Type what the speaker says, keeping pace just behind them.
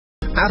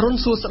รุณ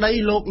สุสได้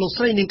โลกส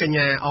ไลนิงกัญญ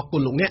าออกกุ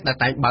ลลุงเนี่ยแ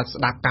ต่บัตรส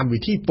ดับตามวิ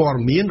ธีปอ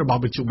ร์เมียนระบอ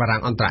บจุบารา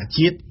งอันตร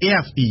จีด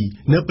RFI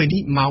เนื้อเป็น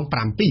ที่มองปร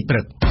ามปีป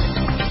รึก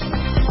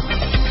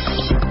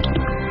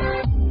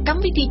กัม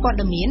วิธีปอ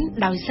ร์เมียน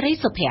ดาวสไล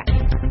สุเพะ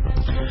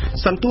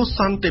สันตุ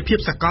สันติเพียบ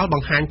สกอลบา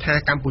งฮันทา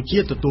กัมพูชี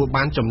ตัวบ้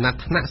านจมนัด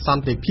ธนาสัน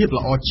ติเพียบล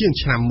ะอเชียง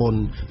ชนามน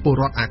ปุ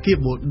รอดอาเกีย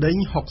บดเด้ง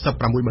60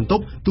ประมุยบรรทุ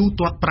กตู้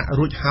ตัวประ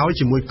รุษเฮาจ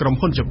มวยกรม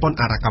พลจปน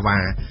อารากาวา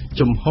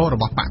จมโฮระ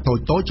บบปะโต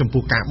โตจมปู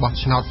กาบอ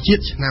ชนอดเชีย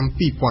ชนาม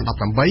ปีปอนดับ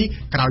ลำไว้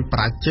กลายปร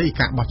าเจ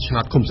กะบอชน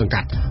อดคุมสัง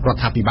กัดรั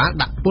ฐบิบา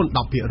ดักป้นด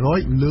อกเปียร้อย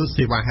เลือเส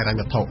วาไฮรั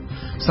นกทก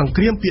สังเก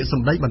รียมเปียส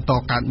มได้บรรทอ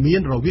การเมีย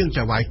นเราเวียงจ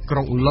ะไว้กร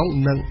งล้อง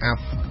นังอับ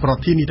ประ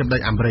เทศนี้ทำได้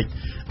อเมริก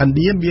อันเ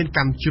ดียเมียนก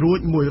ำจรวด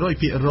มวยร้อย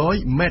เปียร้อย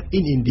เม็ดอิ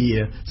นอินเดีย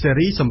เซ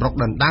รีสำรอก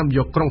ดันด้ามย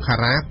กกรงคา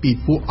ราปี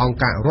ผู้อง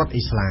การรัฐ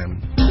อิสลาม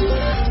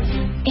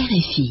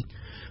RFI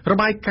ระ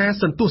บายการ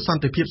สันตุสัน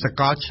ติเพียบส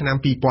กอตชนาม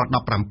ปีปอนดั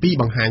บปรามปี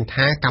บางหาง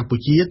ท้ากัมพู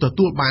ชีตั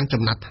วบ้านจ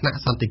ำนัดธนา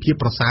สันติเพียบ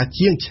ประสาเ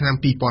ชียงชนาม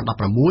ปีปอนดับ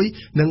ปรามวย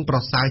นังปร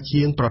ะสาเชี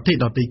ยงประเทศ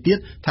ดอติเตีย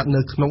ทัดเ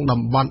นื้อขนมด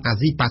ำบอลอา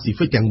ซีแปซิ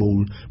ฟิกอย่างมูล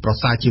ประ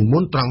สาเชียง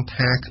มุ่นตรัง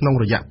ท้าขนม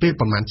ระยะเป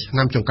ประมาณชน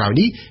ามจงกล่าว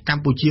นี้กัม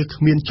พูชี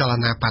เมียนจล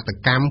นาปาต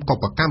กรรมก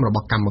บกรรมระบ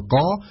บกรรมก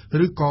อห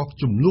รือกอ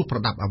จุ่มลูกปร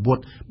ะดับอาวุธ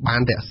บา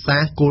นแต่ซา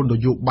โกลโด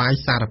ยุบาย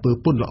ซาระเปือ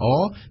ปุ่นละอ้อ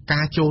กา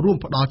โจร่วม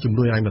พอดจุ่มโด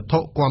ยไรมาโต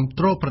ความโต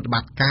รปฏิบั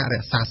ติการและ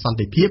ซาสัน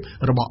ติเพียบ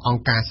ระบบอง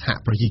การสห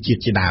ประชาชาติ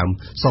จีดาม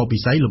โซบิ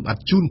ไซลุมอัด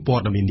จุนปอ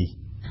ดมินี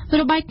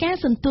ระบายแก้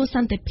สันตุ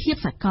สันติเพียบ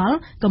สกอล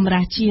กำร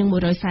าเชียงมว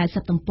ยสายสั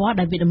ตว์ปอดไ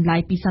ด้วิดำลาย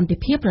ปีสันติ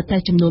เพียบประเทศ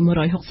จำนวน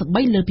160ใบ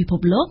เลือปีพ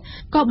บโลก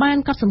ก็บ้าน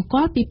กับสมก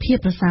อลปีเพียบ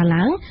ประสาห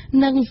ลัง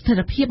นังสถา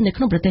นเพียบในข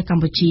นมประเทศกัม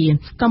พู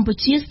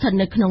ชีสถาน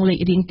ในขนมเล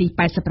เรียงตีไ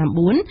ป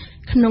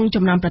89ขนมจ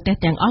ำนวนประเทศ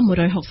แตงอ้อม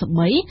160ใ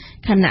บ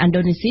ขณะอินโด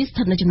นีเซียสถ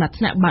านในจำนวนธ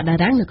นบัตรดา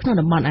รังในขนม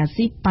ดับบอลอา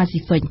ซีแปซิ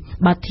ฟิก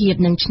บัตรเทียบ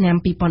นังชนาม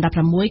ปีปอนดับป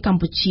ระมวยกัม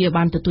พูชี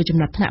บ้านตัวจำ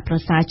นวนธนประ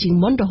สาจิง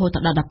มนโดโฮตั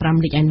ดดับปราม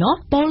เล็กไอโน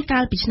ปอลกา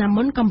รปิชนาม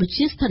นกัมพู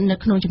ชีสถานใน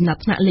ขนมจำนวน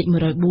ธนเล็ก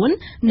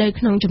104ในข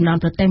นมจำนวน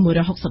ประเทศ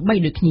160ใบ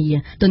โดยนี้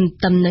ตน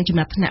ตำแหน่งจำ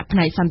นวนธนาภ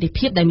ายสันติเ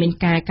พียบได้เป็น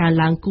การ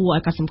ล้างกัวอ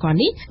ากาศสำคัญ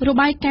นี้ระ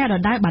บายแก้เรา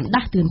ได้บัน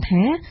ดักเตือนแ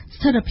ท้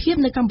สถานเพียบ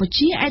ในกัมพู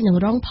ชีไอ้หนึ่ง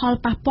ร้องพอล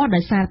ปาปอดได้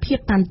สารเพียบ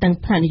ตันตัง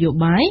ผ่านนโย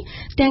บาย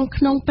แต่งข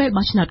นมเป็ดบ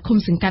อชนัดคุม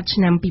สังกัดช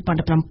นามปีปอน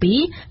ดับลำปี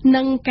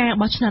นังการ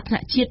บอชนัดธนา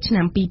เชียชน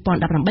ามปีปอน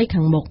ดับลำใบขั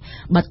งหมก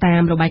บัดตา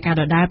มระบายการเ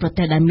ราได้ประเท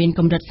ศได้เป็นก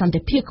ำลังสันติ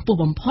เพียบขบุ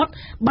บมพด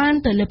บ้าน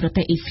เตยเลยประเท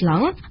ศอิสลา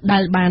มได้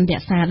บ้านเด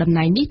ซาดำใน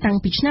นี้ตั้ง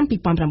ปีชนามปี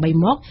ปอนดับลำใบ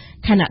มก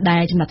ขณะได้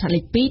จำนวนทะเล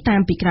ปีตา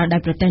มปีกราวได้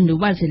ประเทศหรือ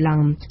ว่าสิลัง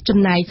จ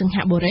ำนายสังห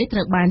าบริตร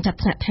บานจัด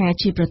ธนาคาร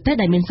ชีประเทศ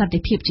ได้เป็นสันติ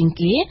เพียบจริงเ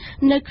ก๋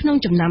ในขนม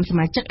จำนำสม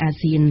าชิกอา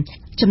เซียน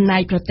จำนา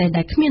ยประเทศไ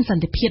ด้ขมิ้นสัน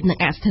ติเพียบใน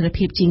อาเซียนเ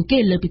พียบจริงเก๋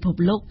เลยพิภพ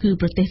โลกคือ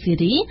ประเทศซี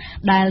รี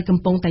ได้ก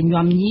ำปงแต่ย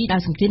อมนี้ได้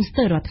สังเกตสเต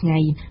อร์รอดไง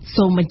ท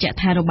รงบรรจัย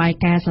ทารบาย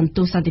การสัน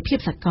ตุสันติเพียบ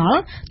สกอล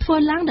ทัว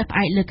ล้างดับไอ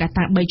เลือกาต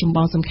าใบจมบ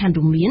องสำคัญ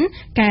รุมมิน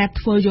การ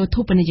ทัวโย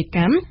ทูปนิจก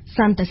รรม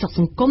สันติศก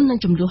สังคมนั่ง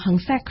จมดูหัง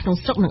แทรกขนม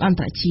สกหนังอัน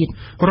ตรจีด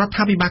รัฐ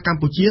บิบากัม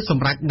พูชีสำ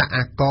หรับด่าอ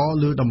ากอ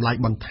หรือดำไล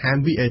บันทาน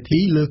วิเอที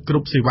เลือกก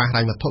รุ๊ปเสวาไร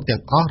มาทบอย่า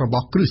งอ้อระบ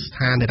บคริสท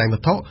านในไรมา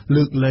ทบเ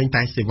ลือกเลยแ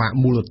ต่เสวา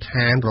มูลท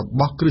านระ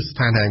บบคริสท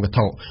านในไรมาท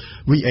บ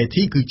วิเอ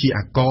ทีคือจีอ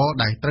ากอ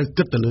ได้ตรึก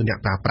กึศตะลือเนี่ย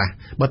ปราประ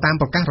บัตาม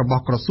ประกาศระบ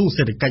บกระสู้เศ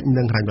รษฐกิจห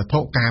นึ่งไรมาท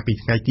บกาปี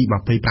ไงตีมา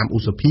พยายามอุ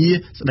สพี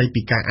แสดง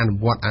ปีการอนุ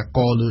วัตอาก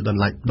อหรือด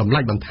ำไล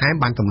บันทาน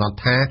บานกำนัด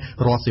ทา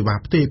รอเสวา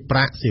เทปร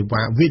ะเสว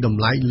าวิดำ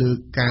ไลเลือก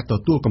กา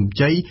ตัวกำใ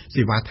จเส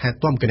วาแทน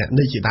ต้มกันเนี่ยใน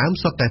จีดาม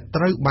สแต่ต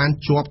รึกบาน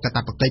จวบกระต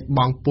าปฏิบ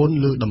องปน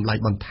หรือดำไล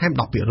บันทาน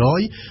ดอกเปียร้อ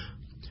ย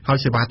เฮา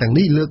เสวาแต่ง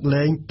นี้เลือกเล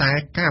งแต่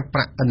ก้าป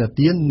ระอนาเ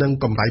ตียนนัง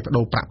กำไรประโด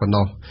ประปน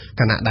อ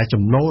ขณะได้จ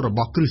ำโนระบ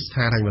บคริสท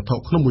าไรมาท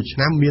ขนมบุช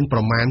น้ำเมียนปร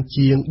ะมาณเ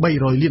ชียง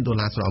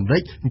$300 สหรัฐอเมริ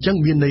กจัง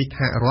เมียนในท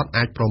ารอดอ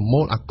าจโปรโม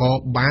ทอากอ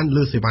บ้านเ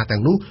ลือกเสวาแต่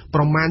งนู้ป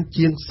ระมาณเ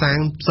ชียง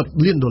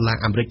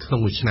$30 อเมริกขนม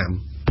บุชน้ำ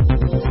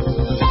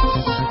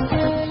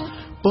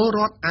ปร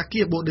อดอาเกี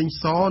ยโบดิง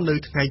ซอใน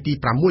ไงตี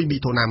ปรามุยมี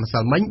โทนามส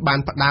มัยบาน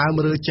ประดาเ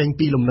มื่อเจง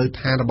ปีลมเนย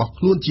ทานระบบค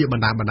ล้วนเชียบร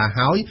รดาห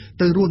ายเ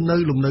ตยรุ่นเน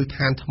ยลมเนยท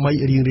านทำไม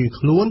เรียงค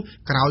ล้วน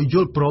กล่าวโย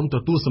ดโปรม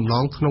ตัวสำรอ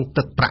งขนม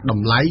ตัดประดม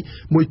ไหล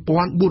มวยป้อ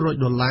น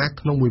$100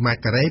ขนมมวยไม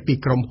กระเรปี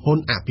กรมพ้น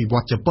อภิวั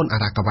ตจะป้นอา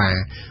รากวา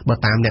บั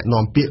ตามแนะน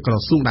ำเปียกระ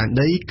สุ่งด่านไ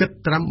ด้กึศ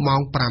ตรำมอ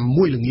งปรา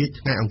มุยหรืองี้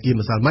ไงอังกีม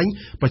าสมัย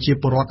ประเชีย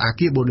ปรอดอาเ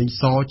กียโบดิง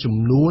ซอจุ่ม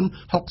ล้วน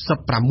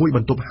60ปรามุยบร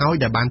รทุกหาย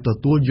แต่บาน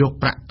ตัวยก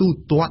ประตู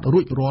ตัว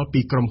รุ่ยรอปี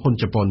กรมพ้น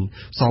จะป้น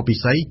ซอปี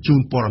ไซจูน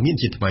ปรมีน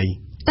จิตไม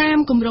ตาม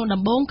กรมโรงด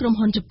ำบงกรม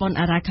ฮอนจปอน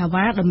อาราคาว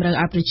าดำเนิน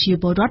อาปริชี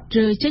บรถเ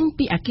รือจึง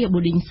ปีอาเกียบุ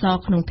ดินซอ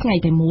ขนมไง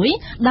แต่มวย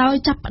โดย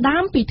จับด้า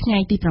มปีไง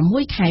ตีประมว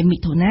ยไข่มิ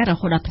โทนาเรา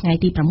โคดับไง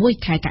ตีประมวย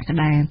ไข่กะกระ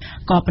ดาน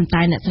ก่อปันต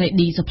ายเนตร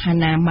ดีสุพา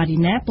นามาริ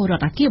นาปร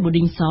ดอาเกียบุ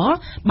ดินซอ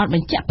บัดบร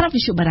รเจาพระวิ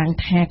ชุบารัง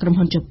แทกรม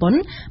ฮอนจปอน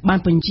บัน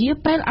ปัญจี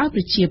เป็นอาป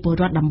ริชีบ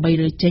รถดำใบเ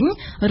รือจึง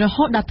เราโค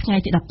ดับไง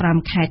ตีดับปราม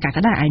ไข่กะกร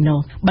ะดานไอโน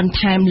บันท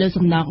ามเรือส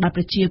ำนองดับป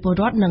ริชีบ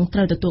รถนังเต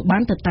อร์ตัวบ้า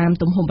นติดตาม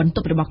ตุ่มหอมบรร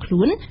ทุกระบอกค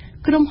ลุ้น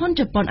กรมฮอน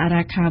จปอนอาร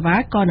าคาวา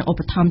ก่อนอุ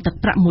ป ត្ថម្ភទឹក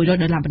ប្រាក់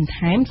$100បន្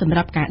ថែមសម្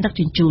រាប់ការដឹក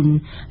ជញ្ជូន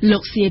លោ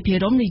កសៀភិ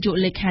រមនាយក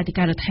លេខាធិ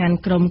ការដ្ឋាន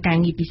ក្រមការ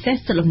ងារពិសេស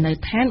សិទ្ធិលំនៅ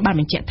ឋានបាន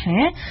បញ្ជាក់ថា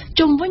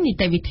ជុំវិញនី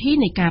តិវិធី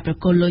នៃការប្រ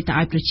គល់លុយទៅ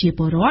ឲ្យប្រជាព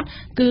លរដ្ឋ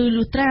គឺ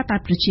លុះត្រាតែ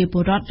ប្រជាព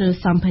លរដ្ឋឬ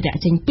សម្ភារៈ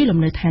ចេញពីលំ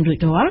នៅឋានរួច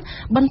រាល់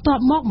បន្ទា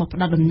ប់មកផ្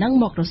ដល់ដំណឹង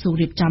មកក្រសួង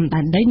រៀបចំដែ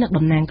នដីនិង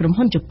តំណាងក្រុម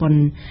ហ៊ុនជប៉ុន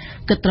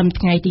គិតត្រឹម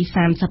ថ្ងៃទី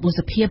30ឧស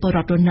ភាពលរ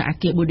ដ្ឋរស់នៅអ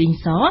គារបូឌីង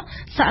ស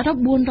សរុប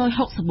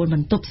464ប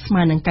ន្ទប់ស្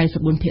មើនឹង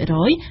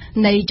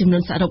 94% នៃចំនួ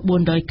នសរុប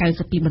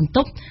492បន្ទ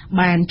ប់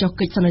បានចុះ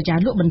កិច្ចសន្យា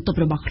លក់បន្ទប់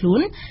របស់ខ្លួ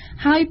ន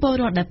ហើយពល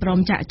រដ្ឋដែលព្រម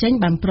ចាក់ចេញ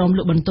បានព្រមល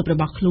ក់បន្ទប់រ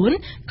បស់ខ្លួន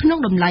ក្នុង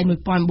តម្លៃ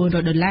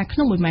$1,400ក្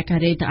នុង1ម៉ែត្រកា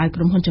រ៉េទៅឲ្យក្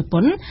រុមហ៊ុនជប៉ុ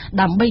ន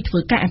ដើម្បីធ្វើ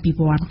ការអភិ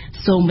វឌ្ឍ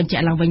សូមបញ្ជា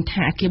ក់ឡើងវិញ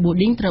ថាអគារបូ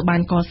ឌីងត្រូវបា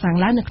នកសាង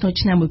ឡើងនៅក្នុង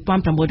ឆ្នាំ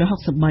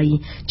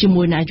1963ជា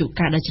មួយនឹងអាយុ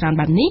កាលដ៏ច្រើន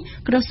បែបនេះ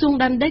ក្រសួង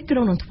ដែនដីក្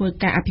រុងនឹងធ្វើ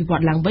ការអភិវឌ្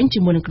ឍឡើងវិញជា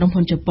មួយនឹងក្រុម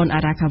ហ៊ុនជប៉ុន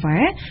Arakawa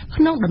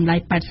ក្នុងតម្លៃ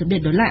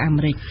$80អា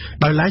មេរិក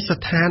ដោយឡែក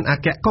ស្ថានអ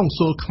គ្គកុង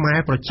ស៊ុលខ្មែរ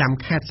ប្រចាំ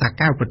ខេត្តសា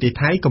កែវប្រទេស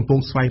ថៃកំពុង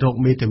ស្វែងរក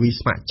មេធាវី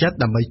ស្ម័គ្រចិត្ត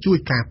ដើម្បីជួយ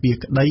ការពារ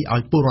ក្តីឲ្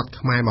យពលរដ្ឋ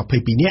ខ្មែរ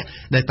22នាក់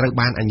ដែលត្រូវ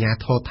បានអាជ្ញា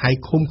ធរថៃ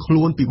ឃុំខ្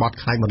លួនពីបទ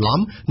ក្លែងបន្លំ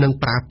និង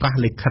ប្រើប្រាស់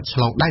លិខិតឆ្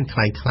លងដែនក្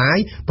លែងក្លាយ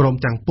ព្រម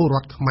ទាំងពលរ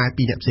ដ្ឋខ្មែរ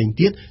2នាក់ផ្សេង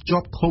ទៀតជា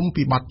ប់ឃុំ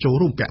ពីបទចូល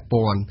រួមពាក់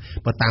ព័ន្ធ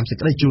បើតាមសេច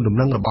ក្តីជូនដំ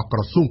ណឹងរបស់ក្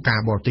រសួងការ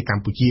បរទេសក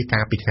ម្ពុជាកា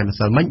លពីថ្ងៃម្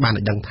សិលមិញបាន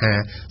ឲ្យដឹងថា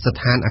ស្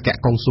ថានអគ្គ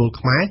កុងស៊ុល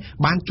ខ្មែរ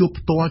បានជួប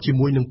ផ្ទាល់ជា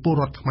មួយនឹងពល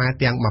រដ្ឋខ្មែរ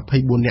ទាំង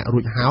24នាក់រួ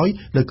ចហើយ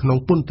នៅក្នុង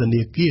ពន្ធ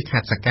នាគារខេ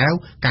ត្តសាកែវ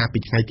កាលពី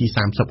ថ្ងៃទី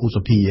30ឧស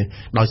ភា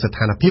ដោយស្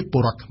ថានភាពព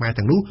លរដ្ឋខ្មែរ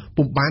ទាំងនោះ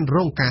ពុំបានរ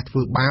ងការធ្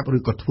វើបាបឬ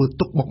ក៏ធ្វើ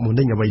ទុកបុកម្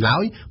នេញអ្វីឡើ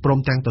យព្រម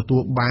ទាំងទទួ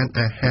លបាន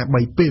អាហារ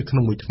3ពេលក្នុ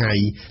ងមួយថ្ងៃ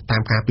តា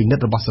មការពិនិត្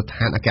យរបស់ស្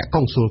ថានអគ្គ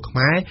កុងស៊ុលខ្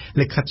មែរ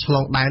លិខិតឆ្ល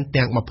ងដែន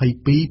ទាំង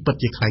22ពិត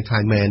ជាคล้า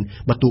ยៗមែន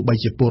បើទោះបី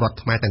ជាពលរដ្ឋ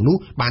ខ្មែរទាំងនោះ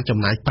បានចំ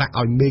ណាយប្រាក់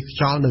ឲ្យមេខ្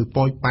យល់នៅ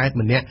ប៉ោយប៉ែត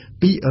ម្នាក់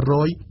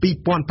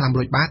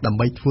2,500បាតដើម្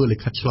បីធ្វើលិ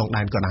ខិតឆ្លង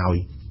ដែនក៏ដោយ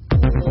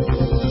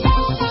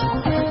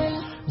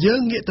យើ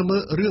ងងាកទៅមើ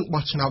លរឿង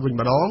បោះឆ្នោតវិញ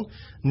ម្ដង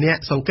អ្នក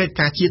សង្កេត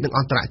ការជាតិនិងអ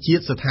ន្តរជា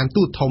តិស្ថាន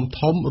ទូត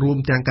ធំរួម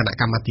ទាំងគណៈ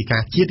កម្មាធិកា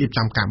រជាតិរៀប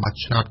ចំការបោះ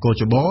ឆ្នោតកោ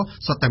ជប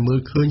សុទ្ធតែមើល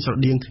ឃើញស្រ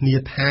ដៀងគ្នា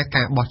ថា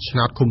ការបោះឆ្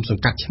នោតឃុំស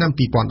ង្កាត់ឆ្នាំ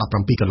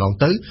2017កន្លង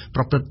ទៅប្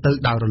រព្រឹត្តទៅ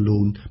ដោយរលូ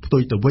នផ្ទុ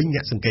យទៅវិញអ្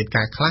នកសង្កេត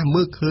ការខ្លះ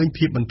មើលឃើញ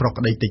ភាពមិនប្រក្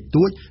រតីតិច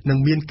តួចនិង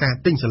មានការ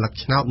ទិញសន្លឹក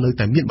ឆ្នោតនៅ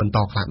តែមានបន្ត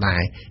ខ្លះដែ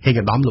រហេងក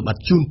ណ្ដំលំអិត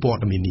ជូនព័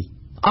ត៌មាននេះ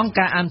អង្គ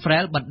ការ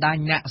Anfrel បណ្ដាញ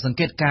អ្នកសង្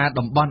កេតការ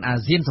តំបន់អា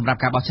ស៊ានសម្រាប់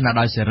ការបោះឆ្នោត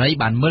ដោយសេរី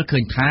បានមើលឃើ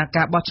ញថា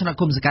ការបោះឆ្នោត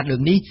ឃុំសង្កាត់លើ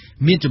កនេះ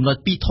មានចំណុច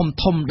ពីរ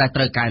ធំដែល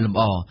ត្រូវកែលម្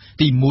អ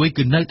ទី1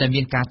គឺនៅតែ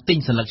មានការទិញ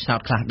សន្លឹកឆ្នោត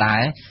ខ្លះដែ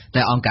រ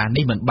តែអង្គការ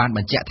នេះមិនបានប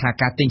ញ្ជាក់ថា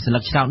ការទិញសន្លឹ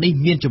កឆ្នោតនេះ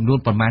មានចំនួន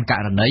ប្រមាណក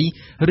រណី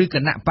ឬគ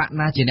ណៈបក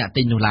ណាជាអ្នក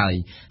ទិញនោះឡើយ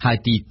ហើយ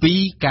ទី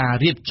2ការ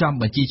រៀបចំ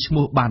បញ្ជីឈ្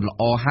មោះបានល្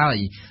អហើយ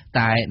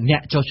តែអ្ន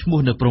កចុះឈ្មោះ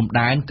នៅព្រំ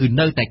ដែនគឺ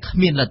នៅតែគ្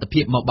មានលទ្ធ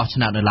ភាពមកបោះឆ្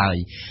នោតនៅឡើយ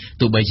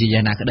ទោះបីជា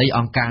យ៉ាងណាក្តីអ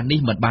ង្គការនេះ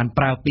មិនបាន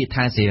ប្រើពាក្យ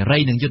ថាសេរី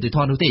និងយុត្តិធ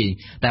ម៌នោះទេ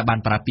តែបាន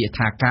ប្រើពាក្យ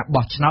ថាការ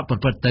បោះឆ្នោតប្រ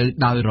ព្រឹត្តទៅ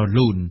ដោយរ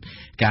លូន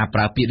ការប្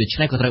រើពាក្យដូច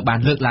នេះក៏ត្រូវបាន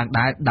លើកឡើង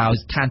ដែរដោយ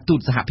ស្ថានទូត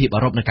សហភាពអឺ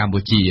រ៉ុបនៅកម្ពុ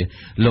ជា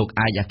លោក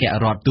ឯកអគ្គ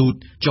រដ្ឋទូត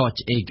George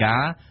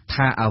Egar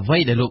ថាអ្វី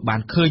ដែលលោកបា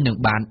នឃើញនិង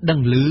បានដឹង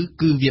ឮ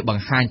គឺវាប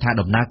ង្ហាញថា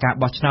ដំណើរការ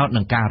បោះឆ្នោត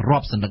និងការរា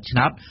ប់សន្លឹកឆ្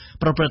នោត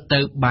ប្រព្រឹត្តទៅ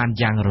បាន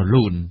យ៉ាងរ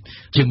លូន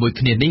ជាមួយ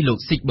គ្នានេះលោក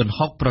ស៊ីកប៊ុន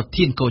ហុកប្រ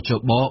ធានកោជ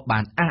បបា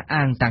នអះ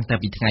អាងតាំងតែ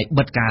ពីថ្ងៃ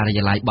បិទការិ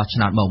យាល័យបោះឆ្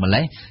នោតមកម្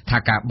លេះថា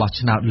ការបោះ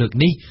ឆ្នោតលើក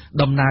នេះ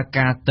ដំណើរ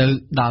ការទៅ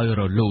ដោយ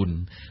រលូន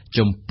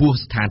ចំពោះ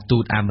ស្ថានទូ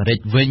តអាមេរិក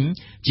វិញ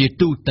ជា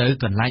ទូទៅ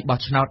កន្លែងបោះ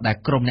ឆ្នោតដែល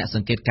ក្រុមអ្នកស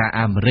ង្កេតការ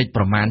អាមេរិក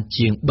ប្រមាណ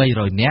ជាង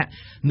300នាក់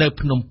នៅ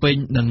ភ្នំពេញ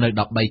និងនៅ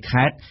13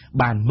ខេត្ត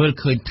បានមើល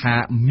ឃើញថា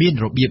មាន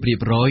របៀបរៀ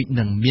បរយ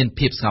និងមាន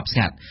ភាពស្ងប់ស្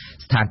ងាត់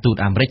ស្ថានទូត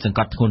អាមេរិកសង្ក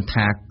ត់ធ្ងន់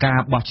ថាកា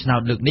របោះឆ្នោ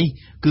តលើកនេះ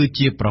គឺ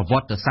ជាប្រវ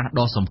ត្តិសាស្ត្រ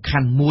ដ៏សំខា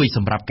ន់មួយស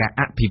ម្រាប់ការ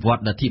អភិវឌ្ឍ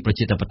លទ្ធិប្រ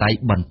ជាធិបតេយ្យ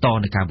បន្ត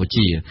នៅកម្ពុ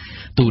ជា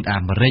ទូតអា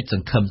មេរិកស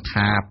ង្ឃឹម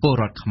ថាពល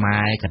រដ្ឋខ្មែ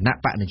រគណៈ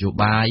បកនយោ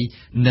បាយ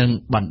និង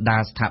បណ្ដា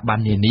ស្ថាប័ន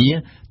នានា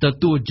ទ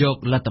ទួលយក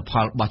លទ្ធផ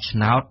លបោះឆ្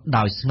នោត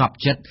ដោយស្ងប់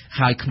ចិត្ត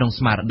ហើយក្នុង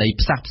ស្មារតី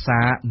ផ្សះផ្សា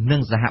និ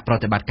ងសហប្រ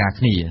តិបត្តិការ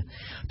គ្នា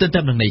ទន្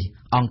ទឹមនឹងនេះ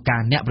អង្គកា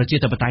រអ្នកប្រជា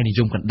ធិបតេយ្យនិយ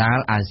មកណ្ដាល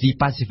អាស៊ី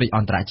ប៉ាស៊ីហ្វិកអ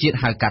ន្តរជាតិ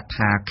ហៅកាត់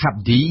ថា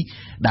CAPD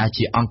ដែល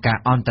ជាអង្គការ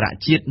អន្តរ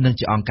ជាតិនិង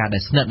ជាអង្គការដែ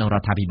លស្និទ្ធនឹងរ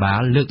ដ្ឋាភិបាល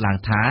លើកឡើង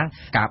ថា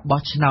ការបោះ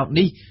ឆ្នោត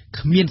នេះ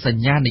គ្មានស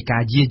ញ្ញានៃកា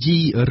រយាយី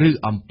ឬ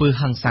អំពើ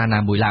ហិង្សាណា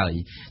មួយឡើយ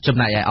ចំ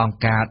ណែកឯអង្គ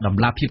ការដំ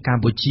ឡាភិបក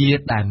ម្ពុជា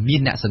ដែលមា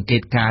នអ្នកសង្កេ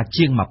តការ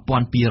ជាង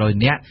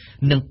1200នាក់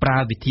និងប្រើ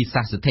វិធី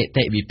សាស្ត្រស្ថិ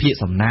តិវិភាគ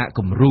សំណាក់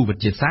គំរូវិ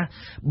ទ្យាសាស្ត្រ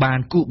បាន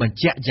គូបញ្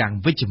ជាក់យ៉ាង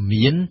វិជ្ជ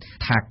មាន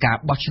ថាការ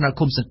បោះឆ្នោត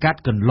ឃុំសង្កាត់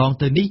កន្លង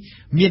ទៅនេះ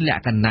មានល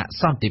ក្ខណៈ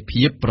សន្តិ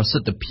ភាពប្រសិ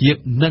ទ្ធភាព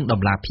និង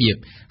ដំណាភិប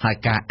ហើយ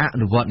ការអ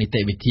នុវត្តនី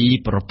តិវិធី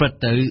ប្រព្រឹត្ត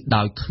ទៅ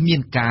ដោយគ្មាន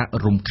ការ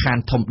រំខាន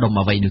ធំដុំ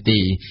អ្វីនោះទេ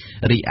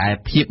រីឯ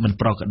ភាពមិន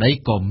ប្រក្រតី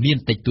ក៏មាន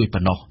តិចតួច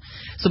ប៉ុណ្ណោះ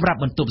សម្រាប់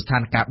បន្ទប់ស្ថា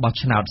នភាពបោះ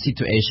ឆ្នោត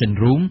Situation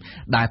Room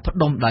ដែលផ្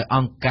ដុំដោយអ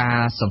ង្គការ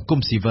សង្គម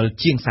ស៊ីវិល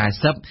ជាង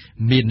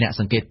40មានអ្នក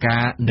សង្កេតកា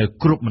រនៅ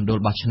គ្រប់មណ្ឌល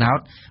បោះឆ្នោត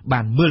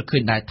បានមើលឃើ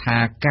ញដែរថា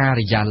កា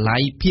រិយាល័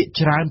យភាគ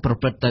ច្រើនប្រ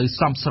ព្រឹត្តទៅ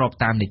សមស្រប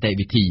តាមនីតិ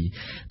វិធី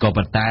ក៏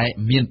ប៉ុន្តែ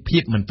មានភា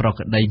ពមិនប្រ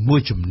ក្រតីមួ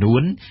យចំនួ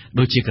ន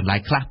ដូចជាកន្លែង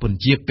ខ្លះពន្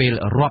យាពេល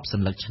រាប់ស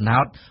ន្លឹកឆ្នោ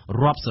ត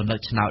រាប់សន្លឹក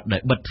ឆ្នោតដោ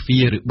យបិទទ្វា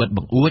រឬបិទប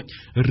ង្អួច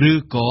ឬ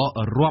ក៏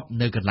រាប់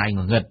នៅកន្លែង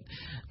ងងឹត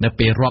នៅ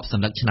ពេលរាប់ស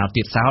ន្លឹកឆ្នោត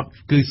ទៀតសោត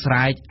គឺស្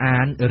រែកអា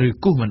នឬ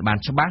គូសមិនបាន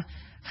ច្បាស់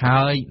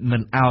ហើយមិ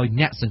នឲ្យ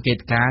អ្នកសង្កេត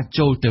ការ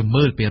ចូលទៅ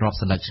មើលពេលរាប់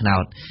សន្លឹកឆ្នោ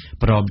ត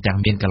ព្រមទាំង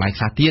មានកន្លែង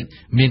ខ្លះទៀត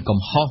មានកំ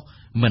ហុស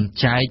មិន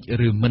ចែក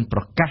ឬមិនប្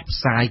រកាសផ្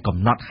សាយកំ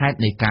ណត់ហេតុ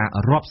នៃការ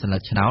រាប់សន្លឹ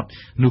កឆ្នោត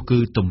នោះគឺ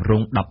ទម្រ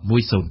ង់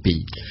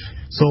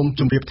1102សូម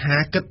ជម្រាបថា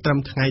គិតត្រឹម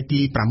ថ្ងៃទី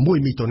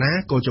6មិថុនា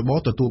កោជប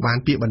ទទួលបាន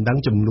ពាក្យបណ្ដឹង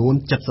ចំនួន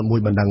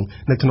71បណ្ដឹង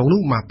នៅក្នុង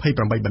នោះ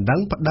28បណ្ដឹង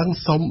ប្តឹង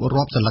សុំ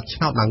រាប់សន្លឹកឆ្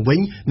នោតឡើងវិញ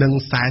និង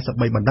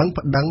43បណ្ដឹង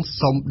ប្តឹង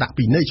សុំដាក់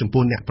ពិន័យចំ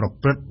ពោះអ្នកប្រ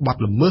ព្រឹត្តបទ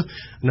ល្មើស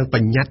និងប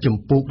ញ្ញត្តិចំ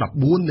ពោះ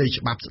14នៃ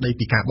ច្បាប់ស្តី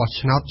ពីការបោះ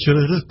ឆ្នោតជ្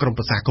រើសរើសក្រុម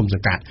ប្រឹក្សាគុំស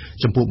ង្កាត់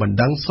ចំពោះបណ្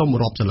ដឹងសុំ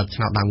រាប់សន្លឹក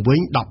ឆ្នោតឡើងវិញ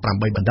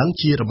18បណ្ដឹង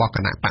ជារបស់គ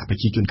ណៈបកប្រ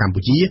ជាជនកម្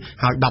ពុជា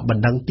ហើយ10ប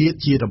ណ្ដឹងទៀត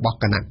ជារបស់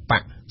គណៈប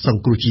កស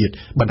ង្គ្រោះជាតិ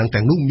បណ្ដឹង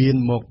ទាំងនោះមាន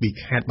មកពី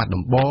ខេត្តបាត់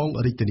ដំបង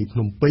រាជធានីភ្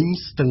នំពេញ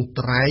ស្ទឹង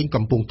ត្រែង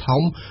កំពង់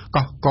ធំ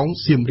កោះកុង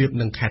សៀមរាប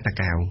និងខេត្តតា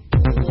កែវ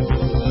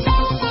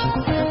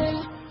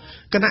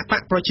គណៈប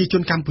កប្រជាជ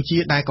នកម្ពុជា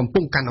ដែលកំពុ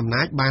ងកាន់អំ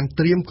ណាចបាន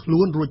ត្រៀមខ្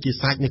លួនរួចជា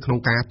ស្រេចនៅក្នុង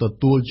ការទ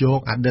ទួលយក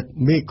អតីត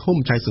មេឃុំ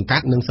ចៅសង្កា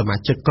ត់និងសមា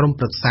ជិកក្រុម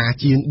ប្រឹក្សា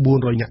ជាង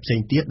400នាក់ផ្សេ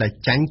ងទៀតដែល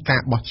ចាញ់កា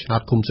របោះឆ្នោ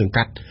តឃុំសង្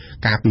កាត់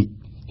កាលពី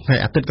ថ្ងៃ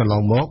អាទិត្យកន្ល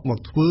ងមក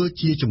ធ្វើ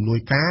ជាជំនួយ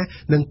ការ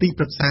និងទី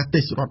ប្រឹក្សាទេ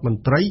សរដ្ឋម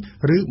ន្ត្រី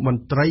ឬម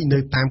ន្ត្រីនៅ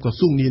តាមក្រ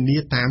សួងនានា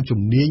តាមជំ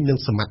នាញនិង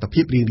សមត្ថ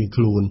ភាពរៀងៗ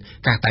ខ្លួន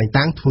ការតែង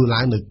តាំងធ្វើ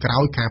ឡើងនៅក្រៅ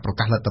ការប្រ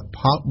កាសលទ្ធផ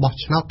លបោះ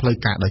ឆ្នោតផ្លូវ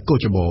ការដោយកោ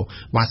ជប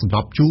បានសម្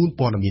រាប់ជូន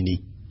ព័ត៌មាននេះ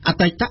អ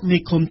តីតមេ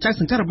ឃុំចៅ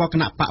សង្កាត់របស់គ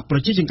ណៈបកប្រ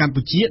ជាជនកម្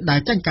ពុជាដែល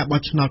ចាញ់ការ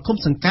បោះឆ្នោតឃុំ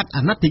សង្កាត់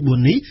អាណត្តិទី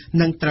4នេះ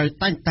នឹងត្រូវ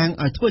តែងតាំង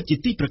ឲ្យធ្វើជា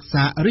ទីប្រឹក្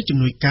សាឬជំ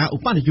នួយការឧ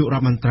បនាយករ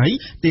ដ្ឋមន្ត្រី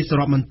ទេស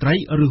រដ្ឋមន្ត្រី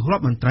ឬរ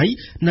ដ្ឋមន្ត្រី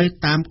នៅ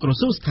តាមក្រ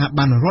សួងស្ថា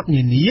ប័នរដ្ឋ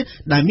នានា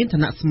ដែលមានឋា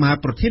នៈស្មើ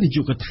ប្រធាននាយ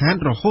កដ្ឋាន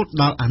រហូត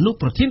ដល់អនុ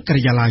ប្រធានកា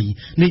រិយាល័យ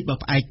នេះបើ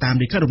ផ្អែកតាម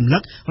លិខិតរំលឹ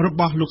ករ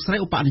បស់លោកស្រី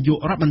ឧបនាយក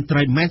រដ្ឋមន្ត្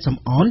រីម៉ែនសំ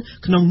អន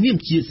ក្នុងនាម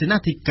ជាសេនា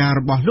ធិការ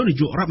របស់លោកនា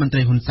យករដ្ឋមន្ត្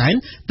រីហ៊ុនសែន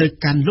ទៅ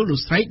កាន់លោក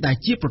ស្រីដែល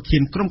ជាប្រធា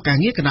នក្រុមការ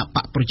ងារគណៈប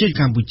កប្រជាជន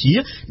កម្ពុជា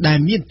ដែល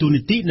មានទូនី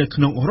តិនៅក្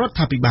នុងរដ្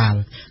ឋាភិបាល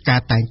កា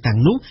រតែងតាំង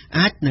នោះ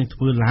អាចនឹងធ្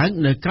វើឡើង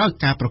នៅក្រៅ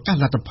ការប្រកាស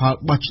លទ្ធផល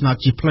បោះឆ្នោត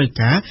ជាផ្លូវ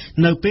ការ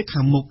នៅពេល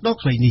ខាងមុខដ៏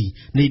ខ្លី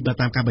នេះបើ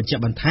តាមការបញ្ជា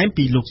ក់បន្ថែម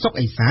ពីលោកសុក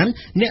អេសាន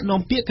អ្នក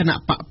នាំពាក្យគណៈ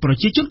បកប្រ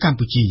ជាជនកម្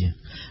ពុជា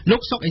លោ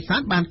កសុកអេសា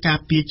នបានការ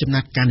ពារចំណា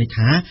ត់ការនេះ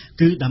ថា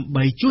គឺដើម្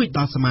បីជួយដ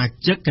ល់សមា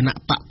ជិកគណៈ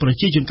បកប្រ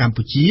ជាជនកម្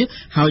ពុជា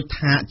ហើយ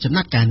ថាចំ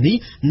ណាត់ការនេះ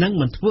នឹង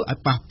មិនធ្វើឲ្យ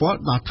ប៉ះពាល់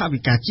ដល់ថវិ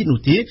កាជាតិនោះ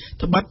ទេ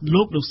ត្បិត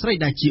លោកស្រី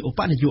ដែលជាឧប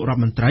នាយករដ្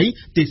ឋមន្ត្រី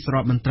ទេសរ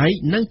ដ្ឋមន្ត្រី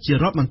និងជា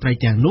រដ្ឋមន្ត្រី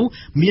ទាំងនោះ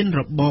មាន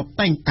របប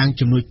តែងតាំង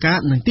ជំនួយការ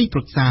និងទីប្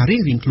រឹក្សារៀ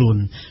ងៗខ្លួន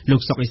លោ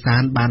កសុកអេសា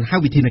នបានហៅ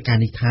វិធានការ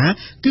នេះថា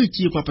គឺ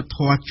ជាវប្បធ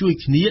ម៌ជួយ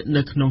គ្នា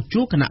នៅក្នុង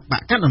ជួរគណៈប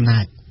កកាន់អំ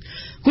ណាច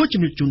គួរ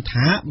ជំរាបជូន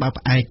ថាបើ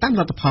ផ្អែកតាម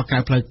លទ្ធផលកា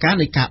រផ្លូវការ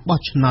នៃការបោះ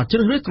ឆ្នោតជ្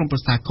រើសរើសក្រុមប្រឹ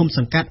ក្សាឃុំស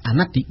ង្កាត់អា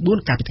ណត្តិទី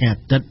4កាលពីថ្ងៃអា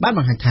ទិត្យបានប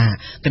ង្ហាញថា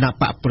គណៈ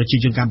បកប្រជា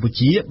ជនកម្ពុ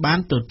ជាបាន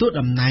ទទួល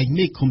តំណែង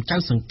មេឃុំចៅ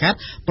សង្កាត់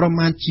ប្រ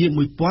មាណជា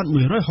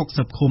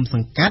1160ឃុំស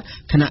ង្កាត់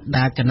ខណៈ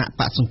ដែលគណៈ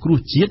បកសង្គ្រោះ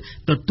ជាតិ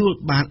ទទួល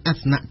បានអា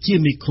សនៈជា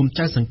មេឃុំ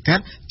ចៅសង្កា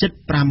ត់ជិត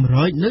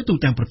500នៅទូ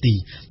ទាំងប្រទេស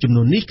ចំ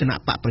នួននេះគណៈ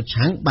បកប្រ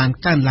ឆាំងបាន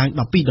កើនឡើង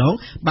12ដង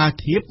បើ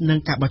ធៀបនឹង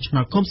ការបោះឆ្នោ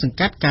តឃុំសង្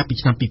កាត់កាលពី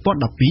ឆ្នាំ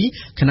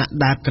2012ខណៈ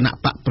ដែលគណៈ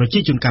បកប្រជា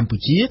ជនកម្ពុ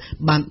ជា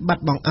បានបា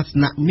ត់បង់អាស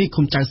នៈមេ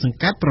ឃុំចៅសង្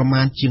កាត់ប្រ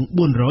មាណជាង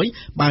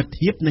400បើ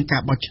ធៀបនឹងកា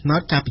របោះឆ្នោត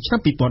កាលពីឆ្នាំ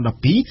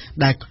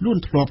2012ដែលខ្លួន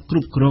ធ្លាប់គ្រ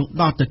ប់គ្រង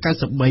ដល់ទៅ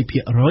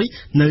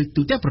93%នៅ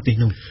ទូទាំងប្រទេស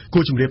នោះគួ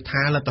រជម្រាប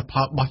ថាលទ្ធផ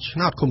លបោះឆ្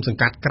នោតឃុំសង្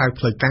កាត់ក្រៅ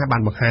ផ្លូវការបា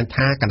នបង្ហាញ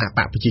ថាគណៈប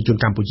កប្រជាជន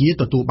កម្ពុជា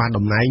ទទួលបាន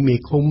តំណែងមេ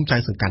ឃុំចៅ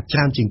សង្កាត់ច្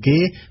រើនជាងគេ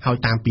ហើយ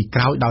តាមពី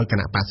ក្រោយដោយគ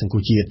ណៈបកសង្គ្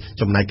រោះជាតិ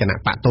ចំណែកគណៈ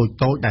បកតូ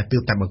ចៗដែលទើ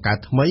បតែបង្កើត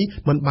ថ្មី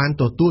មិនបាន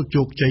ទទួល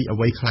ជោគជ័យអ្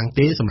វីខ្លាំង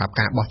ទេសម្រាប់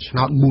ការបោះឆ្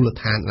នោតមូល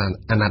ដ្ឋានអាណត្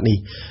តិនេះ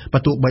បើ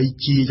ទោះបី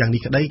ជាយ៉ាង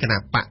នេះក្តីគណៈ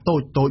បកតូ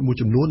ចមួយ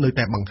ចំនួននៅ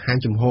តែបង្ហាញ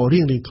ចំហរៀ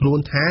ងៗខ្លួន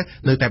ថា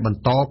នៅតែបន្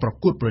តប្រ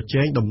កួតប្រ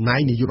ជែងតំណែង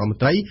នាយករដ្ឋម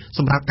ន្ត្រីស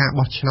ម្រាប់ការ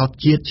បោះឆ្នោត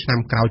ជាតិឆ្នាំ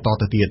ក្រោយត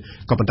ទៅទៀត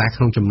ក៏ប៉ុន្តែ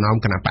ក្នុងចំណោម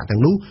គណៈបកទាំ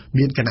ងនោះ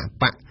មានគណៈ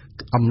បក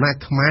អំណាច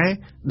ខ្មែរ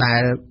ដែ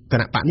លគ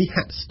ណៈបកនេះ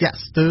ហាក់ស្ទាក់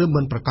ស្ទើរ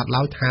មិនប្រកាស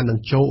ឡើយថានឹង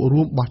ចូល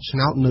រួមបោះឆ្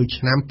នោតនៅ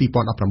ឆ្នាំ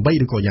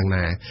2018ឬក៏យ៉ាង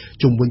ណា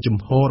ជុំវិញជំ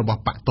ហររប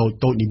ស់បកតូ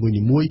ចនី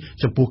មួយៗ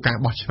ចំពោះការ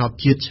បោះឆ្នោត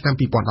ជាតិឆ្នាំ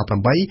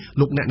2018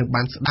លោកអ្នកនឹង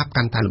បានស្ដាប់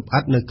កាន់តែលម្អិ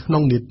តនៅក្នុ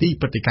ងនីតិ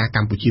ព្រឹត្តិការណ៍ក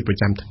ម្ពុជាប្រ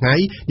ចាំថ្ងៃ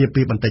នា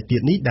ពេលបន្តិចទៀ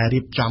តនេះដែលរៀ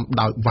បចំ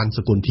ដោយវ៉ាន់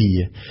សុគន្ធា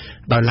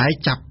ដោយឡែក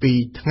ចាប់ពី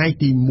ថ្ងៃ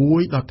ទី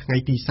1ដល់ថ្ងៃ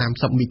ទី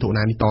30មិថុ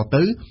នានេះត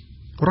ទៅ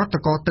រដ្ឋ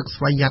កោទឹក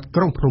ស្វយ័ត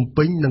ក្រុងភ្នំ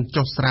ពេញនឹង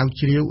ចុះស្រាវ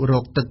ជ្រាវរ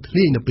កទឹកធ្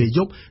លាយនៅពេលយ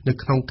ប់នៅ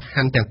ក្នុងខ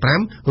ណ្ឌទាំង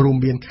5រួម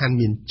មានខណ្ឌ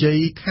មានជ័យ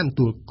ខណ្ឌ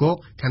ទួលគោក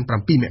ខណ្ឌ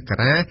7មក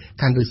រា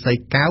ខណ្ឌឫស្សី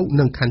កែវ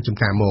និងខណ្ឌចំ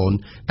ការមន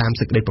តាម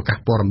សេចក្តីប្រកាស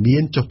ព័ត៌មា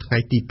នចុះថ្ងៃ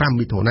ទី5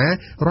មិថុនា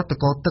រដ្ឋ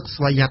កោទឹក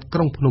ស្វយ័តក្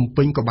រុងភ្នំ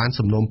ពេញក៏បាន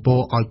សំណូមពរ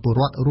ឲ្យពល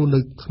រដ្ឋរស់នៅ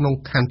ក្នុង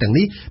ខណ្ឌទាំង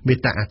នេះមេ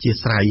ត្តាអធ្យា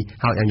ស្រ័យ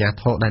ហើយអាជ្ញា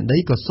ធរដែនដី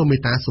ក៏សូមមេ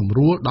ត្តាសម្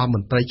រួលដល់ម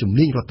ន្ត្រីជំ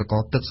នាញរដ្ឋកោ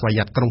ទឹកស្វ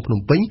យ័តក្រុងភ្នំ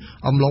ពេញ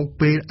អំឡុង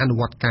ពេលអនុ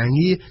វត្តការ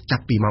ងារចា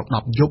ប់ពីម៉ោង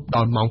10យប់ដ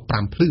ល់ម៉ោង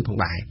5ភ្លឺផង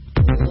ដែរ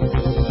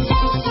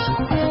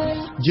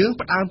យើង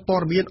ផ្ដើមព័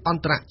ត៌មានអ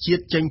ន្តរជា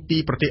តិចេញពី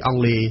ប្រទេសអង់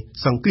គ្លេស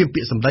សង្គ្រាម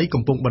ពាក្យសម្ដី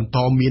កំពុងបន្ត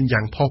មាន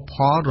យ៉ាងផុស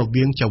ផុលរ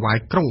វាងចៅហ្វាយ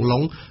ក្រុងឡុ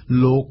ង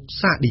លោក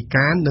សាឌី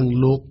កាននិង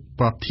លោក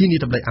ប្រធានា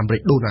ធិបតីអាមេរិ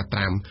កដូណាល់ត្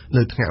រាំ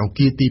នៅថ្ងៃអង្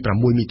គារទី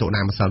6មិថុ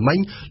នាម្សិលមិញ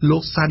លោ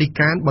កសាឌី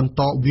កានបន្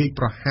តវាយ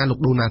ប្រហារលោក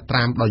ដូណាល់ត្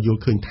រាំដោយយល់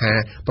ឃើញថា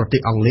ប្រទេ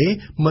សអង់គ្លេស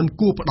មិន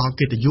គួរផ្ដល់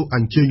កិត្តិយសអ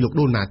ញ្ជើញលោក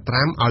ដូណាល់ត្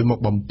រាំឲ្យមក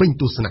បំពេញ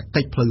ទស្សន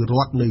កិច្ចផ្លូវរ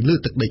ដ្ឋនៅលើ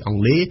ទឹកដីអង់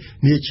គ្លេស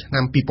នាឆ្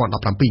នាំ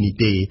2017នេះ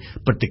ទេ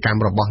ព្រឹត្តិកម្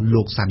មរបស់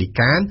លោកសាឌី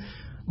កាន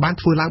បាន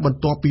ធ្វើឡើងបន្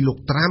ទាប់ពីលោក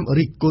ត្រាំ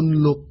រិះគន់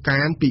លោក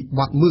កានពីប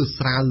ទមើល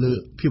ស្រាលលើ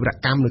ភេរវ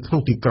កម្មនៅក្នុ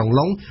ងទីក្រុង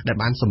ឡុងដែល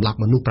បានសម្លាប់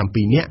មនុស្ស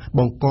7នាក់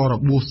បង្ករ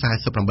បួស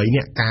48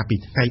នាក់កាលពី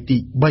ថ្ងៃទី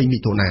3មិ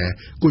ថុនា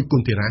គួយគុ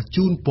ណធីរ៉ា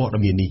ជូនព័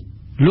ត៌មាននេះ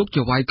លោក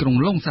ចៅហ្វាយក្រុង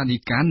ឡុងសាឌី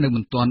កាននៅ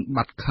មិនទាន់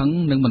បាត់ខឹង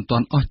និងមិនទា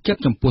ន់អស់ចិត្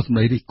តចំពោះសម្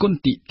ដីរិះគន់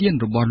តិទៀន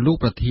របស់លោក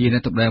ប្រធានា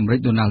ធិបតីអាមេរិក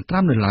ដូណាល់ត្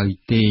រាំនៅឡើយ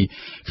ទេ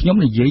ខ្ញុំ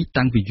និយាយ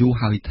តាំងពីយូរ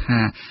ហើយថា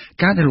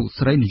ការដែលលោក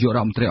ស្រីនាយករ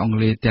ដ្ឋមន្ត្រីអង់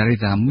គ្លេស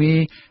Theresa May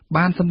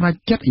បានសម្រេច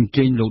ចិត្តអញ្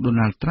ជើញលោកដូ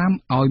ណាល់ត្រាំ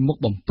ឲ្យមក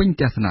បំពេញ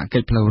ទស្សនកិ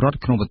ច្ចផ្លូវរដ្ឋ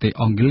ក្នុងប្រទេស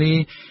អង់គ្លេស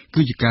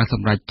គឺជាការស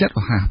ម្រេចចិត្ត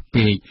រហ័ស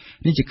ពេក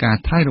នេះជាការ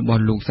ថ្លែងរប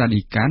ស់លោកសាឌី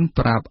កាន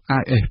ប្រាប់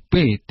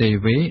RFI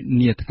TV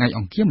នាថ្ងៃអ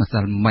ង្គារម្សិ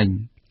លមិញ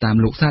តាម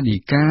លោកសាឌី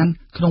កាន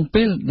ក្នុង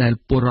ពេលដែល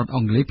ពលរដ្ឋអ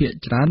ង់គ្លេសភាគ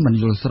ច្រើនមិន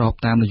យល់ស្រប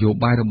តាមនយោ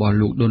បាយរបស់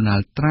លោកដូណា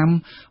ល់ត្រាំ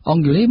អ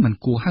ង់គ្លេសមិន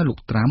គួរហៅលោក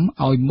ត្រាំ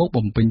ឲ្យមក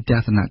បំពេញទ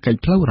ស្សនកិច្ច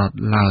ផ្លូវរដ្ឋ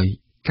ឡើយ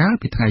កាល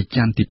ពីថ្ងៃ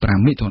ច័ន្ទទី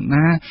5មិថុ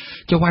នា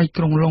ចៅហ្វាយ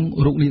ក្រុងឡុង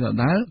រូបនេះដ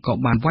ដែលក៏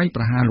បានវាយ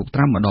ប្រហារលោកត្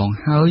រាំម្ដង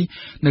ហើយ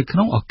នៅក្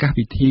នុងឱកាស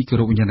ពិធីគោ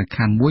រពវិញ្ញាណក្ខ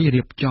ន្ធមួយ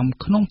រៀបចំ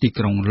ក្នុងទី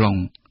ក្រុងឡុង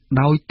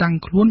ដោយតាំង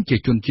ខ្លួនជា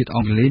ជនជាតិអ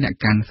ង់គ្លេសអ្នក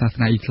កាន់សាស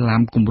នាអ៊ីស្លា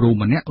មគំរូ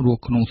ម្នាក់រ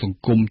ស់ក្នុងសង្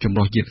គមចម្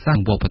រុះជាតិសាស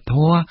ន៍វប្បធ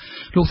ម៌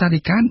លោកសាឌី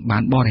កានបា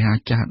នបរិហារ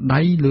ចាស់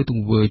ដៃលើទ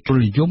ង្វើជល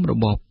និយមរ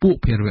បស់ពួក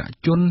ភេរវ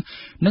ជន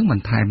និងប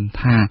ន្ថែម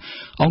ថា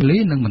អង់គ្លេ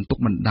សនឹងមិនទុក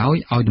បណ្ដោយ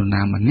ឲ្យនរ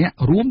ណាម្នាក់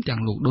រួមទាំ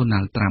ងលោកដូណា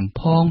ល់ត្រាំ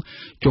ផង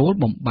ចូល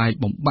បំបែក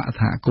បំបាក់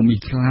សហគមន៍អ៊ី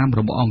ស្លាម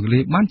របស់អង់គ្លេ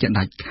សបានជា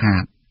ដាច់ខា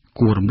ត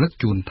គួររំលឹក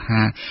ជូនថា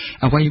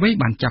អ្វីៗ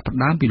បានចាប់ផ្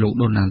ដើមពីលោក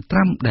ដូណាល់ត្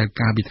រាំដែល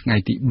កាលពីថ្ងៃ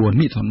ទី4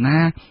មិថុនា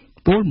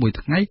ពលមួយ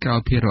ថ្ងៃក្រោ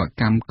យភារវ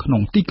កម្មក្នុ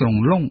ងទីក្រុង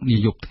ឡុងនា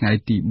យប់ថ្ងៃ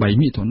ទី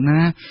3មិថុនា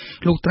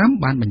លោកត្រាំ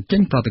បានបញ្ចេ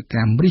ញប្រតិក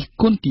ម្មរិះ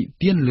គន់ទា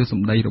ទៀនលើស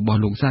ម្ដីរបស់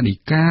លោកសាឌី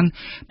កាន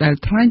ដែល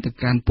ថ្លែងទៅ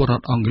កាន់ពលរ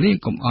ដ្ឋអង់គ្លេស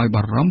កុំឲ្យ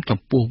បារម្ភចំ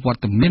ពោះវត្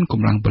តមានក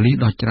ម្លាំងប៉ូលីស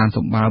ដ៏ច្រើនស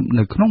ម្បើម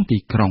នៅក្នុងទី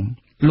ក្រុង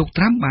លោក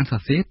ត្រាំបានស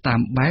រសេរតាម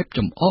បែប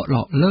ចំអកឡ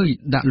កលើយ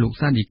ដាក់លោក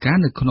សាឌីកាន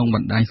នៅក្នុងប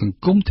ណ្ដាញសង្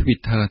គម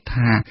Twitter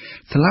ថា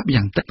ស្លាប់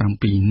យ៉ាងតិច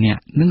7នា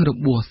ក់និងរ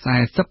បួស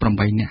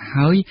48នាក់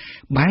ហើយ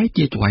បែរ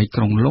ជាចៅហ្វាយ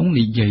ក្រុងឡុង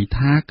និយាយ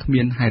ថាគ្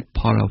មានហេតុផ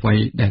លអ្វី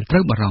ដែលត្រូ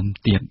វបារម្ភ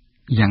ទៀត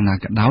យ៉ាងណា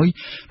ក៏ដោយ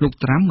លោក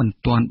ត្រាំមិន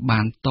ទាន់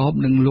បានតប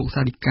នឹងលោក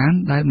សាឌីកាន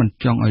ដែលមិន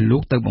ចង់ឲ្យលោ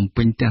កទៅបំ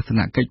ពេញទស្សន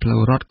កិច្ចផ្លូវ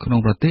រដ្ឋក្នុង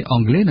ប្រទេសអ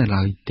ង់គ្លេសនៅ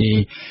ឡើយទេ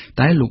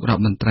តែលោករដ្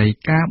ឋមន្ត្រី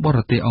ការបរ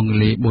ទេសអង់គ្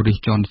លេស Boris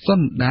Johnson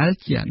ដែល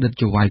ជាអតីត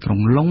ចៅហ្វាយក្រុង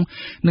ឡុង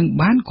នឹង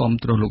បានគាំ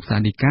ទ្រលោកសា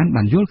ឌីកាន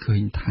បានយល់ឃើ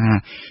ញថា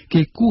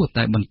គេគួរ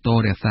តែបន្ត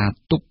រក្សា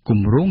ទុកគ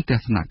ម្រោងទ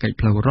ស្សនកិច្ច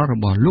ផ្លូវរដ្ឋរ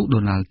បស់លោកដូ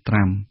ណាល់ត្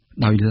រាំ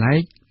ដោយឡែ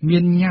កមា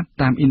នញត្តិ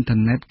តាមអ៊ីនធឺ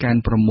ណិតកែន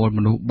ប្រមូលម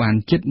នុស្សបាន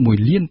ជិត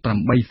1.8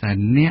 លាន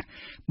នាក់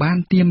បាន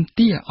ទាម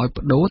ទារឲ្យប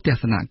ដូរទ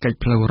ស្សនកិច្ច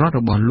ផ្លូវរដ្ឋ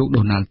របស់លោក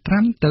ដូណាល់ត្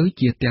រាំទៅ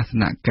ជាទស្ស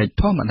នកិច្ច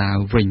ធម្មតា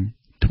វិញ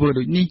ធ្វើ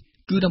ដូចនេះ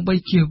គឺដើម្បី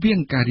ជៀសវាង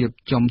ការរៀប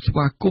ចំស្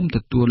វាគមន៍ទ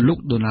ទួលលោក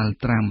ដូណាល់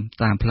ត្រាំ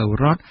តាមផ្លូវ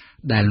រដ្ឋ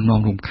ដែលនាំ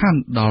រំខាន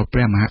ដល់ព្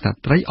រះមហាក្ស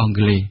ត្រីអង់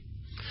គ្លេស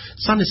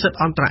សន្និសីទ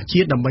អន្តរជា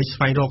តិដើម្បីស្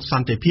វែងរកស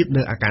ន្តិភាព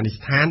នៅអាហ្គានី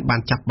ស្ថានបា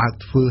នចាប់បើក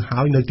ធ្វើហើ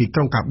យនៅទីក្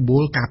រុងកាបូ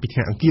លកាលពីថ្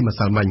ងៃអង្គារម្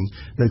សិលមិញ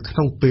នៅក្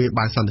នុងពេល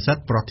បើកសន្និសីទ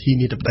ប្រធា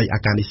នាធិបតីអា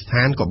ហ្គានីស្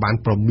ថានក៏បាន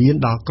ព្រមាន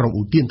ដល់ក្រុម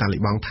ឧទានតាលី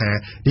បង់ថា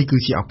នេះគឺ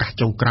ជាឱកាស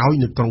ចុងក្រោយ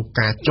នៅក្នុង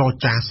ការចរ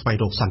ចាស្វែង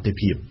រកសន្តិ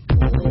ភាព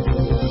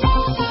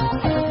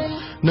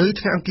នៅ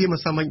ថ្ងៃអង្គារ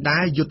ម្សិលមិញដែ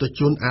រយុទ្ធ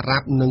ជនអារ៉ា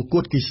ប់និងគូ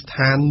តគីស្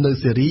ថាននៅ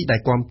សេរីដែល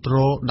គាំទ្រ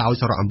ដោយ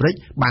សហរដ្ឋអាមេរិក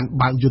បាន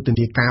បើកយុទ្ធ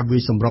នាការវា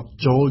យសម្រុក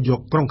ចូលយក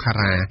ក្រុងខា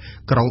រ៉ា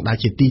ក្រុងដែល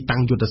ជាទីតាំ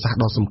ងយុទ្ធសាស្ត្រ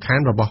ដ៏សំខា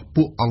ន់របស់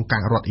ពួកអង្គកា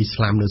ររដ្ឋអ៊ី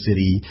ស្លាមនៅសេ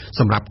រី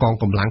សម្រាប់កង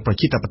កម្លាំងប្រ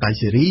ជាធិបតេយ្យ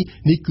សេរី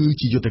នេះគឺ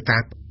ជាយុ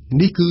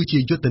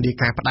ទ្ធនា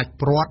ការផ្ដាច់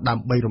ព្រាត់ដើ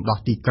ម្បីរំដោះ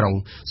ទីក្រុង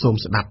សូម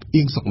ស្ដាប់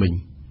អៀងសុកមិញ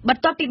ប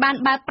ន្ទាប់ពីបាន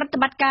បើកប្រតិ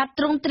បត្តិការ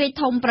ទ្រង់ទ្រាយ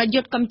ធំប្រយុ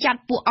ទ្ធកម្ចាត់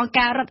ពួកអង្គ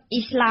ការរដ្ឋ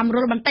អ៊ីស្លាម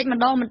រុលបន្តិចម្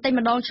ដ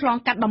ងឆ្លង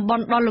កាត់តំប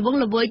ន់ដ៏ល្វឹង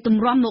ល្វើយទ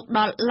ម្រាំមកដ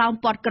ល់ឡោម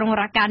ព័ទ្ធក្រុង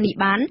រ៉ាកានេះ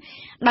បាន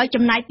ដោយ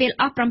ចំណាយពេល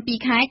អស់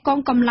7ខែកង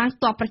កម្លាំង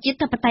ទ័ពប្រជា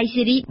ធិបតេយ្យ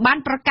សេរីបាន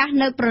ប្រកាស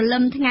នៅព្រលឹ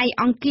មថ្ងៃ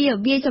អង្គារ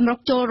វាយសម្រុក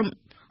ចូល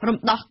រំ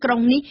ដោះក្រុ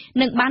ងនេះ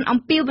និងបានអំ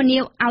ពាវនា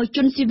វឲ្យជ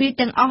នស៊ីវិល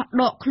ទាំងអស់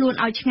ដកខ្លួន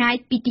ឲ្យឆ្ងាយ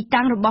ពីទី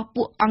តាំងរបស់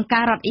ពួកអង្គកា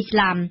ររដ្ឋអ៊ីស្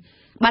លាម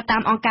បើតា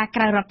មអង្គការ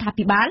ក្រៅរដ្ឋា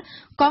ភិបាល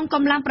កងក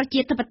ម្លាំងប្រជា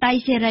ធិបតេយ្យ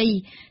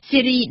សេ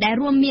រីដែល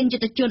រួមមានយុ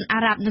ទ្ធជនអា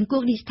រ៉ាប់និងគូ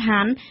នីស្ថា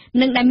ន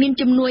និងដែលមាន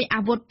ជំនួយ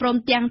អាវុធព្រម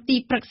ទាំងទី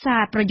ប្រឹក្សា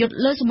ប្រយុទ្ធ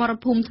លើសមរ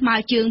ភូមិថ្មើរ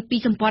ជើងពី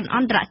សម្ព័ន្ធអ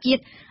ន្តរជា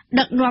តិ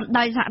ដឹកនាំ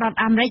ដោយសហរដ្ឋ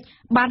អាមេរិក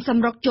បានស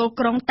ម្រុកចូល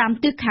ក្រុងតាម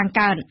ទិសខាង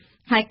កើត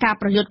ហើយការ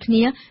ប្រយុទ្ធគ្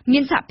នាមា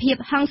នសភាព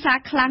ហិង្សា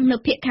ខ្លាំងនៅ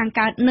ភាគខាង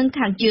កើតនិង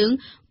ខាងជើង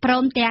ព្រ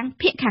មទាំង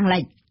ភាគខាង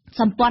លិច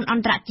សម្ព័ន្ធអ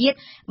ន្តរជាតិ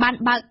បាន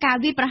បើកការ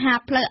វាយប្រហារ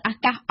ផ្លូវអា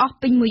កាសអស់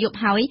ពេញមួយយប់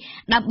ហើយ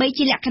ដើម្បី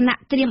ជាលក្ខណៈ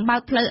ត្រៀមបើ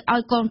កផ្លូវឲ្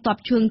យកងទ័ព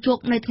ឈឿងជោគ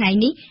នៅថ្ងៃ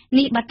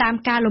នេះបើតាម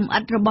ការលំអិ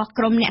តរបស់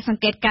ក្រុមអ្នកស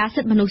ង្កេតការ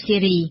សិទ្ធិមនុស្សសេ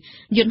រី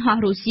យន្តហោះ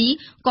រុស្ស៊ី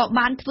ក៏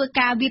បានធ្វើ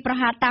ការវាយប្រ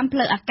ហារតាមផ្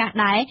លូវអាកាស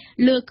ដែរ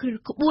លើ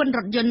ក្បួនរ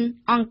ថយន្ត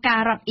អង្គការ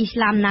រដ្ឋអ៊ីស្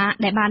លាមណា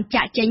ដែលបាន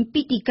ចាក់ចេញ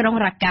ពីទីក្រុង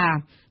រ៉ាកា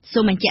សូ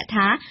មបញ្ជាក់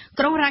ថា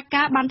ក្រុងរ៉ា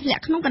កាបានធ្លា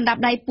ក់ក្នុងកណ្ដា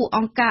ប់ដៃពួកអ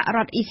ង្គការរ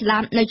ដ្ឋអ៊ីស្លា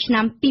មនៅឆ្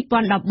នាំ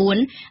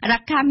2014រ៉ា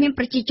កាមាន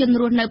ប្រជាជន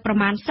រស់នៅប្រ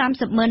មាណ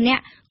30,000 នា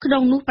ក់ក្នុ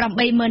ងនោះ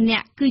 80,000 នា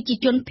ក់គឺជា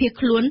ជនភៀស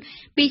ខ្លួន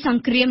ពីស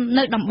ង្គ្រាម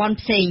នៅតំបន់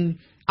ផ្សេង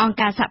អង្គ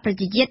ការសហប្រ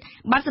ជាជាតិ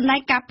បានសម្ដែង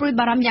ការព្រួយ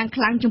បារម្ភយ៉ាង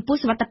ខ្លាំងចំពោះ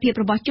សុវត្ថិភាព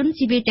របស់ជន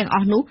ស៊ីវិលទាំងអ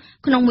ស់នោះ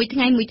ក្នុងមួយថ្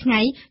ងៃ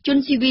ជន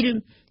ស៊ីវិល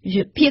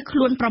ភៀសខ្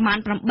លួនប្រមាណ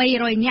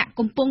800នាក់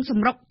កំពុងស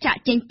ម្រុកចាក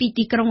ចេញពី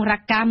ទីក្រុងរ៉ា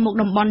កាមក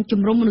តំបន់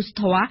ជំរំមនុស្ស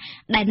ធម៌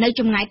ដែលនៅ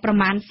ចម្ងាយប្រ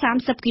មាណ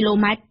30 គីឡូ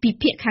ម៉ែត្រពី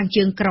ភាគខាង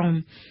ជើងក្រុង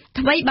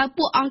អ្វីបើ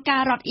ពួកអង្គកា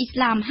ររដ្ឋអ៊ីស្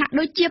លាមហាក់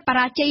ដូចជាប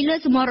រាជ័យលើ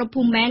សមរ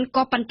ភូមិមែន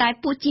ក៏ប៉ុន្តែ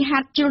ពួកជីហា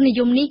តជ្រុលនិយ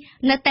មនេះ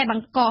នៅតែប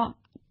ង្ក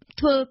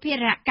ធ្វើភា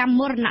រកម្ម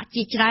មរណៈ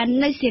ជាច្រើន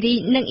នៅស៊ីរី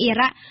និងអ៊ី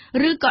រ៉ាក់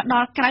ឬក៏ដ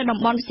ល់ក្រៅតំ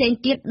បន់ផ្សេង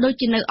ទៀតដូច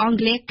ជានៅអង់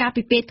គ្លេសកាល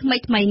ពីពេលថ្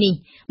មីនេះ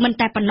មិន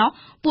តែប៉ុណ្ណោះ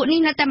ពួកនេះ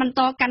នៅតែបន្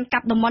តកាន់កា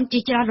ប់តំបន់ជា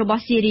ច្រើនរប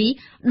ស់ស៊ីរី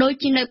ដូច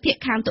ជានៅភាគ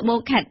ខាងត្បូង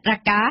ខេត្តរ៉ា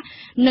កា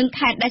និង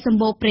ខេត្តដែលសម្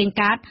បូរប្រេង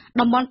កាត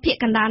តំបន់ភាគ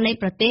កណ្ដាលនៃ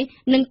ប្រទេស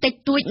និងតិច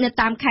តួចនៅ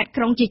តាមខេត្ត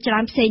ក្រុងជាច្រើ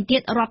នផ្សេងទៀ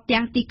តរាប់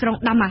ទាំងទីក្រុង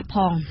ដាម៉ាស់ផ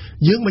ង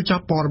យើងបញ្ច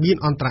ប់ព័ត៌មាន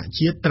អន្តរ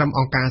ជាតិត្រឹម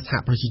អង្គការសហ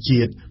ប្រជា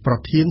ជាតិប្រ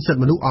ធានសិទ្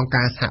ធិមនុស្សអង្គ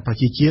ការសហប្រ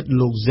ជាជាតិ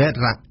លោក Z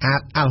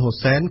Raad Al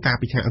Hussein កាល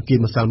ពីថ្ងៃអង្គារ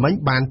ម្សិលមិញ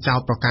បានចោទ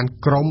ប្រកាន់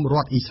ក្រុមរ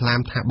ដ្ឋអ៊ីស្លាម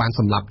ថាបាន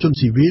សម្លាប់ជន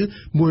ស៊ីវិល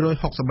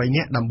163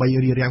នាក់ដើម្បី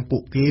រារាំងពួ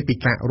កគេពី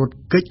ការរត់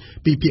គេច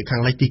ពីភាគខា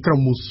ងលិចទីក្រុង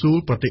មូស៊ូល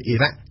ប្រទេសអ៊ី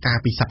រ៉ាក់កាល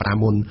ពីសប្តា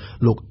ហ៍មុន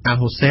លោក Al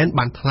Hussein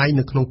បានថ្លែង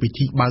នៅក្នុងពិ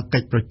ធីបើកកិ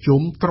ច្ចប្រជុំ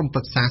ក្រុមប្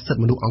រឹក្សាសិទ្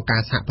ធិមនុស្សអង្គកា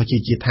រសហប្រជា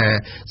ជាតិថា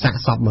សាក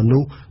សពមនុ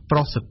ស្សប្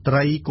រុសស្ត្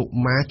រីកុ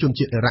មារជន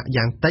ជាតិអ៊ីរ៉ាក់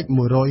យ៉ាងតិច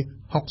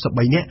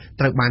163នាក់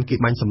ត្រូវបានគេ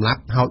បាញ់សម្លា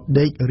ប់ហើយ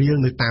ដេករៀល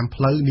នៅតាម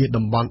ផ្លូវនា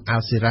តំបន់អា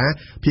ល់សេរ៉ា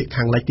ភាគ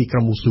ខាងលិចទីក្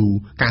រុងមូស៊ូ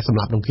ការសម្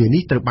លាប់រង្គាល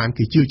នេះត្រូវបាន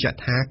គេជឿជាក់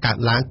ថាកើត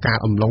ឡើងកាល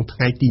អំឡុងថ្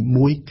ងៃទី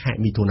1 ខែ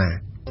មិថុនា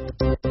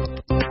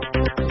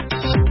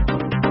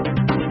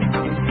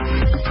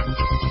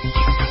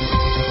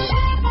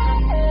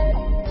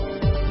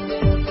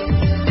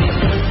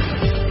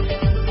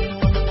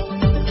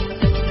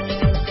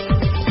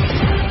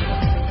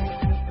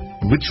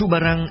វិទ្យុបា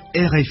រាំង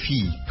RFI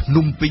ភ្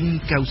នំពេញ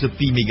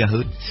92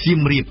 MHz សៀម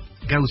រាប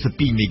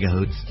92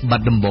 MHz បា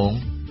ត់ដំបង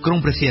ក្រុង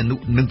ព្រះសីហនុ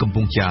និងកំព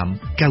ង់ចាម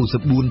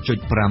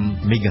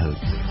 94.5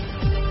 MHz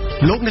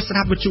លោកអ្នកស្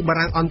ដាប់វិទ្យុបា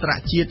រាំងអន្តរ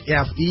ជាតិ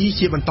RFI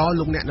ជាបន្ត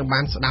លោកអ្នកនឹង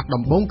បានស្ដាប់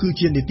ដំបូងគឺ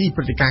ជានីតិ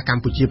ព្រឹត្តិការណ៍ក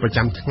ម្ពុជាប្រ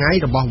ចាំថ្ងៃ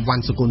របស់វ៉ា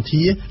ន់សុគន្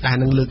ធាដែល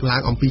នឹងលើកឡើ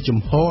ងអំពីជំ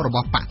ហររប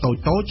ស់បកតូ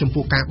ចៗចំ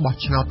ពោះការបោះ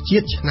ឆ្នោតជា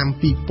តិឆ្នាំ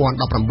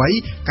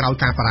2018ក្រោយ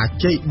ការបរា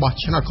ជ័យបោះ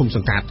ឆ្នោតឃុំស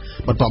ង្កាត់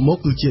បន្ទាប់មក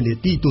គឺជានី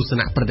តិទស្ស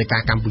នៈព្រឹត្តិកា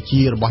រណ៍កម្ពុ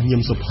ជារបស់ញឹ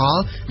មសុផល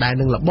ដែល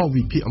នឹងល្បោះ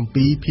វិភាគអំ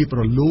ពីភាព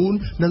រលូន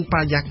និងប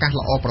រិយាកាស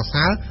ល្អប្រ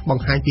សើរប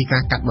ង្ហាញពីកា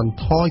រកាត់បន្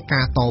ថយ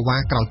ការតវ៉ា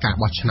ក្រោយការ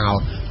បោះឆ្នោត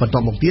បន្ទា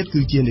ប់មកទៀត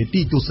គឺជានី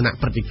តិទស្សនៈ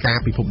ព្រឹត្តិការ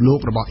ណ៍ពិភពលោ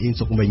ករបស់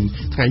សុកមិញ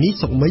ថ្ងៃនេះ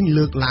សុកមិញ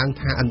លើកឡើង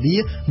ថាឥណ្ឌា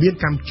មាន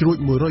កម្មជ្រួច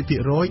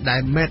 100% ដែ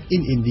ល made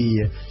in India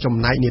ចំ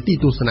ណែកនីតិ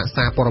ទស្សនៈ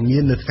សារព័ត៌មា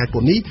ននៅថ្ងៃពុ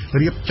ធនេះ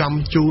រៀបចំ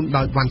ជូន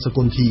ដោយវ៉ាន់សុគ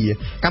ន្ធា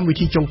កម្មវិ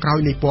ធីចុងក្រោយ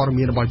នៃព័ត៌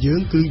មានរបស់យើ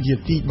ងគឺយេ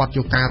ទីបទ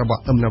យោការរប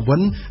ស់អឹមណាវិ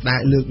នដែ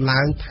លលើក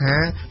ឡើងថា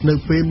នៅ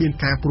ពេលមាន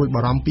ការព្រួយ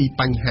បារម្ភពី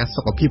បញ្ហា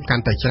សុខភាពកា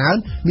ន់តែច្រើន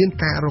មាន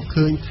ការរក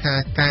ឃើញថា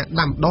ការ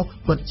ដាំដុះ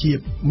ពិតជា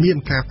មាន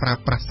ការប្រើ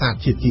ប្រាស់សារ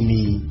ធាតុគី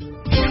មី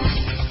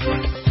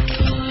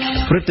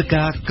ព្រឹត្តិ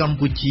ការណ៍កម្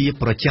ពុជា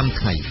ប្រចាំ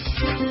ថ្ងៃ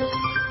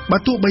បើ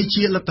ទោះបី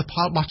ជាលទ្ធផ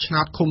លបោះឆ្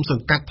នោតឃុំស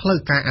ង្កាត់ផ្លូវ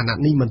ការអាណត្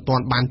តិនេះមិនទា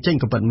ន់បានចេញ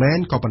ក៏ពិតមែន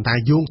ក៏ប៉ុន្តែ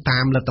យោងតា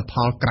មលទ្ធផ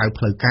លក្រៅ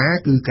ផ្លូវការ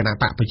គឺគណៈ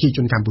បកប្រជាជ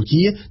នកម្ពុ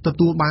ជាទ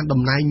ទួលបាន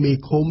តំណែងមេ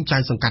ឃុំចៅ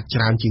សង្កាត់ច្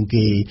រើនជាង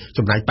គេ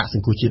ចំណែកបកស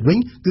ង្គ្រោះជាតិវិញ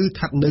គឺស្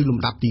ថិតនៅលំ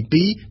ដាប់ទី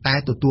2តែ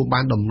ទទួល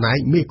បានតំណែង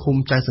មេឃុំ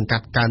ចៅសង្កា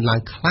ត់កើនឡើង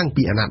ខ្លាំង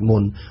ពីអាណត្តិមុ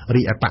ន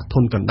រីឯបកធ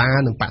នកណ្ដាល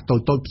និងបកតូ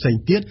ចៗផ្សេង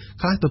ទៀត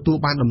ខ្លះទទួល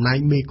បានតំណែង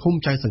មេឃុំ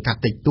ចៅសង្កាត់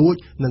តិចតួច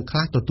និងខ្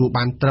លះទទួល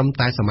បានត្រឹម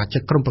តែសមាជិ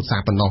កក្រុមប្រឹក្សា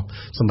ប៉ុណ្ណោះ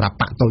សម្រាប់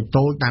បកតូច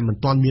ៗដែលមិន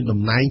ទាន់មាន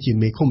តំណែងជា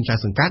មេឃុំចៅ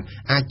សង្កាត់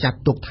អាចចាត់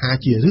ទុកថា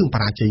ជារឿងប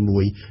រាជ័យមួ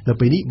យនៅ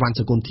ពេលនេះវ៉ាន់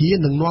សុគន្ធា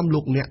នឹងនាំលោ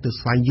កអ្នកទៅ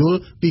ស្វែងយល់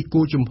ពី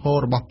គោលជំហរ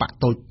របស់បក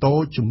តូច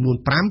ៗចំនួន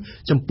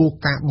5ចំពោះ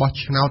ការបោះ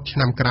ឆ្នោតឆ្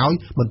នាំក្រោយ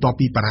បន្ទាប់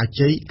ពីបរា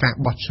ជ័យការ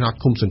បោះឆ្នោត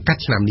ឃុំសង្កា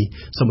ត់ឆ្នាំនេះ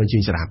សូមអញ្ជើ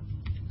ញស្ដាប់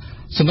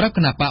សម្រាប់គ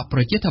ណៈបកប្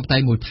រជាធិបតេ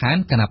យ្យមួយឋាន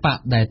គណៈបក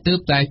ដែលទើប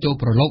តែចូល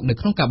ប្រឡូកនៅ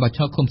ក្នុងការបោះ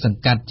ឆ្នោតឃុំស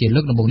ង្កាត់ជាលើ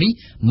កដំបូងនេះ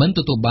មិនទ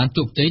ទួលបាន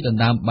ជោគជ័យដណ្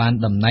ដើមបាន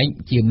តំណែង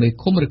ជាមេ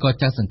ឃុំឬក៏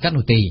ចៅសង្កាត់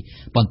នោះទេ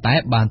ប៉ុន្តែ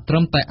បានត្រឹ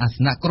មតែអាស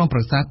នៈក្រុមប្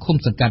រឹក្សាឃុំ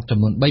សង្កាត់ចំ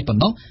នួន3ប៉ុ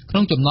ណ្ណោះក្នុ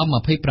ងចំណោម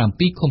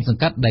27ឃុំស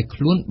ង្កាត់ដែល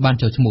ខ្លួនបាន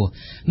ចូលឈ្មោះ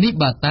នេះ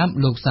បើតាម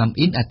លោកសាម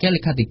អ៊ីនអគ្គលេ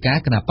ខាធិការ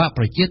គណៈបក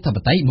ប្រជាធិប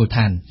តេយ្យមួយ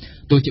ឋាន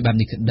ទោះជាបែប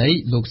នេះក្តី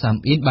លោកសាម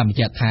អ៊ីនបានបញ្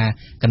ជាក់ថា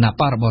គណៈ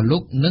បករបស់លោ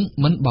កនឹង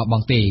មិនបោះប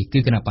ង់ទេគឺ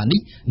គណៈបកនេះ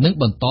នឹង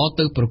បន្ត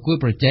ទៅប្រគួត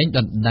ប្រជែងដ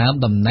ណ្ដើម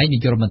តំណែងនា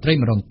យករដ្ឋមន្ត្រី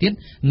ម្ដងទៀត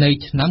នៅ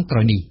ឆ្នាំក្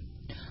រោយនេះ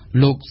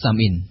លោកសាម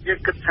អ៊ីនយើង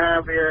គិតថា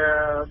វា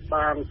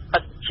បានឥ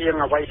តជាង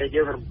អ្វីដែល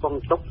យើងរំពឹង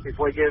ទុកពី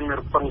ព្រោះយើង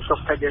រំពឹងទុក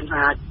ថាយើង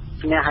អាច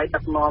ឈ្នះឲ្យដឹ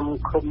កនាំ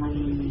ឃុំ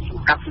ស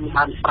ង្កាត់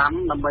បាន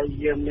5ដើម្បី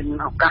យើងមាន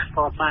ឱកាសក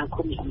សាង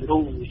ឃុំគំរូ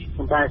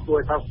ប៉ុន្តែគួរ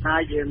ឲ្យសោកស្ដា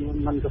យយើង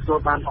មិនទទួល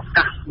បានឱ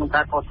កាសក្នុង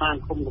ការកសាង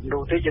ឃុំគំរូ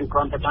ទេយើងគ្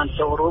រាន់តែបាន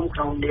ចូលរួមក្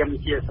នុងនាម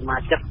ជាសមា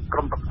ជិកក្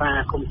រុមប្រឹក្សា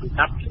ឃុំសង្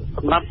កាត់ស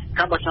ម្រាប់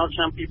ការបោះឆ្នោតឆ្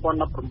នាំ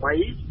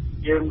2018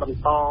 យើងបន្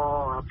ត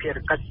ភារ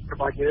កិច្ចរ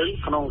បស់យើង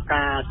ក្នុង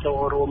ការចូល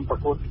រួមប្រ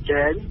កួតប្រ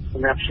ជែងស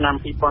ម្រាប់ឆ្នាំ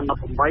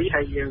2018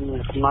ហើយយើង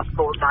កំណត់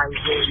គោលដៅ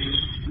យើង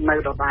នៅ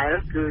ដដែល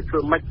គឺធ្វើ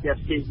ម៉េចជា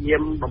ព្យាយា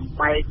មបំ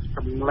បែកស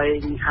ម្លេង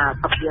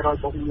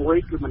 50% បូក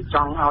1គឺមិនច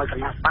ង់ឲ្យគ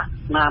ណៈបក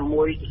ណា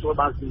មួយទទួល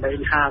បានសម្លេង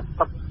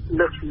 50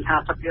 លើសពី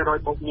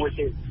 50% បូក1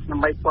ទេដើ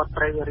ម្បីគាត់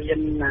ត្រូវរៀន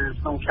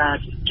ក្នុងការ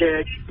ជជែ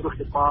កព្រោះ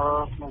បល់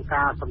ក្នុង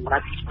ការសម្រេ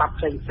ចច្បាប់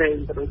ផ្សេងៗទៅ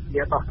ដូច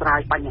ជាដោះស្រាយ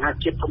បញ្ហា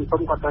ជាតិធំៗ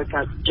ក៏ត្រូវ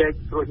ការជជែក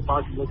ព្រោះប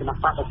ល់ជាមួយគណៈ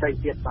បកផ្សេង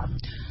ទៀតបាទ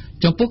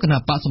ចំពោះគណៈ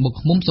បកសម្បុក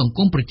ឃុំសង្គ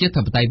មប្រជា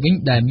ធិបតេយ្យវិញ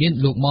ដែលមាន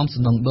លោកមុំ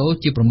សំណងដូ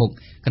ជាប្រមុខ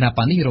គណៈប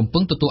កនេះរំពឹ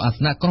ងទទួលអាស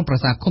នៈក្រុមប្រឹ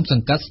ក្សាឃុំស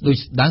ង្កាត់ដូច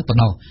ស្ដងប៉ុណ្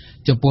ណោះ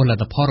ចំពោះល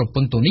ទ្ធផលរំ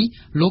ពឹងទៅនេះ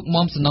លោក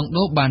មុំសំណង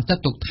ដូបានចា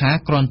ត់ទុកថា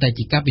គ្រាន់តែ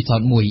ជាការពិសោធ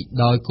ន៍មួយ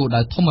ដោយគោល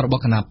ដៅធំរប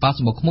ស់គណៈបកស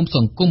ម្បុកឃុំស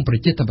ង្គមប្រ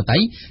ជាធិបតេ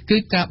យ្យគឺ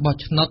ការបោះ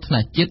ឆ្នោតថ្នា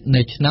ក់ជាតិ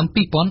នៅឆ្នាំ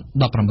2018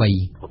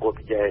ប្រកួត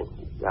ប្រជែង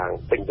យ៉ាង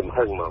ពេញទំ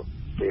ហឹងមក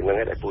ពេលហ្នឹង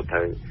ឯងដែលពូត្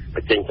រូវប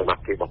ញ្ចេញសមត្ថ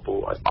ភាពរបស់ពូ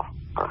ឲ្យអស់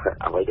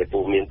អ្វីដែលពូ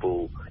មានពូ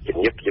ជំ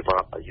រាបជាប្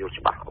រាប់ឲ្យយល់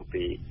ច្បាស់អំ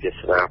ពីវា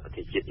សនាប្រ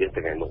ទេសជាតិយើង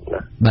ថ្ងៃមុខណា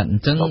បាទអ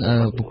ញ្ចឹង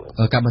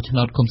ការបោះឆ្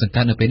នោតឃុំសង្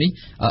កាត់នៅពេលនេះ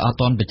អត់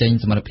ទាន់បញ្ចេញ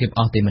សមត្ថភាព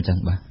អស់ទេមិនអញ្ចឹង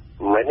បាទ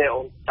មិនទេ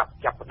អូន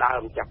ចាប់ផ្ដើ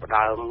ម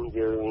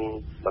យើង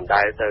មិន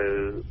ដែល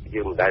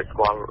ស្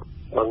គាល់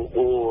បឹង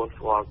បួ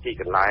ស្គាល់ទី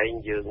កន្លែង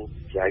យើង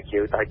ជាជឿ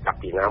តែចាប់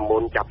ពីណាមុ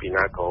នចាប់ពី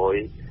ណាក្រោយ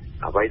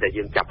អ្វីដែល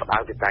យើងចាប់ផ្ដើ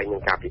មគឺតែនឹ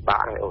ងការពិបា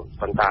កហើយអូន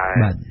ប៉ុន្តែ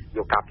យ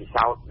កការពិ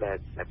សោធន៍ដែល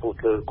ពូ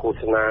ធ្វើឃោ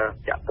សនា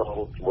ចាក់តង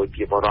ជាមួយ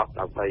ពីបរដ្ឋ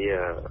ដើម្បី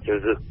ជឿ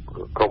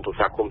ក្រុមប្រឹក្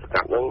សាគុំសង្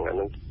កាត់ហ្នឹងអា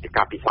នឹងជា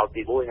ការពិសោធន៍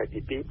ទី1ហើយទី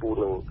2ពូ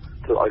នឹង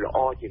ធ្វើឲ្យល្អ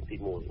ជាងទី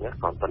1ណា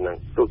គាត់ប៉ុណ្ណឹង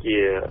ទោះជា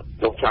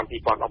ក្នុងឆ្នាំ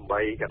2018ក៏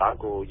ដោយ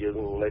គូយើង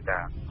នៅតែ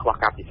ខ្វះ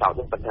ការពិសោធន៍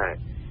ហ្នឹងប៉ុន្តែ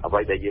អ្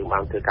វីដែលយើងបា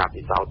នធ្វើការ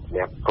ពិសោធន៍សម្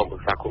រាប់ក្រុមប្រឹ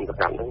ក្សាគុំសង្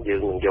កាត់ហ្នឹងយើង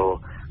នឹងយក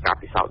ការ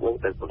ពិសោធន៍ហ្នឹង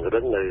ទៅពង្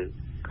រឹងនៅ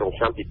ក្នុង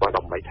ឆ្នាំ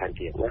2018ថែម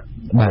ទៀតណា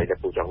ហើយតែ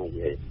ពូចង់និ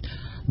យាយ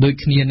ដូច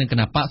គ្នានឹងគ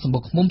ណៈបកសម្បុ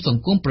កឃុំស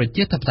ង្គមប្រ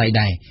ជាធិបតេយ្យ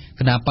ដែរ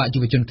គណៈបកយុ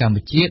វជនកម្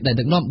ពុជាដែល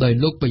ដឹកនាំដោយ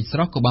លោកពេជ្រស្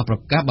រស់ក៏បានប្រ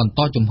កាសបន្ត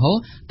ជំហរ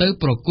ទៅ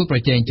ប្រគួតប្រ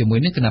ជែងជាមួយ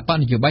នឹងគណៈបក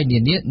នយោបាយនា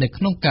នានៅ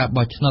ក្នុងការ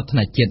បោះឆ្នោតថ្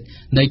នាក់ជាតិ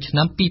នៅឆ្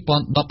នាំ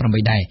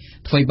2018ដែរ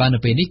ធ្វើឲ្យបាននៅ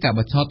ពេលនេះការ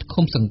បោះឆ្នោត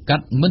ឃុំសង្កា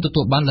ត់មិនទ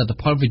ទួលបានលទ្ធ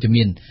ផលវិជ្ជ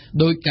មាន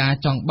ដោយការ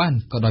ចង់បាន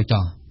ក៏ដោយ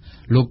ចោះ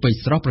លោកពេជ្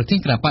រស្រស់ប្រធាន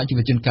គណៈបកយុ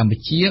វជនកម្ពុ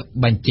ជា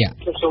បញ្ជាក់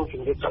សូមជ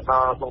ម្រាបទៅដ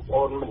ល់បងប្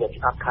អូនមិន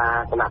ស្ដាប់ថា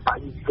គណៈបក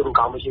យុវជនក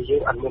ម្ពុជាយើ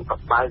ងអត់មានប្រ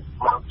បាយ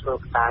មកធ្វើ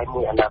តែ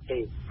មួយអាណត្តិទេ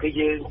គឺ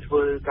យើងធ្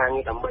វើការ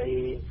ងារដើម្បី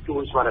ជួ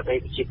យស្មារតី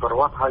ប្រជាពលរ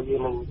ដ្ឋហើយយើ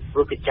ងនឹងធ្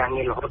វើកិច្ចការ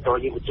ងាររហូតដ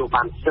ល់យើងទទួល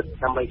បានសិទ្ធិ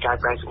ដើម្បីកែ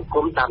ប្រែសង្គ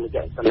មតាមរ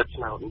យៈសិលឹក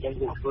ឆ្នោតអញ្ចឹង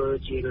យើងធ្វើ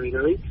ជារឿ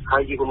យៗហើ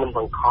យយើងមិនប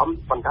ង្ខំ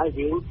ប៉ុន្តែ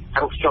យើង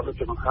តាំងភ្ជាប់នូវ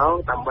ចំហ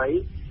ដើម្បី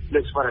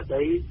លើកស្មារ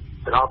តី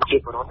ទៅដល់ប្រជា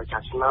ពលរដ្ឋប្រ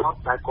ចាំឆ្នាំ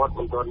ដែលគាត់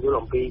មិនទាន់យល់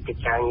អំពីកិច្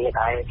ចការងារ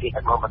ដែលគេ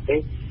ដឹកនាំប្រទេស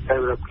ទៅ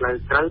លើផ្លូវ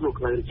ត្រូវនិង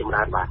ផ្លូវចម្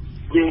រើនបាទ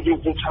យើង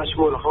ឆ្លើយឈ្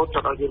មោះរហូត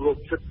ដល់យើងមាន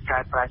សិទ្ធិកែ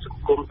ប្រែស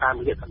ង្គមតាម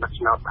រយៈដំណាក់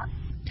ឆ្នោតបាទ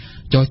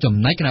ចុះចំ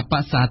ណែកគណៈប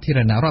កសាធារ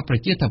ណរដ្ឋប្រ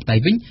ជាធិបតេយ្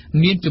យវិញ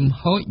មានជំ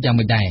ហរយ៉ាង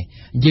ម៉េចដែរ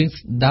យើង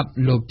ស្ដាប់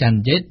លោកច័ន្ទ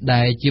យេត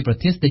ដែលជាប្រ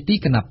ធានស្ដីទី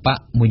គណៈបក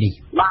មួយនេះ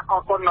បាទអ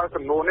រគុណនៅ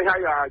ចំនួននេះហើ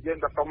យយើង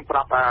ក៏សូមប្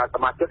រាប់ស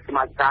មាជិក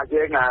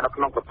យើងនៅ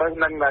ក្នុងប្រទេស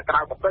និងក្រៅ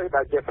ប្រទេស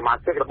ដែលជាសមា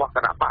ជិករបស់គ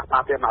ណៈបកសា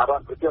ធារណរ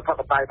ដ្ឋប្រជាធិប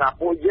តេយ្យថា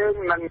ពួកយើង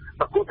នឹង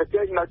ប្រគល់ប្រ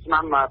ជែងនៅឆ្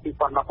នាំ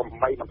2018ប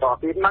ន្ត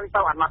ទៀតនឹង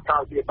ទៅអាណត្តិក្រោ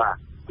យទៀត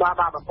បា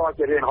ទបន្ត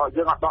ជារៀងរហូត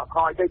យើងអត់ដកថ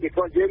យទេពីព្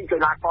រោះយើងកី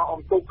ឡាករអ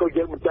ង្គុកគឺ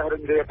យើងមិនចេះរឹ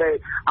ងរាទេ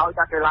ឲ្យ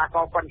តែកីឡាក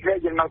រប៉ុនគ្នា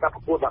យើងនៅតែប្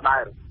រកួតដដែ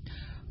ល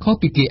ខុស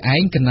ពីគេឯ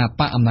ងគណៈ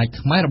បកអំណាច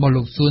ខ្មែររបស់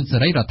លោកសួនសេ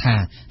រីរដ្ឋា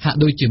ហាក់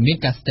ដូចជាមាន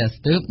ការស្ទាក់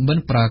ស្ទើរមិន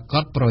ប្រកា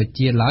សប្រ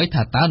ជាឡើយ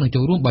ថាតើនឹង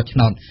ចូលរួមបោះឆ្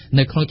នោត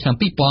នៅក្នុងឆ្នាំ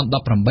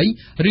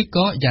2018ឬ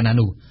ក៏យ៉ាងណា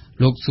នោះ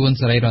លោកសួន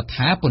សេរីរដ្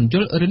ឋាពន្យ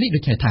ល់រឿងនេះដូ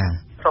ចនេះថា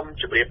សូម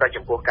ជម្រាបតែ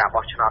ចំពោះការ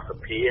បោះឆ្នោតស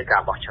ភាកា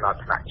របោះឆ្នោត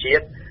ថ្នាក់ជា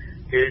តិ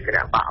គឺគ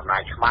ណៈបកអំណា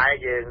ចខ្មែរ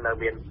យើងនៅ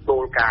មានគោ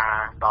លការ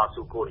ណ៍ត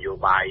ស៊ូគោលនយោ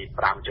បាយ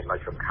5ចំណុច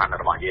សំខាន់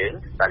របស់យើង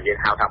ដែលយើង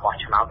ហៅថាបោះ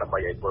ឆ្នោតដើម្បី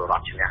ឲ្យពលរ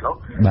ដ្ឋឈ្នះនោះ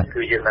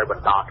គឺយើងនៅប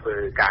ន្តធ្វើ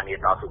ការងារ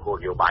តស៊ូគោល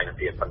នយោបាយនោះ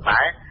ទៀតប៉ុន្តែ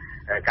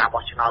ការ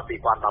បោះឆ្នោត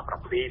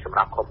2017សម្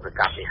រាប់ឃុំសង្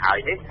កាត់នេះហើយ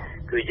នេះ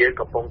គឺយើង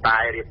កំពុងតែ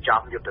រៀប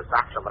ចំយុទ្ធសា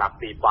ស្ត្រសម្រាប់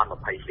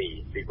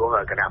2022ពីព្រោះ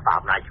គណៈបក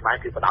អំណាចខ្មែរ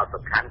គឺផ្ដោត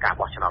សំខាន់ការ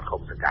បោះឆ្នោត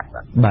ឃុំសង្កាត់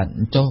បាទ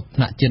ចុះ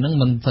ថ្នាក់ជាតិហ្នឹង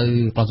មិនទៅ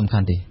ផ្ដោតសំខា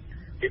ន់ទេ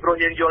ពីព្រោះ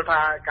យើងយល់ថា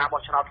ការ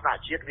បោះឆ្នោតថ្នាក់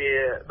ជាតិវា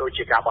ដូច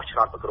ជាការបោះឆ្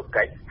នោតប្រកប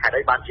កិច្ចហើយ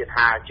đâyបានជា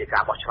ថាជាកា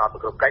របោះឆ្នោតប្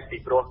រកបកិច្ចពី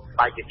ព្រោះ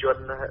បេក្ខជន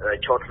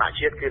ចូលថ្នាក់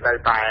ជាតិគឺនៅ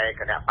តែ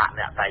គណៈបក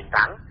អ្នកតែង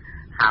តាំង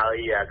ហើយ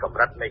កម្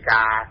រិតនៃ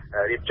ការ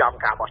រៀបចំ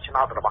ការបោះឆ្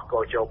នោតរបស់កោ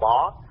ជប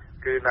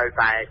គឺនៅ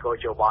តែកោ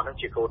ជបនឹង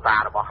ជាកូតា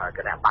របស់គ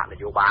ណៈបកន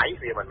យោបាយ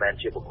វាមិនមែន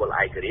ជាបុគ្គល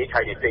ឯករាជ្យ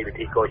ហើយនីតិវិ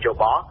ធីកោជ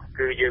ប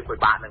គឺយើងពិ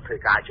បាកនឹងធ្វើ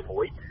ការជា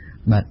មួយ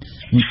បាទ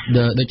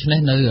ដូច្នេះ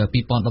នៅ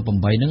2018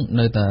ហ្នឹង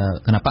នៅតែ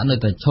គណៈបកនៅ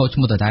តែឈរឈ្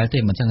មោះដដែលទេ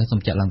មិនចឹងសូ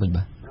មចាក់ឡើងវិញ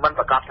បាទមិន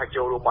ប្រកាសថា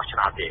ចូលរួមបោះឆ្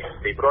នោតទេ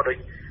ពីព្រោះដូច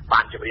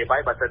បានជម្រាបហើ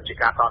យបើសិនជា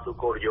ការតស៊ូ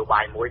គោលនយោបា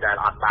យមួយដែល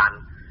អត់បាន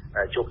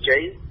ជោគជ័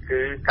យគឺ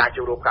ការ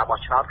ចូលរួមការបោះ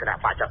ឆ្នោតគណៈ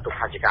បកចាត់ទុក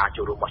ថាជាការ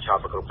ចូលរួមបោះឆ្នោត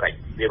ប្រកបកិច្ច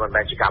វាមិន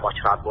មែនជាការបោះ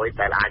ឆ្នោតមួយ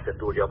ដែលអាចទ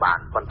ទួលយកបាន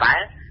ប៉ុន្តែ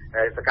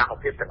សកម្ម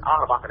ភាពទាំងអ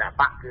ស់របស់គណៈ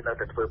បកគឺនៅ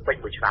តែធ្វើពេញ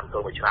មួយឆ្នាំទៅ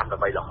មួយឆ្នាំដើ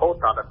ម្បីរហូត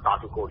ដល់ត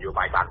ស៊ូគោលនយោ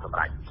បាយបានសម្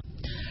រេច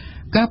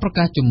ការប្រ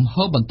កាសជំហ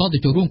របន្តទៅ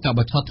ចូលរួមការ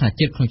បោះឆ្នោតថ្នាក់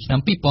ជាតិក្នុងឆ្នាំ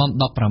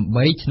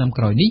2018ឆ្នាំ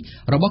ក្រោយនេះ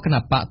របស់គណៈ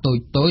បកតូច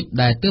ៗ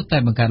ដែលទើបតែ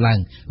បង្កើតឡើង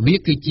វា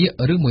គឺជា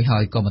រឿងមួយហើ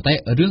យក៏ប៉ុន្តែ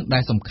រឿងដែ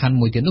លសំខាន់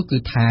មួយទៀតនោះគឺ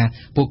ថា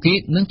ពួកគេ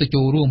នឹងទៅ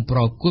ចូលរួមប្រ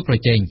កួតប្រ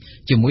ជែង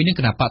ជាមួយនឹង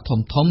គណៈបកធំ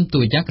ៗទូ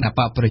យ៉ាងគណៈប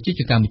កប្រជាជ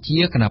នកម្ពុជា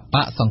គណៈប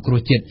កសង្គ្រោះ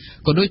ជាតិ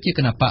ក៏ដូចជាគ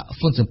ណៈបក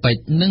ហ៊ុនស៊ិនប៉ិច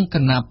និងគ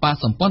ណៈបក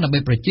សម្ព័ន្ធដើម្បី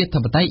ប្រជាធិ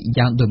បតេយ្យ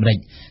យ៉ាងដូចម្តេច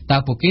តើ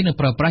ពួកគេនឹង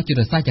ប្រើប្រាស់យុទ្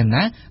ធសាស្ត្រយ៉ាង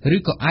ណាឬ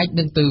ក៏អាច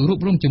នឹងទៅរួប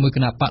រวมជាមួយគ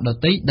ណៈបកដ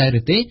ទៃដែរ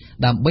ឬទេ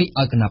ដើម្បី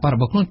ឲ្យគណៈបករ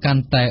បស់ខ្លួនកា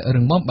ន់តែរឹ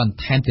ងមាំបន្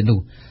ថែមទៀតនោះ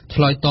ឆ្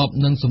លើយតប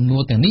នឹងសំណួ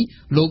រទាំងនេះ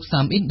លោកសា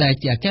មអ៊ីនដែល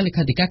ជាអគ្គលេ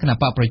ខាធិការគណៈ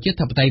បកប្រជា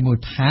ធិបតេយ្យមូល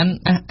ដ្ឋាន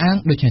អះអាង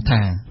ដូចនេះ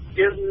ថា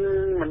យើង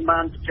មិនបា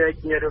នជជែក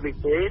គ្នារឿងនេះ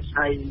ទេ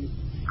ហើយ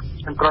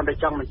ខ្ញុំគ្រាន់តែ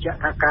ចង់បញ្ជាក់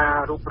ថាការ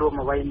រួបរวม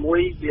អ្វីមួ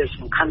យវា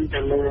សំខាន់ទៅ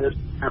លើ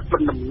គុ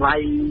ណតម្លៃ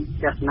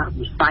ទស្សន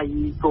វិស័យ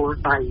គោល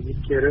ដៅ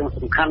ជារឿង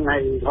សំខាន់ហើ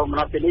យរហូតម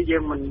កពេលនេះយើ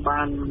ងមិន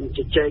បានជ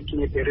ជែកគ្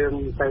នាពីរឿង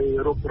ទៅ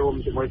រួបរวม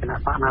ជាមួយគណៈ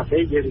បកណាទេ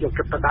យើងយក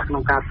ចិត្តទុកដាក់ក្នុ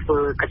ងការធ្វើ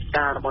កិច្ច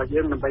ការរបស់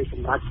យើងដើម្បីស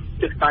ម្រេច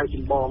ទិសដៅច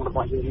ម្បងរប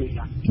ស់យើងនេះ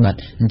បាទ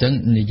អញ្ចឹង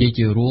និយាយ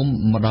ជារួម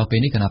មកដល់ពេល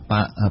នេះគណៈប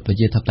កប្រ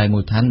ជាធិបតេយ្យមូ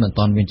លដ្ឋានមិន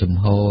ទាន់មានចំ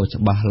ហ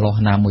ច្បាស់លា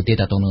ស់ណាមួយទេ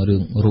តើតើនឹងរឿ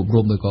ងរួបរ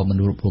วมឬក៏មិន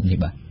រួបរวมនេះ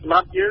បាទសម្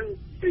រាប់យើង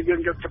គឺយើ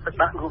ងយកចិត្តទុក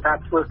ដាក់ក្នុងការ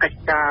ធ្វើកិច្ច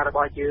ការរប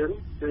ស់យើង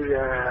គឺ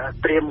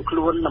ត្រៀមខ្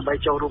លួនដើម្បី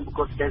ចូលរួមប្រ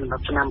កួតប្រជែងសម្រា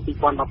ប់ឆ្នាំ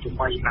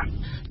2018បាទ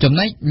ចំ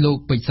ណែកលោក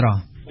ពេជ្រស្រស់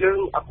យើង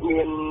អត់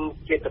មាន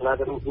ចេតនា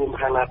ទៅរួម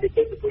ហានាទេ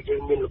ព្រោះយើ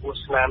ងមានលំអ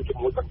ស្នាមជា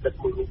មួយបណ្ឌិត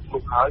មួយ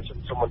នោះហើយ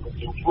សូមមិនទាញ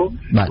ឈ្មោះ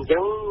អញ្ចឹ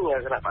ង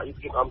គណៈបកយុវ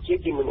ជនអង្គជាតិ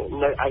ជា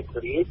នៅឯក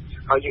រាជ្យ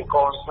ហើយយើងក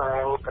សា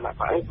ងគណៈ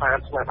បកឲ្យបាន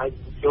ស្នាដៃយុ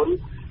វជន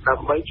ដើ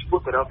ម្បីជួយ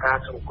ទៅដល់ការ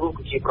សង្គ្រោះ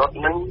ប្រជាពលរដ្ឋ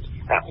និង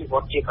អភិវ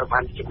ឌ្ឍជាតិឲ្យបា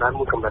នចំណាន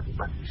មួយកម្រិត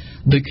បាទ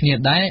ដូចគ្នា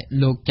ដែរ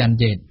លោកច័ន្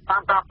ទយេតតា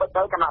មការពិត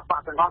ទៅគណៈបក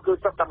ទាំងអស់គឺ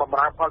សិតតែបម្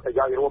រើផលប្រ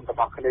យោជន៍រួមរ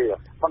បស់គ្នា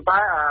ប៉ុន្តែ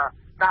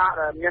ការ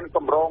មានក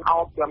ម្រងអោ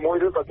បជាមួយ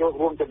ឬក៏ចូល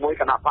រួមជាមួយ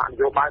គណៈបកន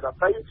យោបាយដ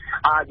ទៃ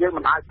យើង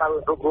មិនអាចទៅ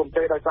រួបរวม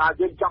ទេដោយសារ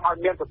យើងចង់ឲ្យ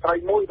មានស្ត្រី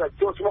មួយដែល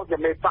ចូលឈ្មោះជា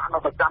មេបកនៅ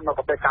ប្រចាំនៅ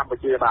ប្រទេសកម្ពុ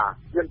ជាបាទ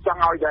យើងច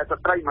ង់ឲ្យតែស្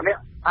ត្រីម្នា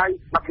ក់ហើយ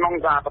នៅក្នុង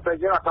ប្រទេស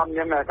យើងអត់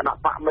មានគណៈ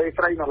បកមេ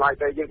ស្រីនៅឡើយ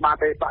ទេយើងបាន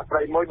ទេបកស្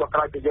រីមួយបើក្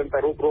រោយពីយើងទៅ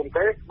រួបរวม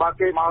ទេបើ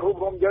គេមករួប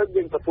រวมយើង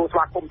ទទួលស្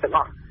វាគមន៍ទាំងអ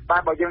ស់តែ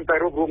បើយើងទៅ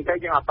រួបរวมទេ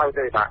យើងអត់ទៅ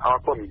ទេបាទអរ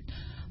គុណ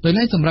ដោយ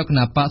ឡែកសម្រាប់គ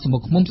ណៈបកសមុខ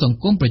ឃុំសង្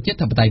គមប្រជា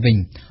ធិបតេយ្យវិញ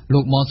លោ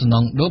កមនសំណ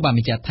ងដូបានប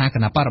ញ្ជាក់ថាគ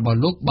ណៈបករបស់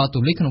លោកបើទូ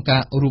លេខក្នុងកា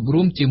ររួបរ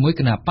วมជាមួយ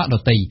គណៈបកដ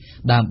ទៃ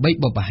ដើម្បី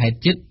បបផែន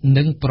ជាតិ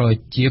និងប្រ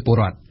ជាពល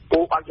រដ្ឋពូ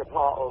បានចំហ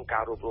អង្គកា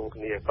ររួបរวม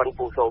គ្នាប៉ុន្តែ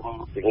ពូសូម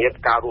ជំរាប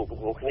ការរួបរ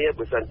วมគ្នា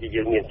បើសិនជា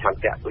យើងមានឆន្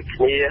ទៈដូច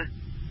គ្នា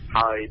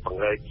ហើយប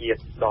ង្រើជាតិ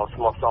ដ៏ស្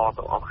មោះសរ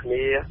ទាំងអស់គ្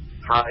នា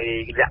ហើយ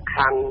លក្ខខ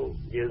ណ្ឌ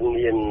យើង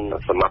មាន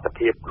សមត្ថ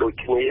ភាពដូច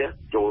គ្នា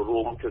ចូលរួ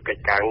មធ្វើកិច្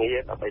ចការងារ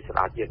ដើម្បីស្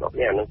ដារជាតិរបស់គ្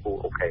នាអានឹងពូ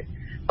អូខេ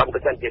ប៉ុន្តែ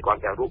សិនជាគា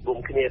ត់តែរួបរวม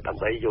គ្នាដើ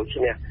ម្បីយក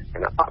ឈ្នះគ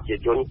ណៈបកប្រជា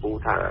ជនពូ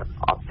ថា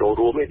អត់ចូល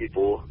រួមទេពី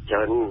ព្រោះច្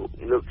រើន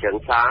លើកច្រើន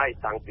សាយ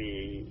តាំងពី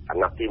អា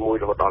ណត្តិទី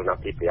1រហូតដល់អាណ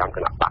ត្តិទី5គ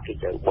ណៈបកជា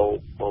ច្រើនបោ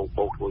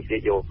កខ្លួនគេ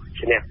យក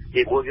ឈ្នះ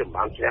ទី1វាមិន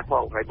បានឈ្នះផ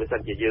ងហើយបើសិ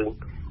នជាយើង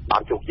បា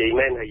នជោគជ័យ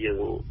មែនហើយយើ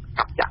ង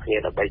កាប់ចាក់គ្នា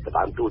ដើម្បីស្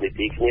ដារទូនី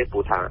តិគ្នាពូ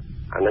ថា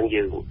អានឹង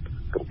យើង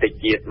កំតិច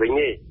ជាតិវិញ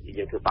ទេ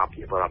យើងធ្វើបាបប្រ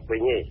ជាពលរដ្ឋវិញ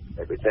ទេ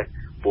តែដូច្នេះ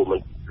ពូមិន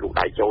លូក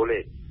ដៃចូលទេ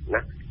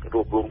ណា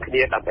រួបរวมគ្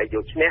នាដើម្បីយ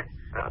កឈ្នះ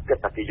គិត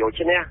តែពីយក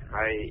ឈ្នះ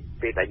ហើយ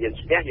ពេលដែលយើង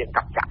ឈ្នះយើង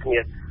កាប់ចាក់គ្នា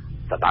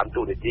ទៅតាម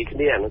ទូនីតិគ្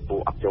នានឹងពូ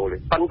អត់ចូលទេ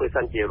ប៉ុន្តែបើ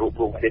សិនជារួប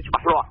រวมគ្នាច្បា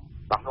ស់លាស់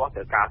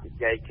ទៅការជ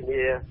ជែកគ្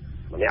នា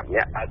ម្នាក់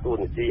ដើរទូ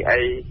នីតិអី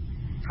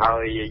ហើ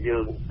យយើ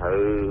ងត្រូវ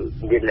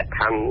មានលក្ខខ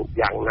ណ្ឌ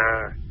យ៉ាងណា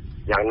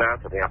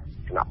សម្រាប់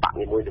គណៈបក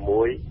នី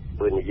មួយ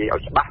បើនិយាយឲ្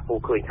យច្បាស់ពូ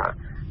ឃើញថា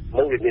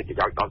នឹងវាមានប្រ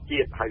យោជន៍ដល់ជា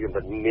តិហើយវា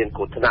មិនមានគ្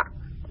រោះថ្នាក់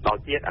ដ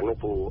ល់ជាតិអានោះ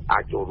ពូអា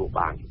ចចូលរួម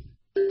បាន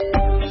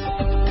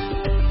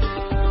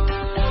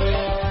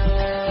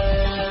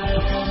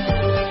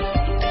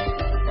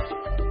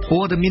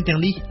ព័ត៌មានទាំ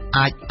ងនេះ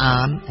អាចអា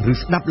នឬ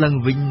ស្ដាប់ឡើង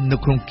វិញនៅ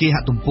ក្នុងគេហ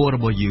ទំព័ររ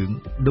បស់យើង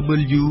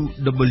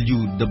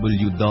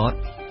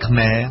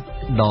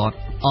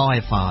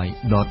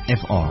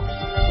www.khmer.rfi.fr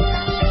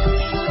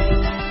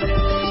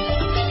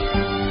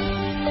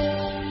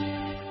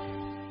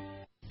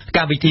ក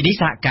ម្មវិធីនេះ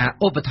សហការ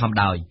ឧបត្ថម្ភ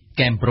ដោយ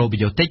កែមប្រូប៊ី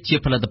យ៉ូទិកជា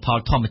ផលិតផល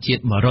ធម្មជា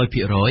តិ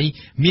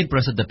 100% មានប្រ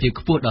សិទ្ធភាព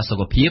ខ្ពស់ដល់សុ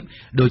ខភាព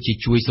ដូចជា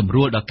ជួយសម្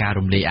រួលដល់ការ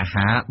រំលាយអា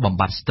ហារបំ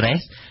បាត់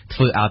stress ធ្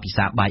វើឲ្យពិ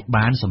សាបាយ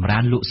បានសម្រា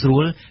នលក់ស្រួ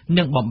ល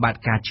និងបំបាត់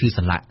ការឈឺស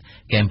ន្លាក់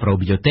កែមប្រូ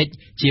ប៊ីយ៉ូទិក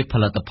ជាផ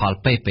លិតផល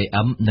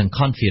PPM និង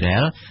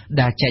Conferel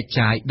ដែលចែក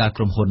ចាយដោយ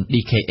ក្រុមហ៊ុន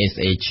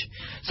DKSH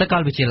សាក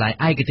លវិទ្យាល័យ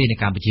ឯកទេសនៅ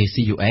កម្ពុជា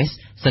CUS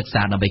សិក្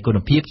សាដើម្បីគុណ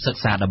ភាពសិ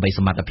ក្សាដើម្បីស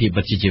មត្ថភាព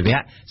វិជ្ជាជីវៈ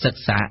សិ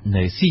ក្សា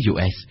នៅ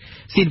CUS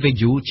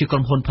Sinveyu ជាក្រុ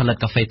មហ៊ុនផលិត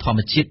កាហ្វេធម្ម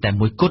ជាតិតែ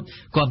មួយគត់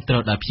គាំទ្រ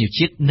ដល់ភ្ញៀវ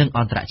ជាតិនិងអ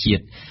ន្តរជា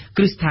តិ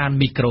គ្រឹះស្ថាន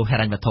មីក្រូហិ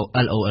រញ្ញវត្ថុ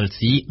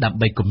LOLC ដើម្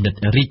បីគំនិត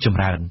រីកចម្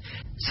រើន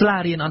សាលា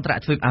រៀនអន្តរ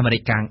ជាតិអាមេរិ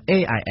ក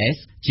AIS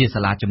ជាសា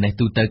លាចំណេះ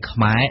ទូទៅខ្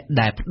មែរ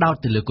ដែលផ្ដោត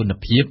ទៅលើគុណ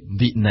ភាព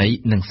វិន័យ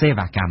និងសេ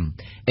វាកម្ម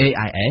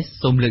AIS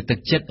សូមលើកទឹក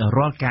ចិត្ត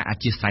រាល់ការអ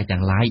ធ្យាស្រ័យទាំ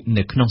ងឡាយ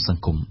នៅក្នុងស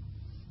ង្គម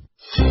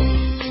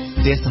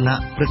ទេសនា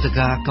ព្រឹត្តិ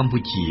ការណ៍កម្ពុ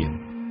ជា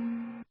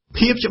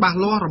ភាពច្បាស់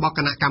លាស់របស់គ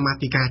ណៈកម្មា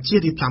ធិការជា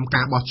តិរៀបចំ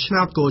ការបោះឆ្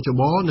នោតកោជ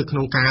បនៅក្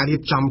នុងការរៀ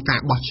បចំការ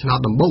បោះឆ្នោត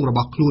ដំបូងរប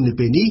ស់ខ្លួននៅ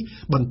ពេលនេះ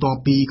បន្ទាប់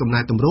ពីកំណែ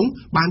ទម្រង់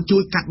បានជួ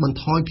យកាត់បន្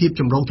ថយភាព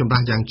ចម្រូងចម្រា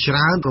សយ៉ាងច្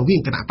រើនរវា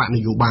ងគណៈបកន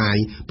យោបាយ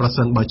ប្រ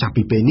សិនបើចាប់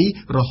ពីពេលនេះ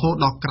រហូត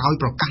ដល់ក្រោយ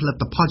ប្រកាសលទ្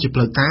ធផលជាផ្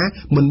លូវការ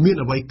មិនមាន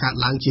អ្វីកើត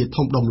ឡើងជា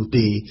ធំដុំនោះ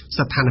ទេ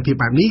ស្ថានភាព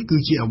បែបនេះគឺ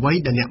ជាអ្វី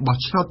ដែលអ្នកបោះ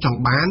ឆ្នោតចង់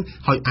បាន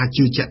ហើយអាច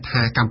ជឿជាក់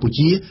ថាកម្ពុ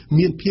ជា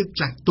មានភាព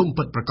ចាស់ទុំ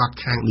ពិតប្រាកដ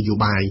ខាងនយោ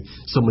បាយ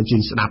សូមអញ្ជើ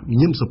ញស្ដាប់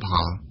ញឹមសុផ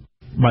ល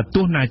បើ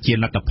ទោះណាជា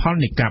លទ្ធផល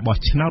នៃការបោះ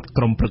ឆ្នោត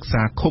ក្រុមប្រឹក្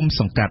សាឃុំ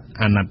សង្កាត់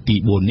អាណត្តិទី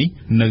4នេះ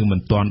នៅមិន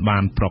ទាន់បា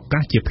នប្រកា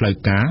សជាផ្លូវ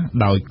ការ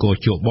ដោយកោ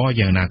ជប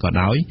យ៉ាងណាក៏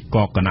ដោយ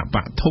ក៏គណៈប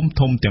ក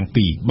ធំទាំង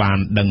ពីរបាន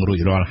ដឹងរួច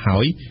រាល់ហើ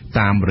យ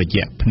តាមរ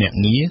យៈភ្នាក់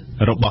ងារ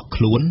របស់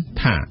ខ្លួន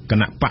ថាគ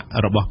ណៈបក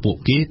របស់ពួក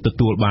គេទ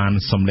ទួលបាន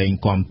សម្លេង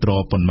គាំទ្រ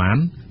ប៉ុន្មាន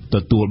ទ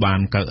ទួលបាន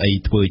កៅអី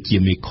ធ្វើជា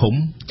មេឃុំ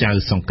ចៅ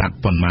សង្កាត់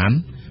ប៉ុន្មាន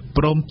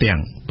ព្រមទាំង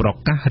ប្រ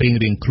កាសរៀ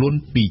ងខ្លួន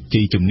ពី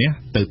ជ័យជំនះ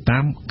ទៅតា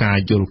មការ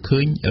យល់ឃើ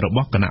ញរប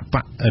ស់គណៈប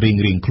ករៀ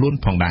ងខ្លួន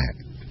ផងដែរ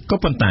ក៏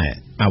ប៉ុន្តែ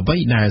អ្វី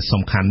ដែល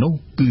សំខាន់នោះ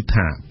គឺ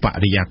ថាប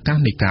រិយាកាស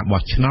នៃការ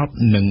បោះឆ្នោត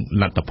និង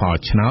លទ្ធផល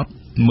ឆ្នោត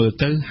មើល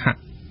ទៅហា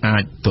ក់អា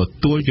ចទ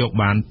ទួលយក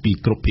បានពី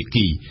គ្រប់ភា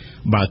គី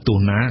បើទោះ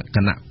ណាគ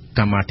ណៈក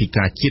ម្មាធិ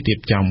ការជាតិរៀប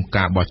ចំ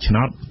ការបោះឆ្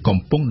នោតកំ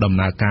ពុងដំ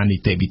ណើរការនី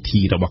តិវិធី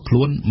របស់ខ្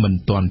លួនមិន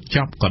ទាន់ច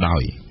ប់ក៏ដោ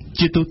យ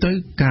ជាទូទៅ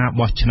ការ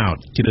បោះឆ្នោត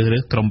ជ្រើសរើ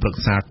សក្រុមប្រឹ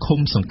ក្សាឃុំ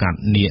សង្កាត់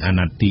នាអា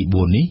ណត្តិទី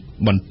4នេះ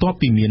បន្ទាប់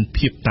ពីមាន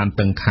ភាពតាន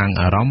តឹងខាង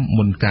អារម្មណ៍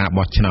មុនការ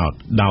បោះឆ្នោត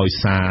ដោយ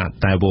សារ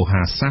តែវោ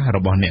ហារសាស្ត្ររ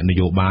បស់អ្នកន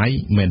យោបាយ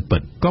មែនពិ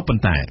តក៏ប៉ុ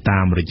ន្តែតា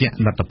មរយៈ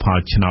លទ្ធផល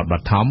ឆ្នោតប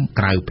ឋម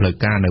ក្រៅផ្លូវ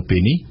ការនៅពេ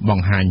លនេះប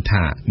ង្ហាញ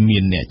ថាមា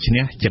នអ្នកឈ្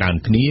នះច្រើន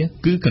គ្នា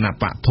គឺគណៈ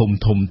បក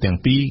ធំទាំង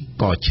ពីរ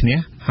ក៏ឈ្នះ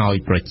ហើយ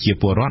ប្រជា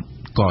ពលរដ្ឋ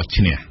ក៏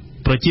ឈ្នះ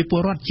ប្រជាពល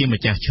រដ្ឋជា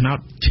ម្ចាស់ឆ្នោត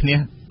ឈ្នះ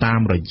តា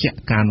មរយៈ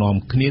ការនាំ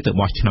គ្នាទៅ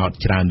បោះឆ្នោត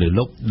ច្រើនលើ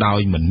លុបដោយ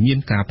មិនមាន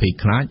ការភ័យ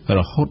ខ្លាចរ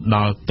ហូតដ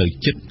ល់ទៅ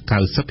ជិត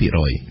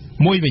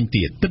 90% មួយវិញ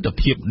ទៀតទស្សនវិ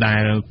ជ្ជាដែ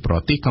លប្រ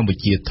ទេសកម្ពុ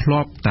ជាធ្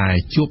លាប់តែ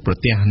ជួបប្រ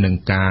ទះនឹង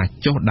ការ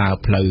ចុះដើរ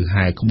ផ្លូវ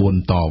ហែក្បួន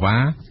តវ៉ា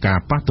ការ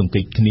ប៉ះទង្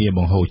គិចគ្នាប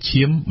ង្ហូរ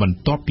ឈាមបន្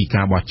ទាប់ពី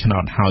ការបោះឆ្នោ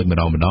តហើយម្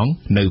ដង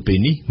នៅពេល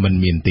នេះមិន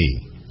មានទេ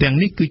ទាំង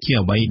នេះគឺជា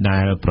អ្វីដែ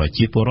លប្រ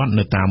ជាពលរដ្ឋ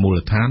នៅតាមមូល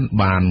ដ្ឋាន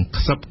បាន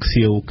ខ្សឹបខ្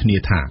សៀវគ្នា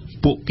ថា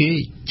ពួកគេ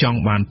ចង់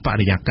បានប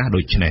រិយាកាស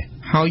ដូចនេះ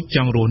ហើយច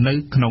ង់រស់នៅ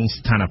ក្នុង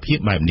ស្ថានភាព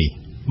បែបនេះ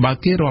បើ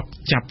គេរាប់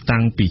ចាប់តាំ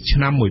ងពីឆ្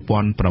នាំ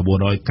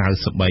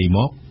1993ម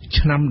ក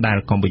ឆ្នាំដែល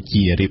កម្ពុ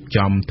ជារៀប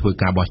ចំធ្វើ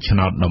ការបោះឆ្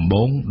នោតដំ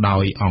បូងដោ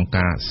យអង្គ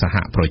ការសហ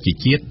ប្រជា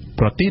ជាតិ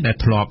ប្រទេសដែល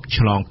ធ្លាប់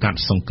ឆ្លងកាត់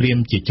សង្គ្រាម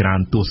ជាច្រើន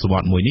ទសវ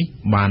ត្សរ៍មួយនេះ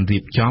បានរៀ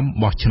បចំ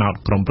បោះឆ្នោត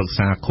ក្រុមប្រឹក្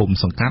សាឃុំ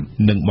សង្កាត់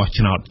និងបោះ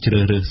ឆ្នោតជ្រើ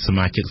សរើសស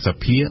មាជិកស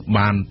ភា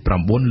បាន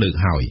9លើក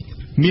ហើយ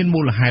មាន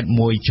មូលហេតុ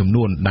មួយចំ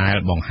នួនដែល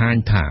បង្ហាញ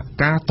ថា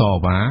ការត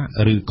វ៉ា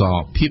ឬក៏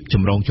ភាពច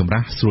ម្រូងចម្រា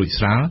សស្រួច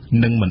ស្រាល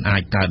នឹងមិនអា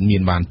ចកើតមា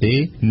នបានទេ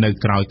នៅ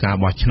ក្រៅការ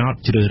បោះឆ្នោត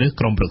ជ្រើសរើស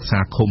ក្រុមប្រឹក្សា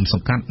ឃុំស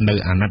ង្កាត់នៅ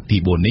អាណត្តិទី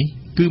4នេះ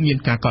គឺមាន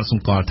ការកត់ស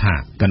ម្គាល់ថា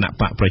គណៈ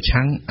បកប្រ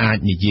ឆាំងអាច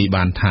និយាយ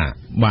បានថា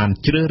បាន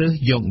ជ្រើសរើស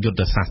យកយុទ្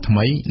ធសាស្ត្រថ្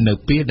មីនៅ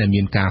ពេលដែល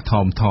មានការថ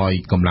មថយ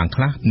កម្លាំង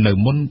ខ្លះនៅ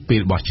មុនពេ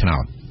លបោះឆ្នោ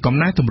តកំ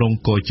ណែទម្រង់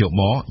កោជ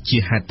បជា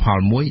ហេតុផល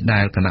មួយ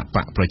ដែលគណៈប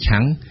កប្រ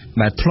ឆាំង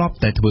ដែលធ្លាប់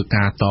តែធ្វើ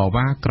ការត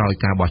វ៉ាក្រោយ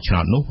ការបោះឆ្នោ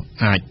តនោះ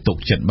អាចទុក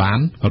ចិត្តបាន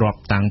រាប់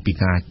តាំងពី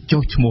ការ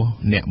ចុះឈ្មោះ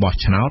អ្នកបោះ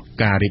ឆ្នោត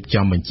ការរៀប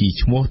ចំបញ្ជី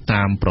ឈ្មោះ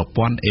តាមប្រ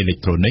ព័ន្ធអេឡិច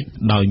ត្រូនិក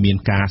ដោយមាន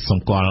ការស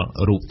ម្គាល់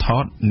រូបថ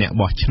តអ្នក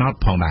បោះឆ្នោត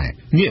ផងដែរ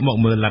ងាកមក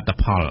មើលលទ្ធ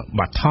ផល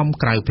បឋម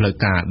ក្រៅផ្លូវ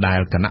ការដែ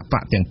លគណៈប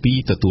កទាំងពីរ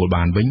ទទួល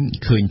បានវិញ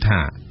ឃើញថា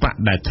បក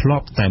ដែលធ្លា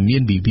ប់តែមា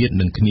នវិវាទ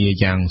នឹងគ្នា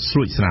យ៉ាងស្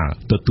រួចស្រាល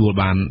ទទួល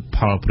បានផ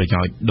លប្រ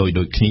យោជន៍ដូ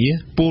ចគ្នា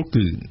ពោល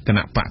គឺគ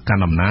ណៈបកកណ្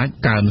ដាលអំណាច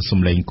កើនស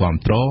ម្លេងគាំ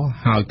ទ្រ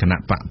ហើយគណៈ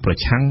បកប្រ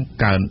ឆាំង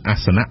កើនអា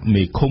សនៈ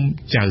មេឃុំ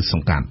ចៅស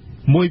ង្កាត់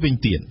មួយវិញ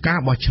ទៀតការ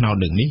បោះឆ្នោត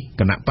លើកនេះ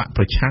គណៈបក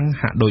ប្រឆាំង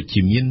ហាក់ដូចជា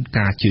មាន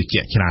ការជឿ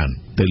ជាក់ច្រើន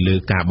ទៅលើ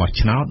ការបោះ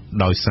ឆ្នោត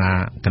ដោយសារ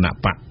គណៈ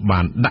បក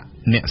បានដាក់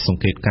អ្នកស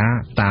ង្កេតការណ៍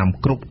តាម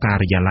គ្រប់កា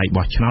រិយាល័យ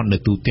បោះឆ្នោតនៅ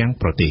ទូទាំង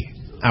ប្រទេស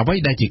អ្វី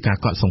ដែលជាការ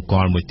កត់សម្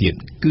គាល់មួយទៀត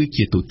គឺ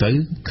ជាទូទៅ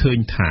ឃើញ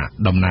ថា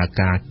ដំណើរ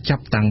ការចា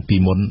ប់តាំងពី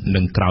មុន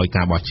និងក្រោយ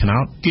ការបោះឆ្នោ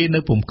តគេនៅ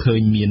ពុំឃើញ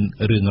មាន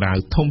រឿងរ៉ាវ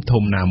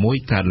ធំណាមួយ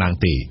កើតឡើង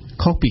ទេ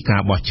ខុសពីកា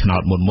របោះឆ្នោ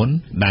តមុន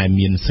ដែល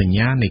មានសញ្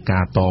ញានៃកា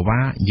រតវ៉ា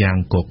យ៉ាង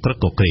កក្រឹក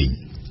កក្រែង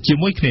ជា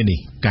មួយគ្នានេះ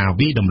ការ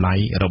វិតម្លៃ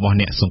របស់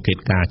អ្នកសង្កេត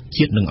ការណ៍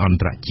ជាតិនិងអន្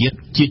តរជាតិ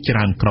ជាច្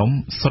រើនក្រុម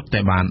សុទ្ធតែ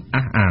បាន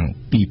អះអាង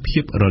ពីភា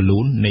ពរលូ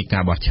ននៃកា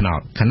របោះឆ្នោត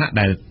ខណៈ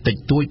ដែលតិច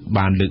តួច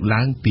បានលើក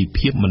ឡើងពី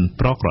ភាពមិន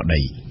ប្រក្រ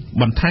តី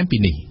បន្ថែមពី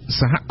នេះ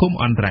សហគមន៍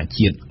អន្តរ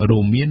ជាតិរួ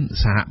មមាន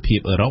សហភាព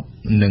អឺរ៉ុប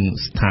និង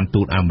ស្ថាន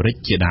ទូតអាមេរិក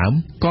ជាដើម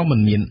ក៏មិន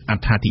មានអ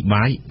ត្ថាធិប្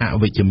បាយអ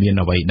វិជ្ជមាន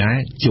អ្វីដែរ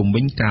ជុំ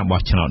វិញការ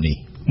បោះឆ្នោតនេះ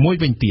មួយ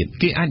វិញទៀត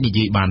គេអាចនិ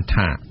យាយបាន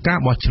ថាការ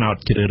បោះឆ្នោត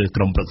ជ្រើសរើស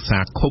ក្រុមប្រឹក្សា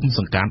ឃុំស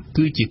ង្កាត់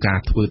គឺជាការ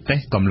ធ្វើតេ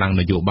ស្តកម្លាំង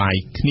នយោបាយ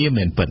គ្នា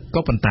មែនពិត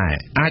ក៏ប៉ុន្តែ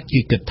អាច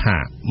គេគិតថា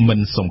មិន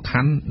សំ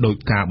ខាន់ដោយ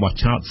ការបោះ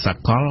ឆ្នោតស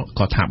កល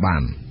ក៏ថាបា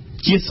ន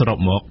ជាសរុប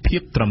មកភា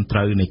ពត្រឹមត្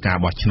រូវនៃការ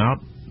បោះឆ្នោត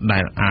ដែ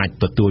លអាច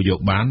ទទួលយក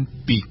បាន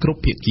ពីគ្រ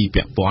ប់ភាគី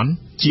ពាក់ព័ន្ធ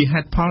ជាហេ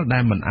តុផលដែ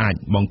លមិនអាច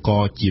បង្ក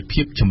ជា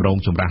ភាពចម្រូង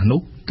ចម្រាស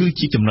នោះគឺ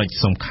ជាចំណុច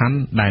សំខាន់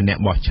ដែលអ្នក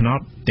បោះឆ្នោត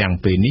ទាំង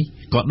ពេលនេះ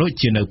ក៏ដូច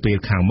ជានៅពេល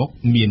ខាងមុខ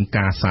មាន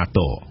ការសាទ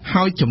រ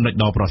ហើយចំណុច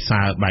ដ៏ប្រ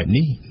សើរបែប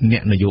នេះអ្ន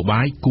កនយោ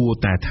បាយគួរ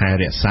តែថែ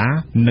រក្សា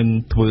និង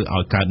ធ្វើ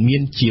ឲ្យកើតមា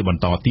នជាប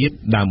ន្តទៀត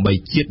ដើម្បី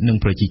ជាតិនិង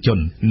ប្រជាជន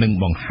និង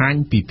បង្ហាញ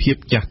ពីភាព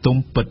ចាស់ទុំ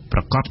ពិតប្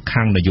រាកដ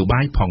ខាងនយោបា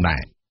យផងដែ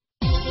រ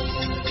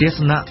ទស្ស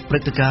នៈព្រឹ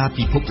ត្តិការណ៍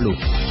ពិភពលោក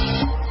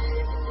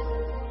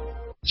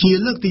ជា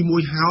លើកទី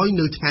1ហើយ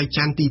នៅថ្ងៃ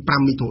ច័ន្ទទី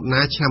5មិថុ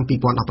នាឆ្នាំ2017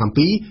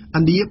ឥ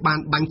ណ្ឌាបាន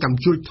បាញ់កាំ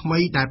ជ្រួចថ្មី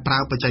ដែលប្រើ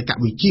បច្ចេក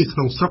វិទ្យាក្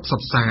នុងស្រុកសុ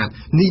ទ្ធសាធ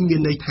នេះមា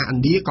នន័យថាឥ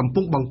ណ្ឌាកំ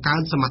ពុងបង្កើ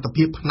នសមត្ថ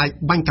ភាពផ្នែក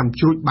បាញ់កាំ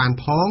ជ្រួចបាន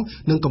ផង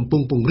និងកំពុ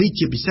ងពង្រីក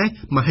ជាពិសេស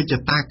មហិច្ឆ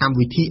តាកម្ម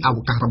វិធីអវ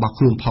កាសរបស់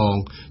ខ្លួនផង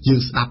យើង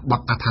ស្ដាប់ប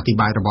ទអត្ថាធិប្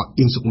បាយរបស់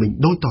អ៊ីងសុកមីង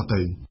ដូចត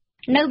ទៅ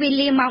នៅវេ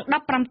លាម៉ោង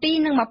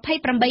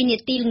 17:28 នា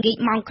ទីល្ងាច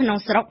ម៉ោងក្នុង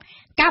ស្រុក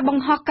ការប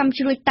ង្ហោះកាំ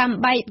ជ្រួចតាម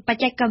បែបប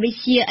ច្ចេកវិ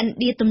ទ្យាឥណ្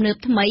ឌាទំនើប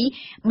ថ្មី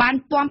បាន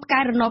ពំផ្កា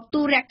យរណប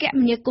ទូរគ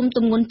មនាគមន៍ទ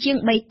ម្ងន់ជាង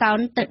3តោន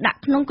ទៅដាក់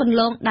ក្នុងគន្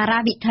លងតារា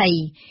វិថី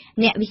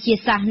អ្នកវិទ្យា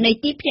សាស្ត្រនៃ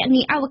ទីភ្នាក់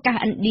ងារអវកាស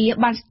ឥណ្ឌា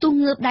បានស្ទុះ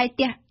ងើប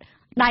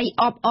ដៃ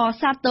អបអរ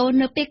សាទរ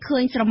នៅពេលឃើ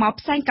ញស្រមោល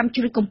ផ្សែងកាំ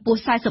ជ្រួចកម្ពស់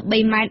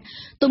43ម៉ែត្រ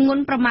ទម្ង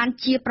ន់ប្រមាណ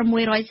ជា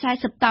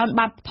640តោន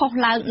បានផុស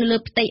ឡើងនៅលើ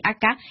ផ្ទៃអា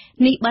កាស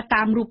នេះបើ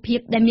តាមរូបភាព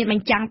ដែលមានប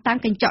ញ្ចាំងតាំង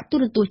កញ្ចក់ទូ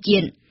រទស្សន៍ជា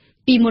តិ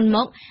ពីមុនម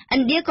កឥ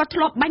ណ្ឌាក៏ធ្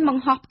លាប់បាញ់ប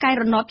ង្ហោះផ្កាយ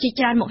រណបជា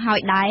ច្រើនមកហើយ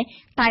ដែរ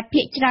តែ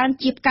ភាគច្រើន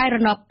ជាផ្កាយរ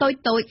ណបតូ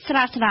ចៗស្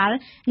រាលៗ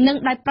និង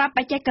ដោយប្រើប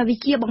ច្ចេកវិ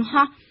ទ្យាបង្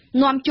ហោះ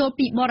នាំចូល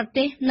ពីបរ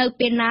ទេសនៅ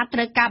ពេលណាត្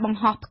រូវការបង្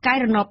ហោះផ្កាយ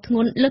រណបធ្ង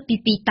ន់លើសពី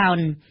2តោន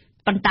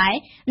ប៉ុន្តែ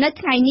នៅ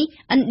ថ្ងៃនេះ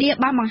ឥណ្ឌា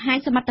បានបង្ហាញ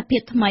សមត្ថភា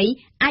ពថ្មី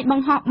អាចប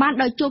ង្ហោះបាន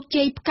ដោយជោគ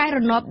ជ័យផ្កាយរ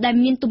ណបដែល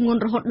មានទម្ង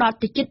ន់រហូតដល់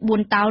ទៅជិត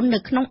4តោននៅ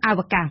ក្នុងអ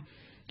វកាស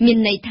មាន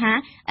ន័យថា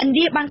ឥណ្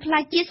ឌាបានក្លា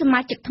យជាសមា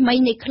ជិកថ្មី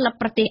នៃក្លឹប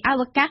ប្រទេសអ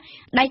វកាស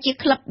ដែលជា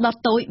ក្លឹបដ៏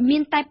តូចមា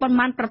នតែប៉ុន្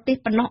មានប្រទេស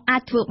ប៉ុណ្ណោះអា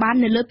ចធ្វើបាន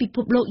នៅលើពិភ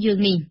ពលោកយើង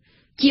នេះ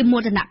ជាមោ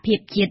ទនភាព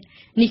ជាតិ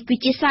នេះគឺ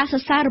ជាសារស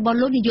រសើររបស់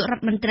លោកនាយករ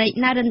ដ្ឋមន្ត្រី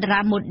Narendra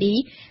Modi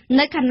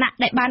នៅខណៈ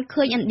ដែលបាន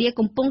ឃើញឥណ្ឌា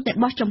កំពុងតែ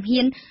បោះជំ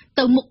ហាន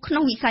ទៅមុខក្នុ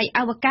ងវិស័យ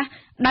អវកាស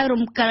ដោយ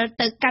រំកិល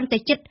ទៅកាន់តែ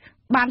ជិត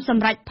បានស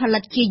ម្រេចផលិ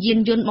តជាយាន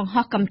យន្តបង្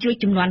ហោះកាំជ្រួច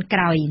ជំនាន់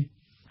ក្រោយ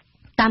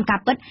តាមការ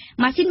ពិត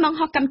ម៉ាស៊ីនបង្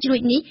ហោះកាំជ្រួច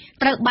នេះ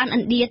ត្រូវបានឥ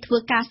ណ្ឌាធ្វើ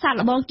ការសាក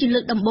ល្បងជាលើ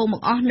កដំបូងប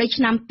ង្អស់នៅ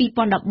ឆ្នាំ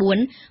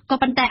2014ក៏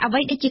ប៉ុន្តែអ្វី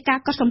ដែលជាការ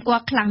កត់សម្គា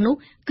ល់ខ្លាំងនោះ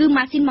គឺ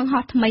ម៉ាស៊ីនបង្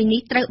ហោះថ្មីនេះ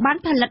ត្រូវបាន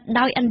ផលិត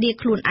ដោយឥណ្ឌា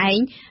ខ្លួនឯង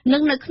និ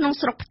ងនៅក្នុង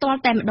ស្រុកផ្ទាល់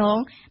តែម្ដង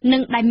និ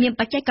ងដែលមាន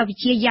បច្ចេកវិ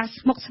ទ្យាយ៉ាង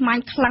ស្មុគស្មាញ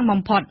ខ្លាំង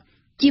បំផុត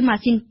ជាម៉ា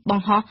ស៊ីនប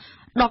ង្ហោះ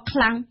ដ៏ខ្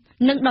លាំង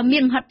និងដ៏មា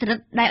នមហិទ្ធិឫទ្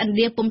ធិដែលឥណ្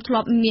ឌាពុំធ្លា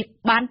ប់មាន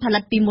បានផលិ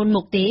តពីមុនម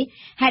កទេ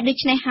ហេតុដូ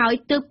ច្នេះហើយ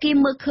ទើបគេ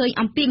មើលឃើញ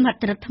អំពីមហិ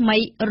ទ្ធិឫទ្ធិថ្មី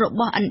រប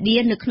ស់ឥណ្ឌា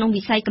នៅក្នុង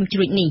វិស័យកាំជ្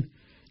រួចនេះ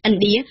ឥ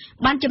ណ្ឌា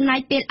បានចំណាយ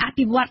ពេលអ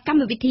ភិវឌ្ឍកម្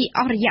មវិធីអ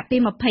ស់រយៈពេល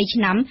20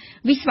ឆ្នាំ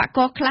វិស្វក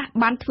រខ្លះ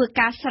បានធ្វើ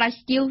ការស្រាវ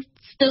ជ្រាវ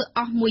ស្ទើរអ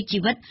ស់មួយជី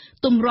វិត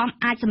ទម្រាំ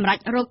អាចសម្រេច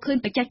រកឃើញ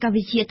បច្ចេក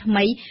វិទ្យាថ្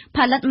មីផ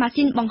លិតម៉ា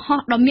ស៊ីនបង្ហោះ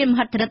ដ៏មានម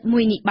ហិទ្ធិឫទ្ធិមួ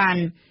យនេះបាន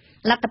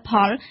លទ្ធផ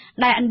ល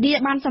ដែលឥណ្ឌា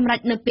បានសម្រេច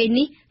នៅពេល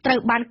នេះត្រូវ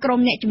បានក្រុម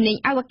អ្នកជំនាញ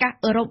អវកាស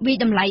អឺរ៉ុបវិ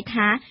តម្លៃ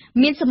ថា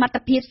មានសមត្ថ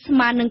ភាពស្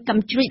មើនឹងកាំ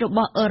ជ្រួចរប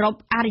ស់អឺរ៉ុប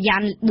អារ្យា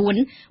ន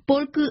4ព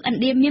លគឺឥ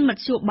ណ្ឌាមានម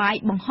ធ្យោបាយ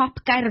បង្ហោះ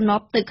ផ្កាយរណ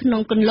បទៅក្នុ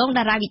ងគន្លង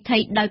តារាវិថី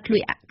ដោយ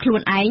ខ្លួ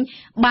នឯង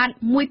បាន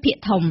1ភាគ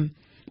ធំ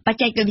បច្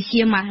ចេកវិទ្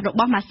យារប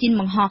ស់ម៉ាស៊ីន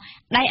បង្ហោះ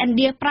ដែលឥណ្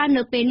ឌាប្រើ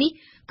នៅពេលនេះ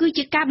គឺ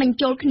ជាការបញ្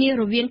ចូលគ្នា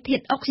រវាងធា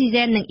តុអុកស៊ីហ្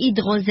សែននិងអ៊ី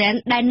ដ្រូសែន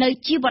ដែលនៅ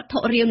ជាវត្ថុ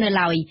រាវនៅ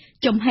ឡើយ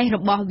ចំហេះរ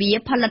បស់វា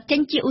ផលិតចេ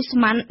ញជាឧស្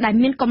ម័នដែល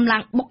មានកម្លាំ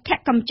ងបុកធា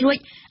ក់កាំជ្រួច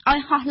ឲ្យ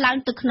ហោះឡើង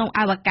ទៅក្នុង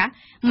អវកាស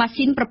ម៉ា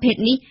ស៊ីនប្រភេទ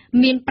នេះ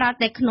មានប្រើ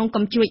តែក្នុង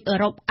កាំជ្រួចអឺ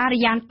រ៉ុបអា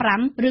រ្យាន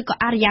5ឬក៏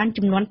អារ្យាន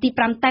ចំនួនទី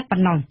5តែប៉ុ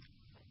ណ្ណោះ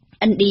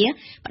ឥណ្ឌា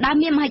ផ្ដើម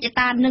មានមហិច្ឆ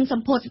តានិងស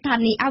ម្ពោធស្ថា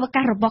នីយអវ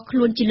កាសរបស់ខ្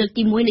លួនជាលើក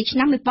ទី1នៅឆ្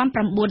នាំ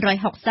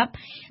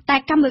1960តែ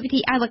កម្មវិធី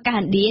អវកាស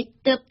ឥណ្ឌា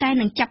ទើបតែ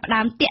នឹងចាប់ផ្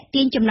ដើមទាក់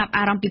ទាញចំណាប់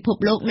អារម្មណ៍ពិភព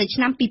លោកនៅឆ្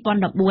នាំ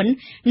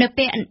2014នៅ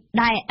ពេល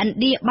ដែលឥណ្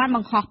ឌាបានប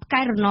ង្ហោះផ្កា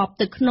យរណប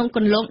ទៅក្នុងគ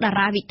ន្លងតា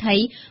រាវិថី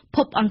ភ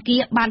ពអង្គា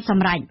របានស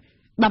ម្រេច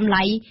តម្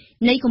លៃ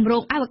នៃគម្រោ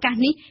ងអវកាស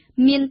នេះ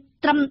មាន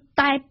ត្រឹម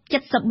តែ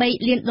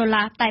$73 លាន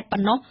តែប៉ុ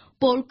ណ្ណោះ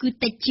ពលគឺ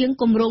តិចជាង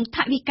គម្រោងថ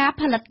វិកា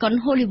ផលិតកុន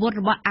ហូលីវូដ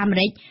របស់អាមេ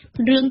រិក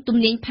រឿងទំ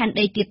នាញផែន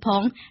ដីទៀតផ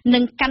ងនិ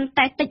ងកាន់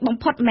តែតិចបំ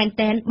ផុតមែន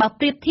ទែនបើ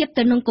ប្រៀបធៀប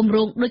ទៅនឹងគម្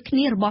រោងដូចគ្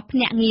នារបស់ភ្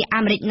នាក់ងារ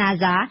អាមេរិក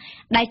NASA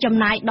ដែលចំ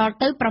ណាយដល់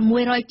ទៅ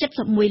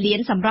$671 លាន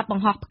សម្រាប់ប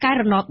ង្ហោះផ្កាយ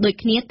រណបដូច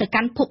គ្នាទៅ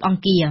កាន់ភពអ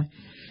ង្គារ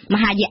ម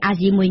ហាយានអា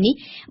ស៊ីមួយនេះ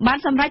បាន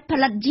សម្រេចផ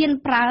លិតយាន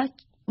ប្រើ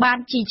បាន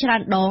ជាច្រើ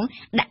នដង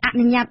ដែលអ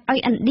នុញ្ញាតឲ្យ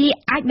ឥណ្ឌា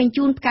អាចបញ្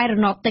ជូនផ្កាយរ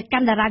ណបទៅកា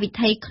ន់តារាវិ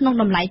ថីក្នុង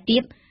តម្លៃទា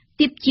ប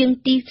ជាង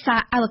ទីផ្សា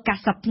រអវកាស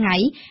សប្តាហ៍ថ្ងៃ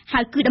ហើ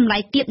យគឺតម្លៃ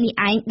ទាបនេះ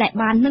ឯងដែល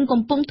បាននឹង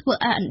កំពុងធ្វើ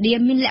ឲ្យឥណ្ឌា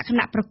មានលក្ខ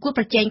ណៈប្រកួត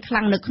ប្រជែងខ្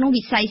លាំងនៅក្នុង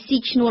វិស័យស៊ី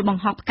ឈ្នួលប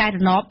ង្ហោះផ្កាយរ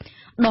ណប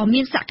ដ៏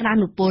មានសក្តា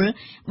នុពល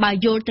បើ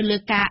យល់ទៅលើ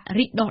ការ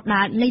រីកដុះ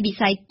ដាលនៃវិ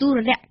ស័យទូរ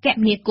គ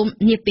មនាគមន៍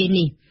នាពេល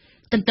នេះ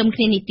ទន្ទឹមគ្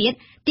នានេះទៀត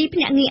ទីភ្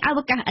នាក់ងារអវ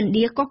កាសឥណ្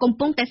ឌាក៏កំ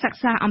ពុងតែសិ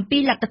ក្សាអំពី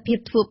លទ្ធភាព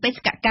ធ្វើបេស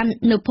កកម្ម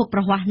នៅភពប្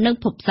រហ័សនិង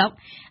ភពសុក្រ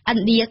ឥ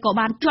ណ្ឌាក៏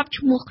បានជាប់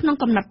ឈ្មោះក្នុង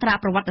កំណត់ត្រា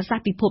ប្រវត្តិសាស្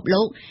ត្រពិភព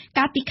លោក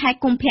កាលពីខែ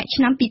កុម្ភៈ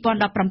ឆ្នាំ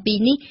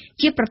2017នេះ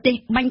ជាប្រទេស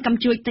បាញ់កាំ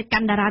ជ្រួចទៅកា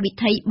ន់តារាវិ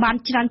ថីបាន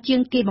ច្រើនជា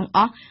ងគេបង្អ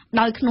ស់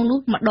ដោយក្នុងនោះ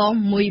ម្ដង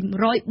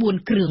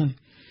104គ្រឿង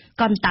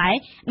ក៏តែ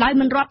ដោយ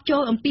មិនរាប់ចូ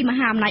លអំពីម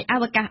ហាអំណាចអ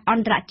វកាសអ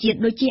ន្តរជាតិ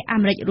ដូចជាអា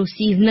មេរិករុស្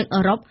ស៊ីនិង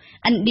អឺរ៉ុប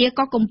ឥណ្ឌា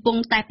ក៏កំពុង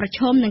តែប្រឈ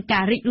មនឹងកា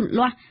ររីកលូត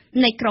លាស់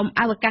នៃក្រុម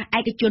អវកាសឯ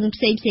កជនផ្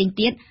សេងៗ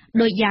ទៀត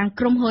ដោយយ៉ាង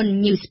ក្រុមហ៊ុន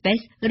New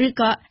Space ឬ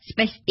ក៏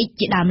SpaceX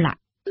ជាដើមឡើយ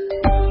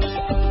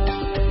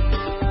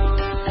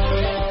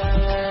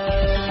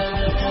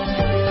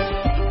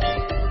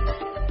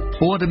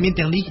ព័ត៌មាន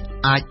ទាំងនេះ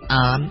អាច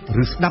អាន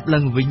ឬស្ដាប់ឡើ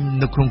ងវិញ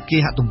នៅក្នុងគេ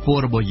ហទំព័រ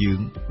របស់យើង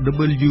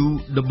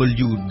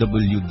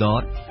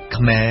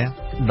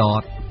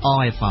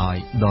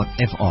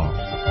www.khmer.rfi.fr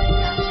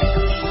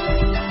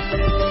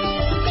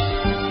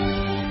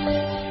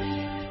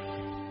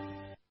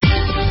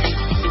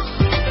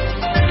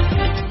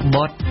ប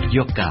ទ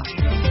យូហ្គា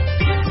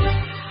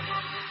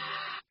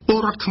ព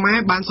លរដ្ឋខ្មែរ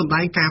បានសម្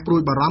ដែងការព្រួ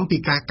យបារម្ភពី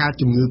ការកើត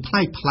ជំងឺប្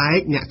លែកៗ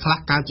អ្នកខ្លះ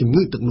កើតជំ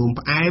ងឺទឹកនោម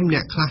ផ្អែមអ្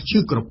នកខ្លះឈឺ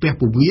ក្រពះ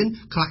ពោះវៀន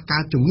ខ្លះកើ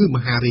តជំងឺម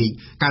ហារីក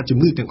ការជំ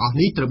ងឺទាំងអស់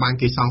នេះត្រូវបាន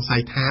គេសង្ស័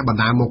យថាបណ្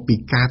ដាលមកពី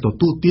ការទ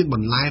ទួលទានប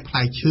ន្លែផ្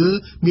លែឈើ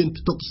មាន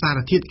ផ្ទុកសារ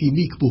ធាតុគី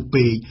មីខ្ពស់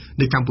ពេក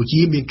នៅកម្ពុ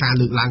ជាមានការ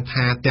លើកឡើង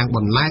ថាទាំងប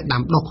ន្លែ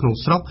ដាំដុះក្នុង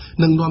ស្រុក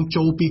និងនាំ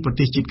ចូលពីប្រ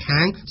ទេសជិត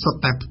ខាងសុទ្ធ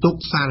តែផ្ទុក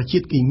សារជា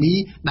តិគីមី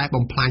ដែល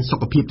បំផ្លាញសុ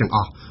ខភាពទាំងអ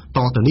ស់ត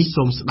ទៅនេះ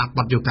សូមស្ដាប់ប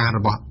ទយការ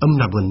បស់អឹម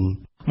ណាវិន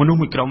មនុស្ស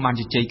មួយក្រុមបាន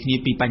ជជែកគ្នា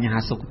ពីបញ្ហា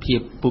សុខភាព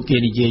ពួកគេ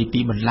និយាយពី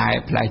បន្លែ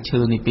ផ្លែឈើ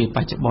ในពេលប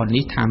ច្ចុប្បន្ន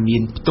នេះថាមា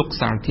នផ្ទុក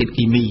សារធាតុ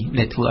គីមី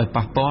ដែលធ្វើឲ្យ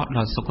ប៉ះពាល់ដ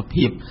ល់សុខ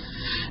ភាព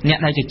អ្នក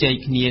ដែលជជែក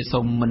គ្នាសូ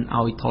មមិន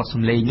ឲ្យថតស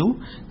ម្លេងនោះ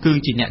គឺ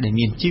ជាអ្នកដែល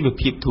មានជីវ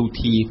ភាពធូរ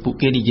ធារពួក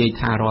គេនិយាយ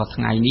ថារាល់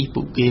ថ្ងៃនេះ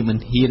ពួកគេមិន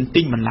ហ៊ាន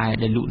ទិញបន្លែ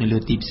ដែលលក់នៅលើ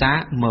ទីផ្សារ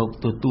មក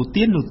ទទួល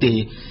ទាននោះទេ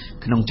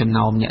ក្នុងចំ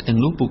ណោមអ្នកទាំង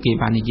នោះពួកគេ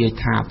បាននិយាយ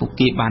ថាពួក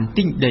គេបាន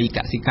ទិញដីក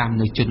សិកម្ម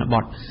នៅជនប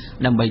ទ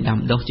ដើម្បីដាំ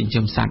ដុះចិញ្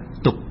ចឹមសត្វ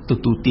ទុកទ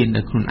ទួលទាន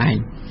ដោយខ្លួនឯង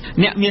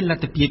អ្នកមានល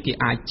ទ្ធភាពគេ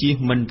អាចជៀស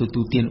មិនទ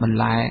ទួលទានបន្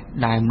លែ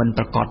ដែលមិន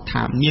ប្រកាស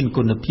ថាមាន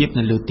គុណភាព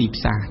នៅលើទី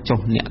ផ្សារចុះ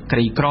អ្នកក្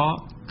រីក្រ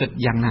គិត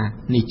យ៉ាងណា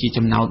នេះជា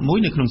ចំណោទមួយ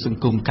នៅក្នុងស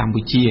ង្គមកម្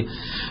ពុជា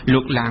លោ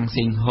កឡាង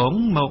សេងហង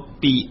មក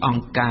ពីអ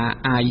ង្គការ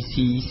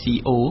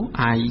ICCO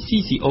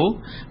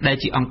ដែល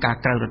ជាអង្គការ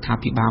ក្រៅរដ្ឋា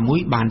ភិបាលមួយ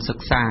បានសិ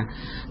ក្សា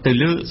ទៅ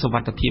លើសុវ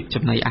ត្ថិភាព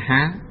ចំណីអា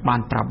ហារបា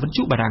នប្រាប់វិទ្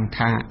យុបារាំង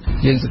ថា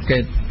យើងសង្កេ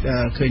ត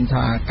ឃើញ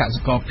ថាកសិ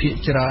ករភាគ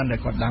ច្រើនដែល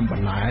គាត់ដាំប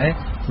ន្លែ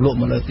លក់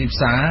មកលើទីផ្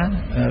សារ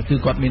គឺ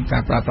គាត់មានកា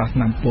រប្រើប្រាស់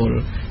ថ្នាំពុល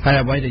ហើយ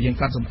អ្វីដែលយើង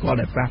កត់សម្គាល់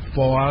ដែលប៉ះ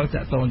ពាល់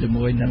តាក់ទងជា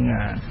មួយនឹង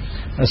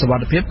សុវ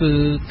ត្ថិភាពគឺ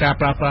ការ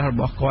ប្រើប្រាស់រ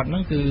បស់គាត់ហ្នឹ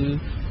ងគឺ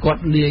គា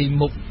ត់លាយ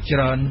មុខច្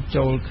រើន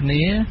ចូលគ្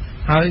នា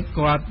ហើយ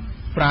គាត់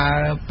ប្រើ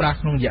ប្រាស់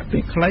ក្នុងរយៈពេ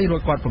លខ្លីរួ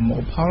ចគាត់ប្រមូ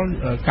លផល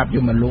កាត់យ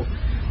កមកលក់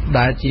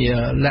ដែលជា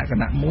លក្ខ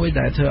ណៈមួយ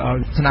ដែលធ្វើឲ្យ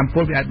ថ្នាំពុ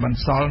លវាអាចបន្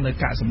សល់នៅ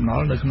កាកសំណ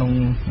ល់នៅក្នុង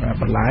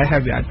បន្លែហើ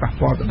យវាអាចប៉ះ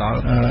ពាល់ទៅដល់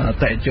អតិ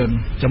ថិជន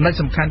ចំណុច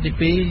សំខាន់ទី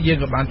2យើង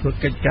ក៏បានធ្វើ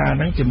កិច្ចការ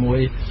ហ្នឹងជាមួយ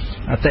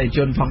អតិថិជ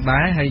នផង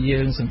ដែរហើយយើ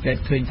ងសង្កេត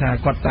ឃើញថា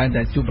គាត់តែង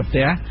តែជួបប្រ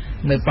ទះ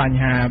នៅបញ្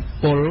ហា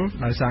ពុល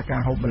ដោយសារកា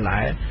រហូបបន្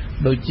លែ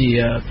ដូចជា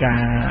កា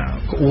រ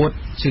ក្អួត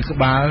ឈឺក្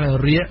បាល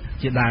រាគ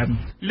ជាដើម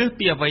លើស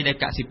ពីអ្វីដែល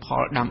កសិផ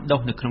លដាំដុះ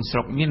នៅក្នុងស្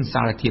រុកមាន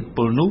សារធាតុ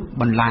ពុលនោះ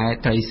បន្លែ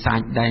ត្រីសា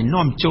ច់ដែល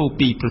នាំចូល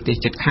ពីប្រទេស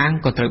ជិតខាង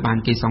ក៏ត្រូវបាន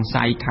គេសង្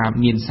ស័យថា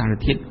មានសារ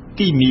ធាតុ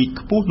គីមី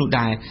ខ្ពស់នោះ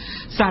ដែរ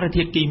សារ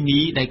ធាតុគីមី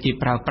ដែលគេ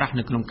ប្រើប្រាស់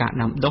នៅក្នុងការ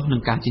ដាំដុះនិ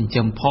ងការចិញ្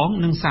ចឹមផង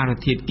និងសារ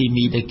ធាតុគី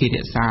មីដែលគេរ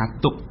ក្សា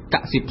ទុកក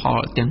សិផល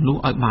ទាំងនោះ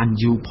ឲ្យបាន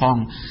យូរផង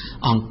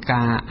អង្គ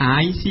ការ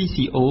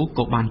ICCO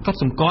ក៏បានកត់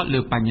សម្គាល់លើ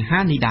បញ្ហា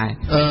នេះដែរ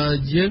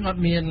យើងអ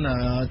ត់មាន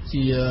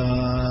ជា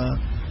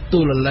ទូ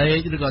លលេ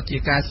ខឬក៏ជា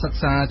ការសិក្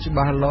សាច្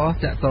បាស់លាស់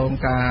តាក់ទង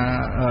ការ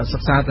សិ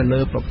ក្សាទៅ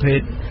លើប្រភេទ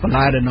បន្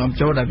លែដែលនាំ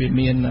ចូលដែលវា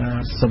មាន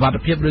សុវត្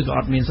ថិភាពឬក៏អ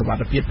ត់មានសុវ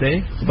ត្ថិភាពទេ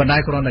ប៉ុន្តែ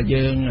គ្រាន់តែ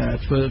យើង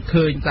ធ្វើ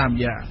ឃើញតាមរ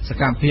យៈស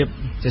កម្មភាព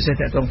ជាពិសេស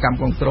តាក់ទងកម្ម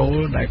គ្រប់គ្រង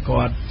ដែល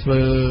គាត់ធ្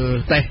វើ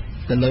តេស្ត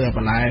ទៅលើប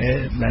ន្លែ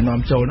ដែលនាំ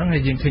ចូលហ្នឹងហើ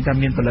យយើងឃើញថា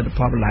មានផលិតផ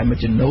លបន្លែមួយ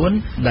ចំនួន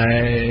ដែ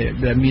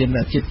លមាន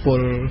ជាតិពុល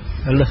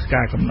លើស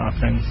ការកំណត់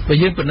ហ្នឹងបើ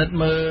យើងពិនិត្យ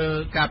មើល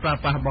ការប្រើ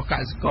ប្រាស់របស់ក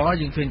សិករ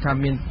យើងឃើញថា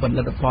មានផ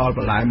លិតផលប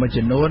ន្លែមួយ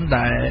ចំនួន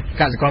ដែល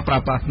កសិករប្រើ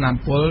ប្រាស់ថ្នាំ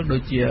ពុលដូ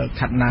ចជា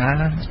ខាត់ណា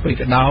ស្ពៃ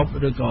កដោប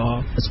ឬក៏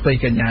ស្ពៃ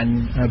កញ្ញាញ់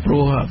ព្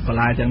រោះបន្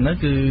លែទាំងហ្នឹង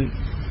គឺ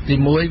ទី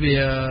មួយវា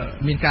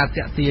មានការ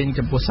តាក់ទាញ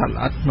ចំពោះសត្វ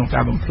ល្អិតក្នុងកា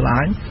របំផ្លា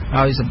ញ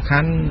ហើយសំខា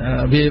ន់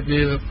វា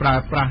ប្រើ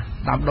ប្រាស់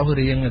តាមដុះ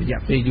រៀងរយៈ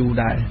ពេលយូរ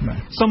ដែរបាទ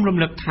សូមរំ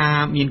លឹកថា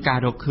មានការ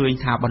រកឃើញ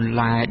ថាបន្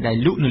លែដែល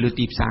លក់នៅលើ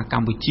ទីផ្សារក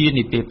ម្ពុជា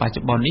នាពេលបច្ចុ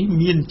ប្បន្ននេះ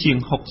មានជាង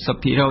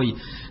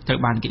 60% ត្រូវ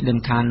បានគេដឹង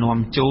ថានាំ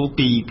ចូល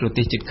ពីប្រ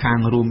ទេសជិតខាង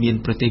រួមមាន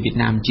ប្រទេសវៀត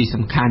ណាមជា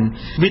សំខាន់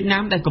វៀតណា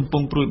មដែលកំពុ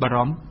ងព្រួយបារ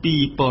ម្ភពី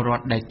ពលរ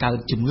ដ្ឋដែលកើត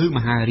ជំងឺម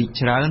ហារីក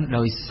ច្រើន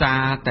ដោយសា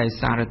រតែ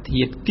សារ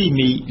ធាតុគី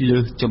មីលើ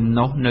សចំ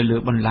ណុះនៅលើ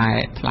បន្លែ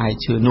ផ្លែ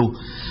ឈើនោះ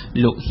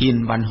លោកហ៊ាន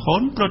វ៉ាន់ហុ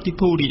នប្រតិ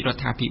ភូរាជរ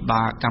ដ្ឋាភិ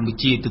បាលកម្ពុ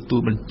ជាទទួ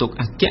លបន្ទុក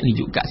អគ្គនា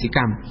យកកសិក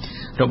ម្ម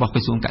របស់ក្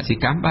រសួងកសិ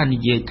កម្មបាននិ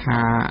យាយថា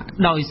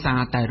ដោយសារ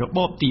តែរប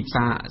បទីផ្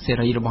សារសេ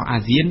រីរបស់អា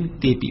ស៊ាន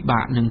គេពិបា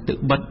កនឹងទៅ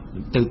បិទ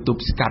ទៅទ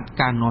ប់ស្កាត់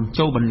ការនាំ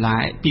ចូលបន្លែ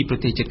ពីប្រ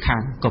ទេសជិតខា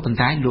ងក៏ប៉ុន្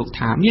តែលោក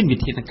ថាមានវិ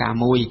ធានការ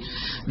មួយ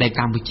ដែល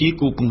កម្ពុជា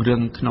គូពង្រឹ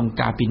ងក្នុង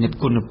ការពិនិត្យ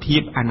គុណភា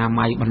ពអនា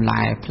ម័យបន្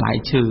លែផ្លែ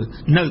ឈើ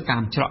នៅតា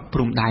មច្រកព្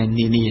រំដែន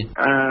នានា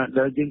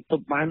ដែលយើងទ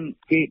ប់បាន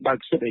គេបើក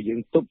សិទ្ធិឲ្យយើ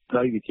ងទប់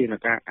ដោយវិធាន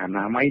ការអ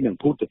នាម័យនិង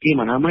ភូតគាម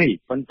អនាម័យ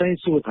ប៉ុន្តែ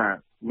សួរថា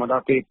មកដ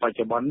ល់ពេលបច្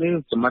ចុប្បន្ននេះ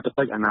សមត្ថ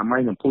កិច្ចអនាម័យ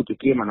និងភូត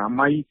គាមអនា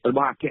ម័យរប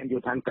ស់អគ្គនាយក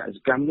ដ្ឋានក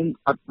សិកម្មនឹង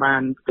អត់បា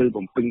នទៅ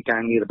បំពេញកា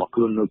រងាររបស់ខ្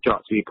លួននៅច្រក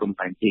ទ្វារព្រំ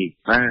ដែនទេ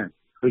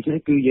ដូច្នេះ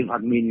គឺយើងអ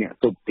ត់មានអ្នក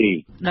ទប់ទេ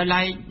ដោយ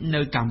ឡែក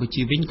នៅកម្ពុ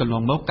ជាវិញកន្ល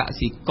ងមកក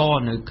សិករ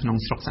នៅក្នុង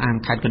ស្រុកស្អាង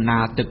ខេត្តកណ្ដា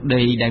លទឹក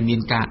ដីដែលមាន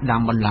ការ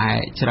ដាំបន្លែ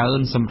ច្រើន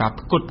សម្រាប់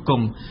ផ្គត់ផ្គ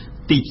ង់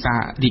ទីផ្សារ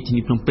រាជធា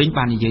នីភ្នំពេញ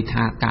បាននិយាយ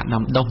ថាការ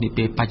ដាំដុះនា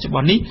ពេលបច្ចុប្ប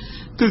ន្ននេះ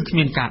គឺគ្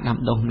មានការដាំ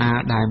ដុះណា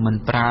ដែលមិន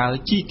ប្រើ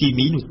ជីគី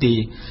មីនោះទេ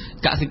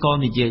កសិករ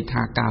និយាយ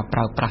ថាការប្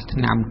រើប្រាស់ថ្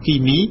នាំគី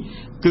មី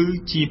គឺ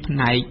ជាផ្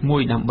នែកមួ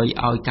យដើម្បី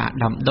ឲ្យការ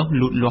ដាំដុះ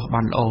លូតលាស់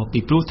បានល្អពី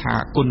ព្រោះថា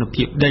គុណ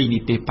ភាពដីនា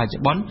ពេលបច្ចុ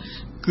ប្បន្ន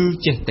គឺ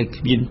ចេះតែ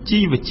គ្មានជី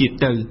វជាតិ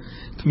ទៅ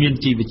គ្មាន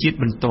ជីវជាតិ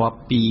បន្ទាប់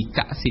ពីក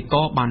សិក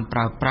របានប្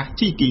រើប្រាស់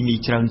ជីគីមី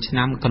ច្រើនឆ្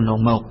នាំកន្លង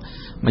មក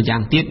ម្យ៉ា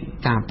ងទៀត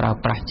ការប្រើ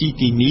ប្រាស់ជី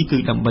គីមីគឺ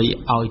ដើម្បី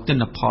ឲ្យទិ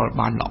ន្នផល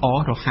បានល្អ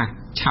រហ័ស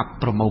ឆាប់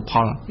ប្រមូលផ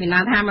លមានន័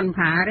យថាមិន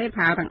ប្រើទេ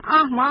ប្រើទាំងអ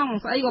ស់ហ្មង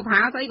ស្អីក៏ប្រើ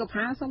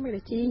សុំតែ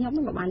ជីខ្ញុំ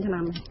នឹងក៏បានឆ្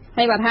នាំ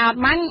ហើយបើថាអត់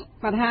បាញ់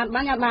អ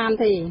ត់បាន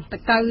ទេត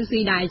កៅស៊ី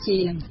ដែរជី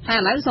ហ្នឹងតែឥ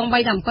ឡូវសំបី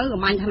តែអំពៅក៏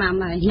បាញ់ឆ្នាំ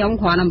ដែរខ្ញុំ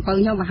គ្រាន់អំពៅ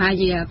ខ្ញុំប្រហែល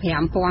ជា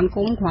 5000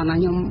 គុំគ្រាន់តែ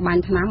ខ្ញុំបា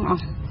ញ់ឆ្នាំអ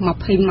ស់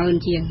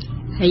 200,000 ជាង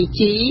ហើយ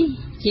ជី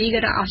ក៏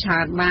អស់ច្រើ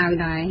នបាវ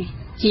ដែរ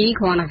ជី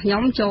គ្រាន់តែខ្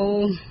ញុំចូល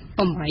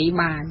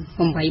8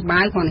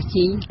បាវគ្រាន់តែ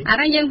ជីអា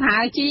នេះយើងប្រើ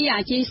ជី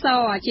ស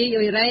ជី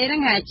អ៊ុយរ៉េហ្នឹ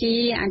ងជី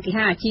គេ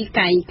ហៅជី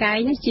កែង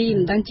ហ្នឹងជី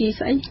មិនដឹងជី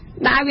ស្អី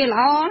ដាក់វាល្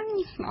អ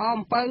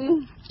អំពៅ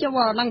ចុះ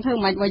ដល់ធ្វើ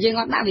មិនបើយើង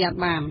អត់ដាក់វាអត់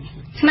បាន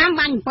ឆ្នាំ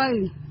បាញ់អំពៅ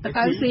ត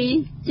កៅស៊ី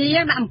ជី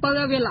ដាក់អំពៅ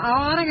ឲ្យវាល្អ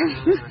ហ្នឹង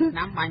ឆ្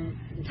នាំ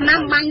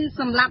បាញ់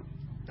សម្រាប់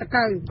ត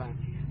កៅ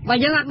បើ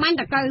យើងអត់បាញ់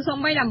តកៅសុំ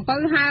បីអំពៅ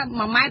ហា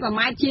1ម៉ែត្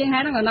រជាងហើ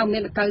យហ្នឹងក៏នៅមា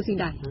នតកៅស៊ី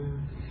ដែរ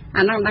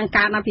អាហ្នឹងដឹង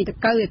កើតមកពីត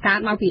កៅកើត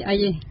មកពីអី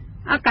ទេ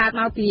អត់កើត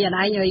មកពី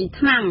អី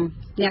ថ្នាំ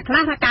អ្នកខ្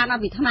លះថាកើតមក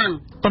ពីថ្នាំ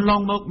កន្ល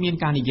ងមកមាន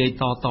ការនិយាយ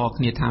ត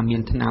គ្នាថាមា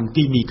នថ្នាំ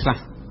គីមីខ្លះ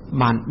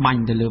បានបា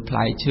ញ់ទៅលើផ្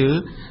លែឈើ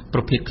ប្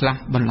រភេទខ្លះ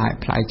បន្លែ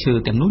ផ្លែឈើ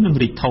ទាំងនោះនឹង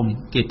រីកធំ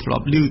គេធ្លា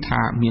ប់ឮ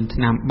ថាមានថ្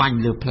នាំបាញ់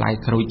លើផ្លែ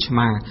ក្រូចឆ្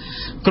មា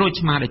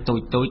ដែល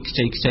តូចខ្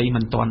ចីមិ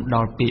នទាន់ដ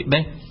ល់ពេល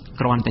បេះ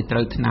គ្រាន់តែត្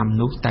រូវថ្នាំ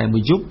នោះតែមួ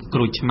យយប់ក្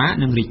រូចឆ្មា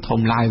នឹងរីកធំ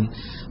ឡើង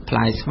ផ្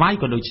លែស្វាយ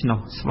ក៏ដូច្នោះ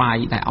ស្វាយ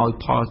ដែលឲ្យ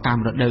ផលតាម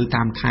រដូវ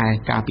តាមខែ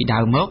កាលពីដើ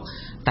មមក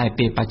តែ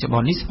ពេលបច្ចុប្ប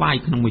ន្ននេះស្វាយ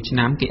ក្នុងមួយឆ្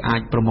នាំគេអា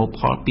ចប្រមូលផ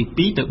លពី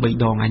2ទៅ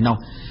3ដងហើយនោះ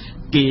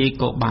គេ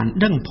ក៏បាន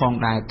ដឹងផង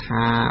ដែរ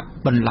ថា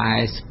បន្លែ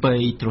ស្ពៃ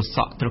ត្រស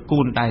ក់ត្រកួ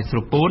នដែលស្រ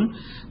ពោន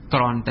គ្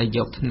រាន់តែយ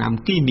កថ្នាំ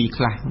គីមី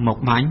ខ្លះមក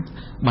បាញ់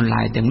បន្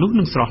លែទាំងនោះ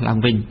នឹងស្រស់ឡើង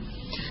វិញ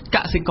ក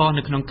សិករ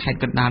នៅក្នុងខេត្ត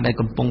កណ្ដាលដែល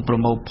កំពុងប្រ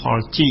មូលផល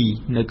ជី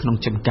នៅក្នុង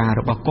ចម្ការ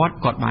របស់គាត់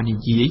បាននិ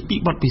យាយពី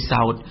បទពិ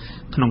សោធន៍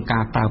ក្នុងកា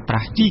រប្រើប្រា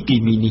ស់ជីគី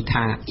មីនេះ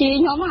ថាជី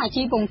ខ្ញុំ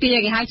ជីពងទា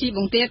គេហៅជីព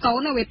ងទាកូ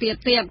នវាទៀត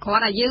គ្រា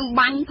ន់តែយើង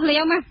បាញ់ភ្លា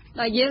ម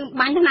ដល់យើង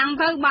បាញ់ថ្នាំ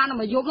ទៅបាន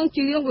មកយប់នឹង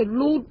ជីវា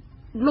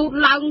លូត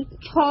ឡើង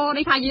ឈរ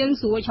នេះថាយើង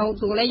ស្រួលឆោត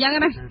ស្រួលអីចឹងណា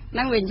ហ្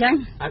នឹងវាអញ្ចឹង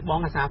ហើយបង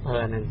អាសាប្រើ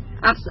ហ្នឹង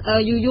អត់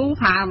យូរ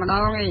ប្រើម្ដ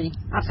ងឯង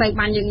អត់ស្អី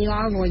បាញ់យើងញ័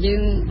រព្រោះយើ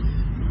ង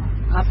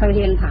អត់ទៅ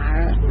ហ៊ានប្រើ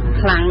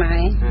ខ្លាំងណា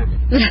ស់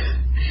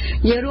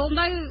យើងរួម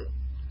ទៅ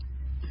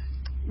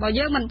បើ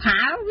យើងមិនប្រើ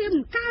វាមិ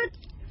នកើត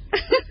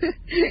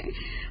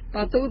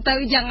បើទូទៅ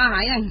ចឹងអស់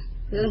ហើយហ្នឹង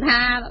គឺថា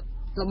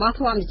របស់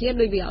ធម្មជាតិ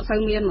ដូចវាអត់សូ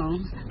វមានហ្មង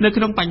នៅ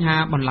ក្នុងបញ្ហា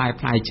បន្លែ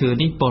ផ្លែឈើ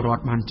នេះពលរដ្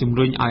ឋបានជំ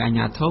រុញឲ្យអាជ្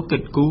ញាធរគិ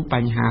តគូរប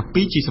ញ្ហា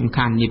ពីរជាសំ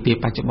ខាន់នាពេល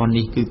បច្ចុប្បន្ន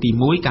នេះគឺទី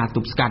1ការទ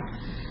ប់ស្កាត់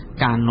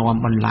ការនាំ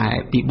បន្លែ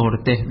ពីបរ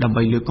ទេសដើម្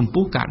បីលើកកម្ព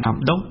ស់ការដាំ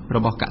ដុះរ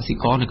បស់កសិ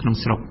ករនៅក្នុង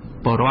ស្រុក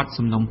ពលរដ្ឋ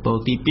សំណូមពរ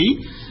ទី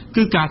2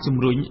គឺការជំ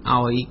រុញ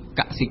ឲ្យ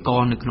កសិក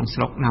រនៅក្នុងស្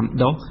រុកដាំ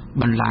ដុះ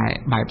បន្លែ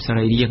បែបស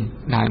រីរាង្គ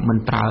ដែលមិន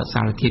ប្រើ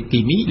សារធាតុគី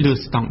មីលើ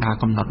ស្តង់ដារ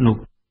កំណត់នោះ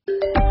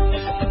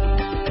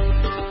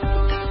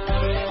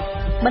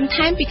បន្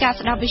ថែមពីការ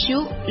ស្ដាប់វិទ្យុ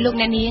លោក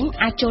អ្នកនាង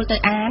អាចចូលទៅ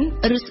អាន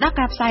ឬស្ដាប់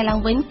ការផ្សាយឡើង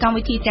វិញកម្ម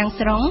វិធីទាំង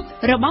ស្រុង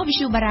របស់វិទ្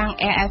យុបារាំង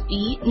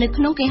RFI នៅ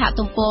ក្នុងគេហ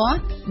ទំព័រ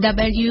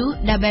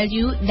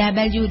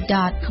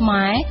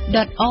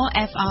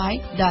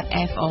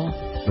www.khmer.rfi.fr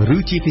ឬ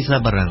ជាភាសា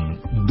បារាំង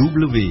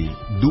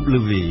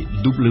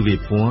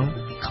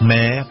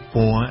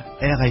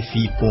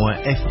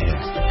www.khmer.rfi.fr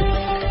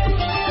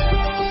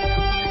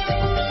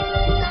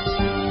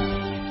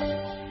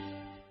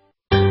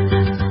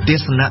ទេ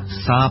សនា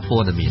សារព័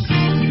ត៌មាន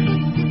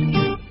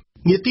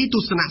នាទីទ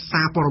ស្សនៈ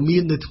សារព័ត៌មា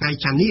ននៅថ្ងៃ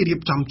ច័ន្ទនេះរៀប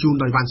ចំជូន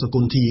ដោយវ៉ាន់សុគ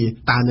ន្ធា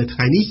តើនៅថ្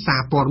ងៃនេះសា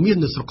រព័ត៌មាន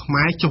នៅស្រុកខ្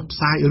មែរចុះផ្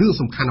សាយរឿង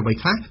សំខាន់អ្វី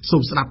ខ្លះសូ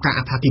មស្ដាប់ការអ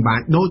ត្ថាធិប្បាយ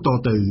ដូចត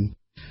ទៅ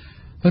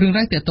រឿង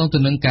រ៉ាវទាក់ទងទៅ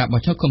នឹងការ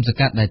បោះឆ្នោតគុំសង្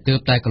កាត់ដែលទើប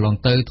តែកន្លង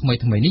ទៅថ្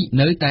មីនេះ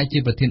នៅតែជា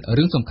ប្រធាន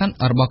រឿងសំខាន់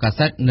របស់កា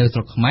សែតនៅស្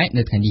រុកខ្មែរ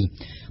នៅថ្ងៃនេះ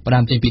ផ្ដើ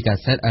មចេញពីកា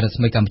សែតរ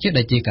ស្មីកម្ពុជា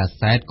ដែលជាកា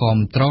សែតគាំ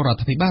ទ្ររដ្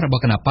ឋាភិបាលរប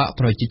ស់គណបក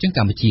ប្រជាជនក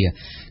ម្ពុជា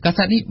កា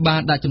សែតនេះបា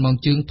នដាក់ចំណង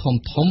ជើង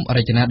ធំរ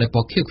ចនាដោយព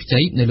ណ៌ខៀវខ្ចី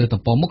នៅលើទំ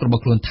ព័រមុខរប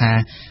ស់ខ្លួនថា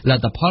ល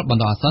ទ្ធផលប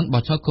ណ្ដោះអាសន្ន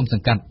បោះឆ្នោតគុំស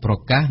ង្កាត់ប្រ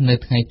កាសនៅ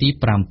ថ្ងៃទី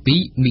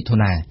7មិថុ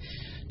នា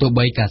ទោះ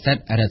បីកាសែត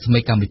រដ្ឋស្មី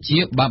កម្ពុជា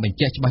បានបញ្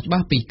ជាក់ច្បា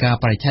ស់ពីការ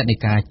បរិច្ឆេទនៃ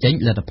ការចេញ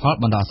លទ្ធផល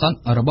បណ្ដោះអាសន្ន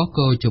របស់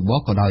កោជប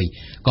ក៏ដោយ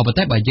ក៏ប៉ុន្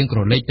តែបើយើងក្រ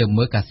ឡេកទៅ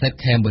មើលកាសែត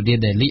Cambodia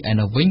Daily ឯ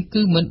នោះវិញ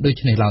គឺមិនដូ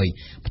ចនេះឡើយ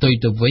ផ្ទុយ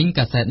ទៅវិញ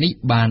កាសែតនេះ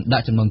បានដា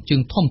ក់ចំណងជើ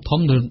ងធំ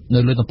នៅ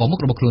លើទំព័រមុខ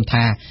របស់ខ្លួន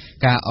ថា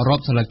ការរា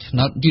ប់ស្លឹកឆ្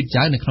នោតយឺត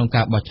យ៉ាវនៅក្នុង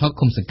ការបោះឆ្នោត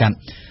ឃុំសង្កាត់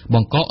ប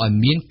ង្កឲ្យ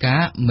មានកា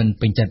រមិន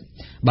ពេញចិត្ត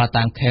បាទ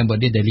តាម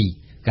Cambodia Daily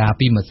កាល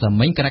ពីម្សិល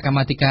មិញគណៈកម្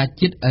មាធិការ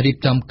ជាតិរៀប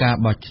ចំការ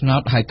បោះឆ្នោ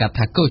តហៅកាត់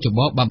ថាកោជប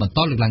បានបន្ត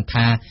លើកឡើង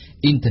ថា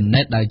អ៊ីនធឺ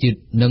ណិតដែលយឺត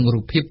និងរូ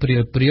បភាពព្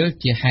រាល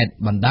ជាហេតុ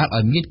បណ្ដាល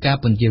ឲ្យមានការ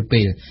ពន្យាល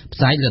ពេលផ្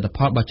សាយលទ្ធផ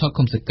លបោះឆ្នោត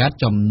ឃុំសង្កាត់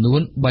ចំនួ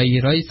ន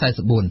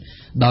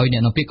344ដោយអ្ន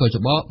កនាំពាក្យកោជ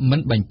បមិន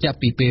បញ្ជាក់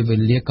ពីពេលវេ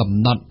លាកំ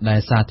ណត់ដែល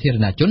សាធារ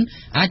ណជន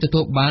អាចទទួ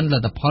លបានល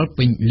ទ្ធផល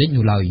ពេញលេញ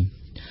នោះឡើយ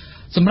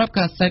សម្រាប់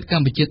កាសែតក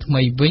ម្ពុជាថ្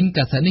មីវិញ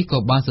កាសែតនេះក៏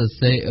បានសរ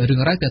សេររឿ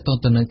ងរ៉ាវទាក់ទង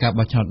ទៅនឹងការ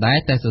បោះឆ្នោតដែរ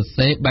តែសរ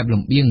សេរបែប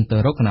លំអៀងទៅ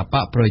រកគណប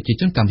កប្រជា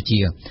ជនកម្ពុជា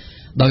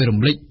ដោយរំ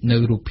លេចនៅ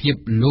រូបភាព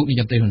លោកនាយ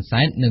រដ្ឋមន្ត្រីហ៊ុន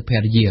សែននិងភ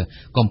រិយា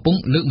កំពុង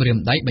លើកម្រាម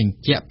ដៃបញ្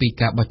ជាក់ពី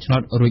ការបោះឆ្នោ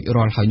តរួច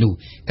រាល់ហើយនោះ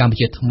កម្ពុ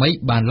ជាថ្មី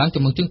បានឡើង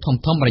ចំណងជើង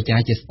ធំរចនា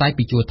ជាស្ទាយ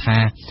ពីជួរថា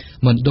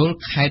មណ្ឌល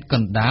ខេត្តក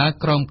ណ្ដាល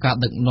ក្រោមការ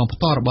ដឹកនាំផ្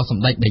ទាល់របស់ស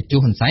ម្ដេចតេជោ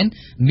ហ៊ុនសែន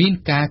មាន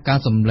ការ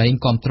សម្លេង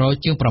គាំទ្រ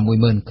ជាង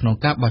 60000 ក្នុង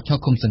ការបោះឆ្នោត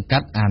ឃុំសង្កា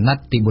ត់អាណត្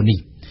តិទី4នេះ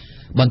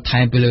បន្ថែ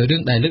មពីលើរឿ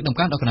ងដែលលើកដំ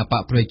កើងដល់គណប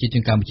កប្រជាជ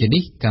នកម្ពុជា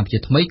នេះកម្ពុជា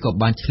ថ្មីក៏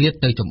បានឆ្លៀត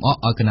ទៅចំអក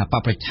ឲ្យគណបក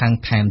ប្រឆាំង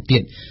ថែមទៀ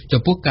ត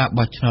ចំពោះការ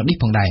បោះឆ្នោតនេះ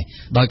ផងដែរ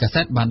ដោយកា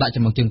សែតបានដាក់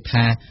ចំណងជើង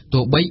ថា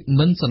ទោះបី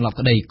មិនសន្លប់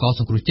ក្តីក៏ស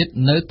ង្គ្រោះជាតិ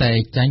នៅតែ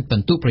ចាញ់ពិ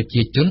ន្ទុប្រ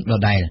ជាជនដ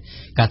ដែល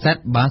កាសែត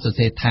បានសរ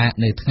សេរថា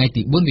នៅថ្ងៃ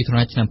ទី4មិថុ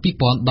នាឆ្នាំ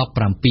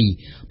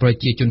2017ប្រ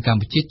ជាជនកម្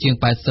ពុជាជាង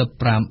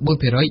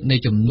 89% នៃ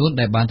ចំនួន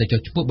ដែលបានទៅចុះ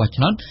ឈ្មោះបោះ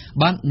ឆ្នោត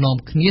បាននាំ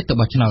គ្នាទៅ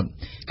បោះឆ្នោត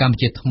កម្ពុ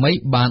ជាថ្មី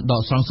បានដ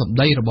កស្រង់សម្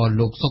ដីរបស់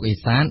លោកសុកអេ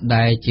សាន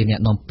ដែលជាអ្ន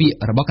កនាំពាក្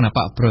យរបស់គណប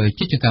កប្រ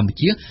ជាជនកម្ពុ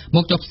ជាម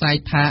កចុះផ្សាយ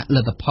ថាល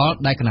ទ្ធផល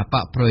ដែលគណប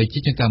កប្រជា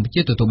ជនកម្ពុ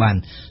ជាទទួលបាន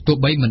ទោះ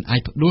បីមិនអាច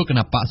ផ្ដួលគណ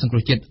បកសង្គ្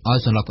រោះជាតិឲ្យ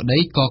សន្លប់ក្តី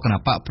ក៏គណ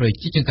បកប្រ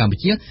ជាជនកម្ពុ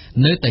ជា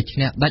នៅតែឈ្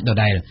នះដាច់ដ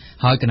ដែល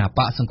ហើយគណប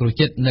កសង្គ្រោះ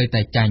ជាតិនៅ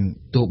តែចាញ់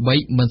ទោះបី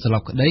មិនសន្ល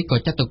ប់ក្តីក៏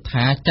ចាត់ទុក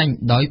ថាចាញ់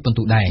ដោយពិន្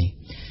ទុដែរ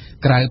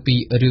ក្រៅពី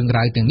រឿង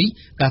រ៉ាវទាំងនេះ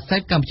កាសែ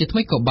តកម្ពុជាថ្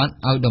មីក៏បាន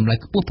ឲ្យតម្លៃ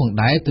ខ្ពស់ផង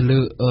ដែរទៅលើ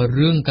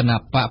រឿងគណ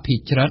បកភិ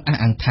ច្រើនអះ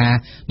អាងថា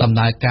ដំ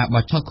ណើរការ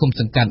បោះឆ្នោតឃុំ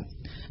សង្កាត់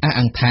អះ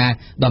អាងថា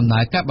ដំណើ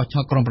រការបោះឆ្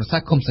នោតក្រុមប្រឹក្សា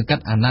ឃុំសង្កា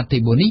ត់អាណត្តិទី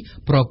4នេះ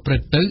ប្រព្រឹ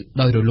ត្តទៅ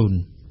ដោយរលូន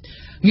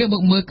ងាកម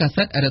កមើលកា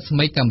សែតរដ្ឋស្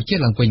មីកម្ពុជា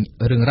ឡើងវិញ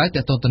រឿងរ៉ាវ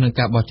ទាក់ទងទៅនឹង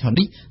ការបោះឆ្នោត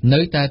នេះនៅ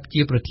តែ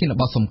ជាប្រធាន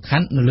បទសំខា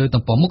ន់នៅលើ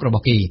ទំព័រមុខរប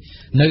ស់គេរ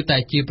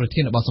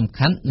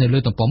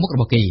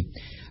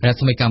ដ្ឋ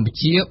ស្មីកម្ពុ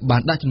ជាបា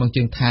នដាក់ចំណង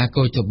ជើងថា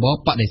កោជប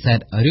បដិសេធ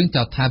រឿង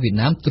ចោទថាវៀត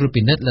ណាមត្រួត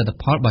ពិនិត្យលទ្ធ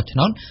ផលបោះឆ្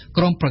នោត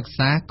ក្រុមប្រឹក្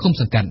សាឃុំ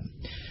សង្កាត់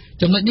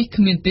ចំណុចនេះ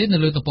គ្មានទេនៅ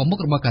លើទំព័រមុខ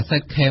របស់កាសែ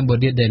ត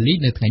Cambodia Daily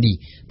នៅថ្ងៃនេះ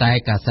តែ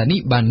កាសែតនេះ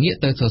បានងាក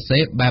ទៅសរសេ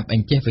របែបអ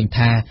ញ្ចេះវិញ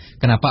ថា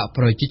គណបក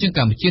ប្រជាជនក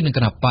ម្ពុជានិងគ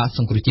ណបកស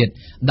ង្គ្រោះជាតិ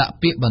ដាក់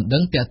ពាក្យបណ្ដឹ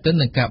ងទាក់ទិន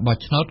នឹងការបោះ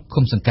ឆ្នោត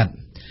ឃុំសង្កាត់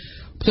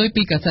ផ្ទុយ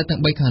ពីកាសែតទាំ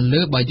ង3ខាងលើ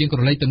បើយើងក្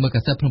រឡេកទៅមើល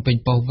កាសែតភ្នំពេញ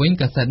ប៉ុស្តិ៍វិញ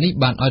កាសែតនេះ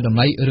បានឲ្យតម្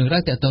លៃរឿងរ៉ា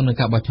វទាក់ទងនឹង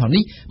ការបោះឆ្នោត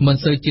នេះមិន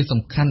សូវជា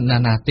សំខាន់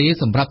ណាស់ទេ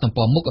សម្រាប់ទំ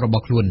ព័រមុខរប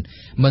ស់ខ្លួន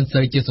មិនសូ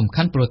វជាសំ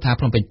ខាន់ព្រោះថា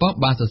ភ្នំពេញប៉ុស្តិ៍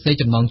បានសរសេរ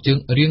ចំណងជើង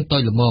រាងតូ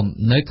ចល្មម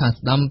នៅខាង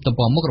ស្ដាំទំ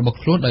ព័រមុខរបស់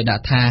ខ្លួនដោយដា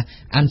ក់ថា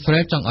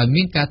Unfair ចង់ឲ្យ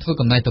មានការធ្វើ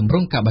កំណែទម្រ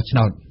ង់ការបោះឆ្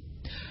នោត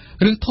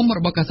រឿងធំរ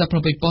បស់កាសែតភ្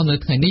នំពេញប៉ុស្តិ៍នៅ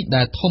ថ្ងៃនេះ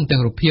ដែលធំទាំ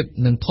ងរូបភាព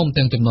និងធំ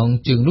ទាំងចំណង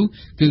ជើងនោះ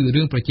គឺ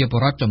រឿងប្រជាពល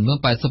រដ្ឋចំនួន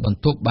80បន្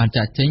ទប់បាន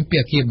ចាក់ចេញពី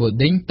អគារបូ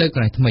ឌីងទៅក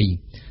ន្លែងថ្មី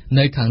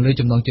នៅខាងលើ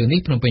ចំណងជើងនេះ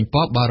ភ្នំពេញ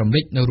ប៉ុស្តិ៍បានរំ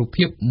លេចនៅរូប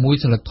ភាពមួយ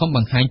សន្លឹកធំប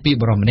ង្ហាញពី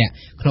បរិមម្នាក់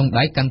ក្នុង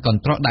ដៃកាន់ក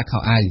ន្ត្រកដាក់ខោ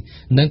អាវ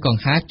និងក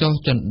ង្ហាចុះ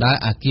ជណ្ដើរ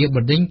អគារ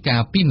បូឌីងកា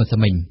លពីម្សិល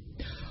មិញ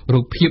រូ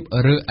បភាព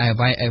រើអេ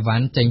វ៉ៃអេវ៉ា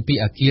ន់ចេញពី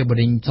អគារបូ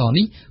ឌីងស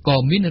នេះក៏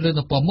មាននៅលើ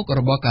ទំព័រមុខ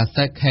របស់កា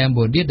សែត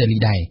Cambodia Daily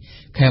ដែរ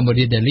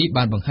Cambodia Daily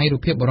បានបង្ហាញរូ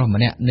បភាពបុរស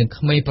ម្នាក់និង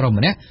ក្មេងប្រុស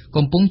ម្នាក់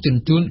កំពុងជ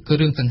ញ្ជូនគ្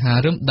រឿងសង្ហា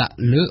រឹមដាក់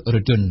លើរ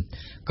ថយន្ត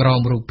ក្រោម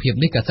រូបភាព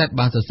នេះកាសែត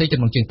បានសរសេរចំ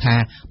ណងជើងថា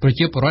ប្រ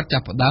ជាពលរដ្ឋចា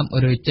ប់ផ្ដើម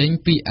រើចេញ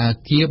ពីអ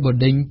គារបូ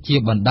ឌីងជា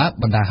បណ្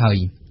ដាហើយ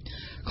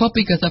ខុស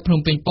ពីកាសែតភ្នំ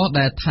ពេញប៉ុស្តិ៍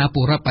ដែលថាព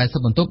លរដ្ឋ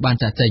80បន្ទប់បាន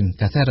ចាក់ចេញ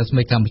កាសែតរដ្ឋស្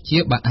មីកម្ពុជា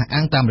បានអះ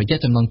អាងតាមរយៈ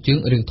ចំណងជើង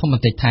រឿងធំប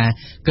ន្តិចថា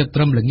គិតត្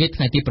រឹមល្ងាចថ្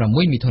ងៃទី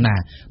6មិថុនា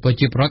ប្រ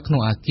ជាពលរដ្ឋក្នុ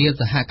ងអគារ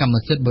សហកម្ម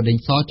សិទ្ធិបូឌីង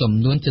សចំ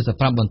នួន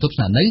75បន្ទប់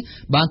ស្នាក់នៅ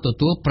បានទ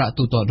ទួលប្រាក់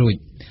ទូទាត់រួច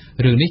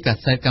រឿងនេះកា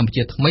សែតកម្ពុ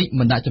ជាថ្មី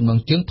មិនដាក់ចំណង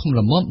ជើងធំ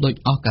ល្មមដោយ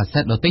អស់កាសែ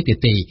តដទៃទៀត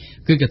ទេ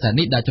គឺកាសែត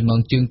នេះដាក់ចំណង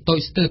ជើងតូច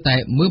ស្ទើរតែ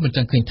មើលមិន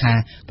ចឹងឃើញថា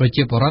ប្រ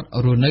ជាពលរដ្ឋ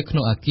រស់នៅក្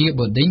នុងអគារ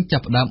បូឌីងចា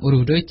ប់ផ្ដើម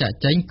រុះរើចាក់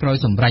ចេញក្រោយ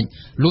សម្រេច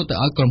លក់ទៅ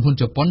ឲ្យក្រុមហ៊ុន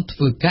ជប៉ុនធ្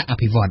វើការអ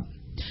ភិវឌ្ឍ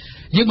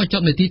យើងបញ្ច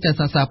ប់នីតិតែ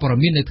សារព័ត៌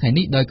មាននៅថ្ងៃ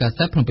នេះដោយកា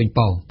សែតភ្នំពេញ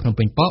ប៉ុស្តិ៍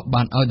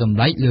បានឲ្យតម្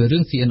លៃលើរឿ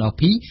ង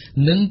CNRP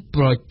និង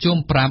ប្រជុំ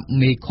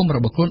5មេឃុំរ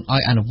បស់ខ្លួនឲ្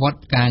យអនុវត្ត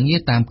ការងារ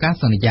តាមការ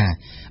សន្យា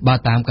បើ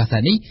តាមកាសែ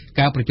តនេះ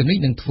ការប្រជុំនេះ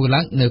នឹងធ្វើឡើ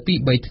ងនៅពី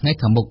3ថ្ងៃ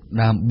ខាងមុខ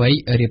ដើម្បី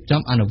រៀប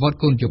ចំអនុវត្ត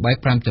គោលនយោបាយ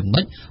5ចំណុ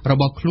ចរ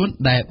បស់ខ្លួន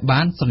ដែល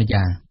បានសន្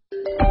យា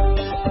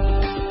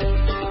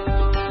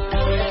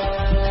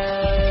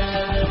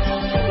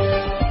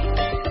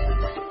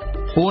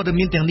ព័ត៌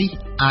មានទាំងនេះ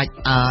អាច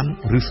អាន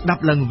ឬស្ដា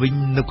ប់ឡើងវិញ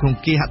នៅក្នុង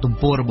គេហទំ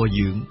ព័ររបស់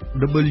យើង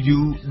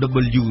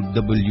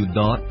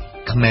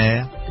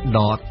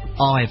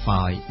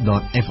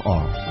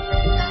www.khmer.rfi.fr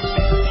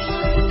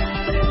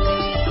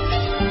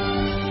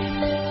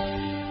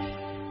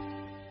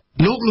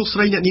លោកស្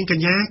រីអ្នកនាងក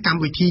ញ្ញាកម្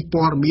មវិធី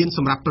ព័ត៌មានស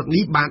ម្រាប់ព្រឹក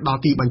នេះបានដ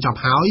ល់ទីបញ្ចប់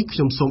ហើយខ្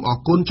ញុំសូមអរ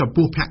គុណចំ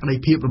ពោះភក្ដី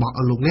ភាពរបស់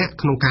លោកអ្នក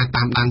ក្នុងការ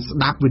តាមដានស្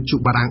ដាប់វិទ្យុ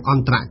បារាំងអ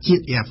ន្តរជា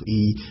តិ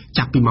RFI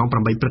ចាប់ពីម៉ោង 8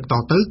 ព្រឹកត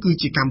ទៅគឺ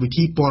ជាកម្មវិ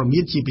ធីព័ត៌មា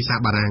នជាភាសា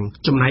បារាំង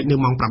ចំណែកនៅ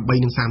ម៉ោង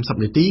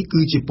 8:30 នាទី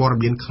គឺជាព័ត៌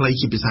មានខ្លី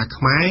ជាភាសា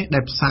ខ្មែរដែ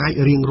លផ្សាយ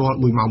រៀងរាល់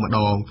1ម៉ោងម្ដ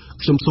ង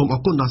ខ្ញុំសូមអ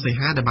រគុណដល់សី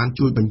ហាដែលបាន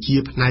ជួយបញ្ជា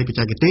ផ្នែកបច្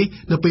ចេកទេស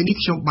នៅពេលនេះ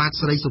ខ្ញុំបាទ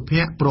ស្រីសុ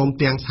ភ័ក្រព្រម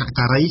ទាំងសហ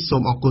ការីសូ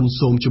មអរគុណ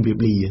សូមជម្រាប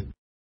លា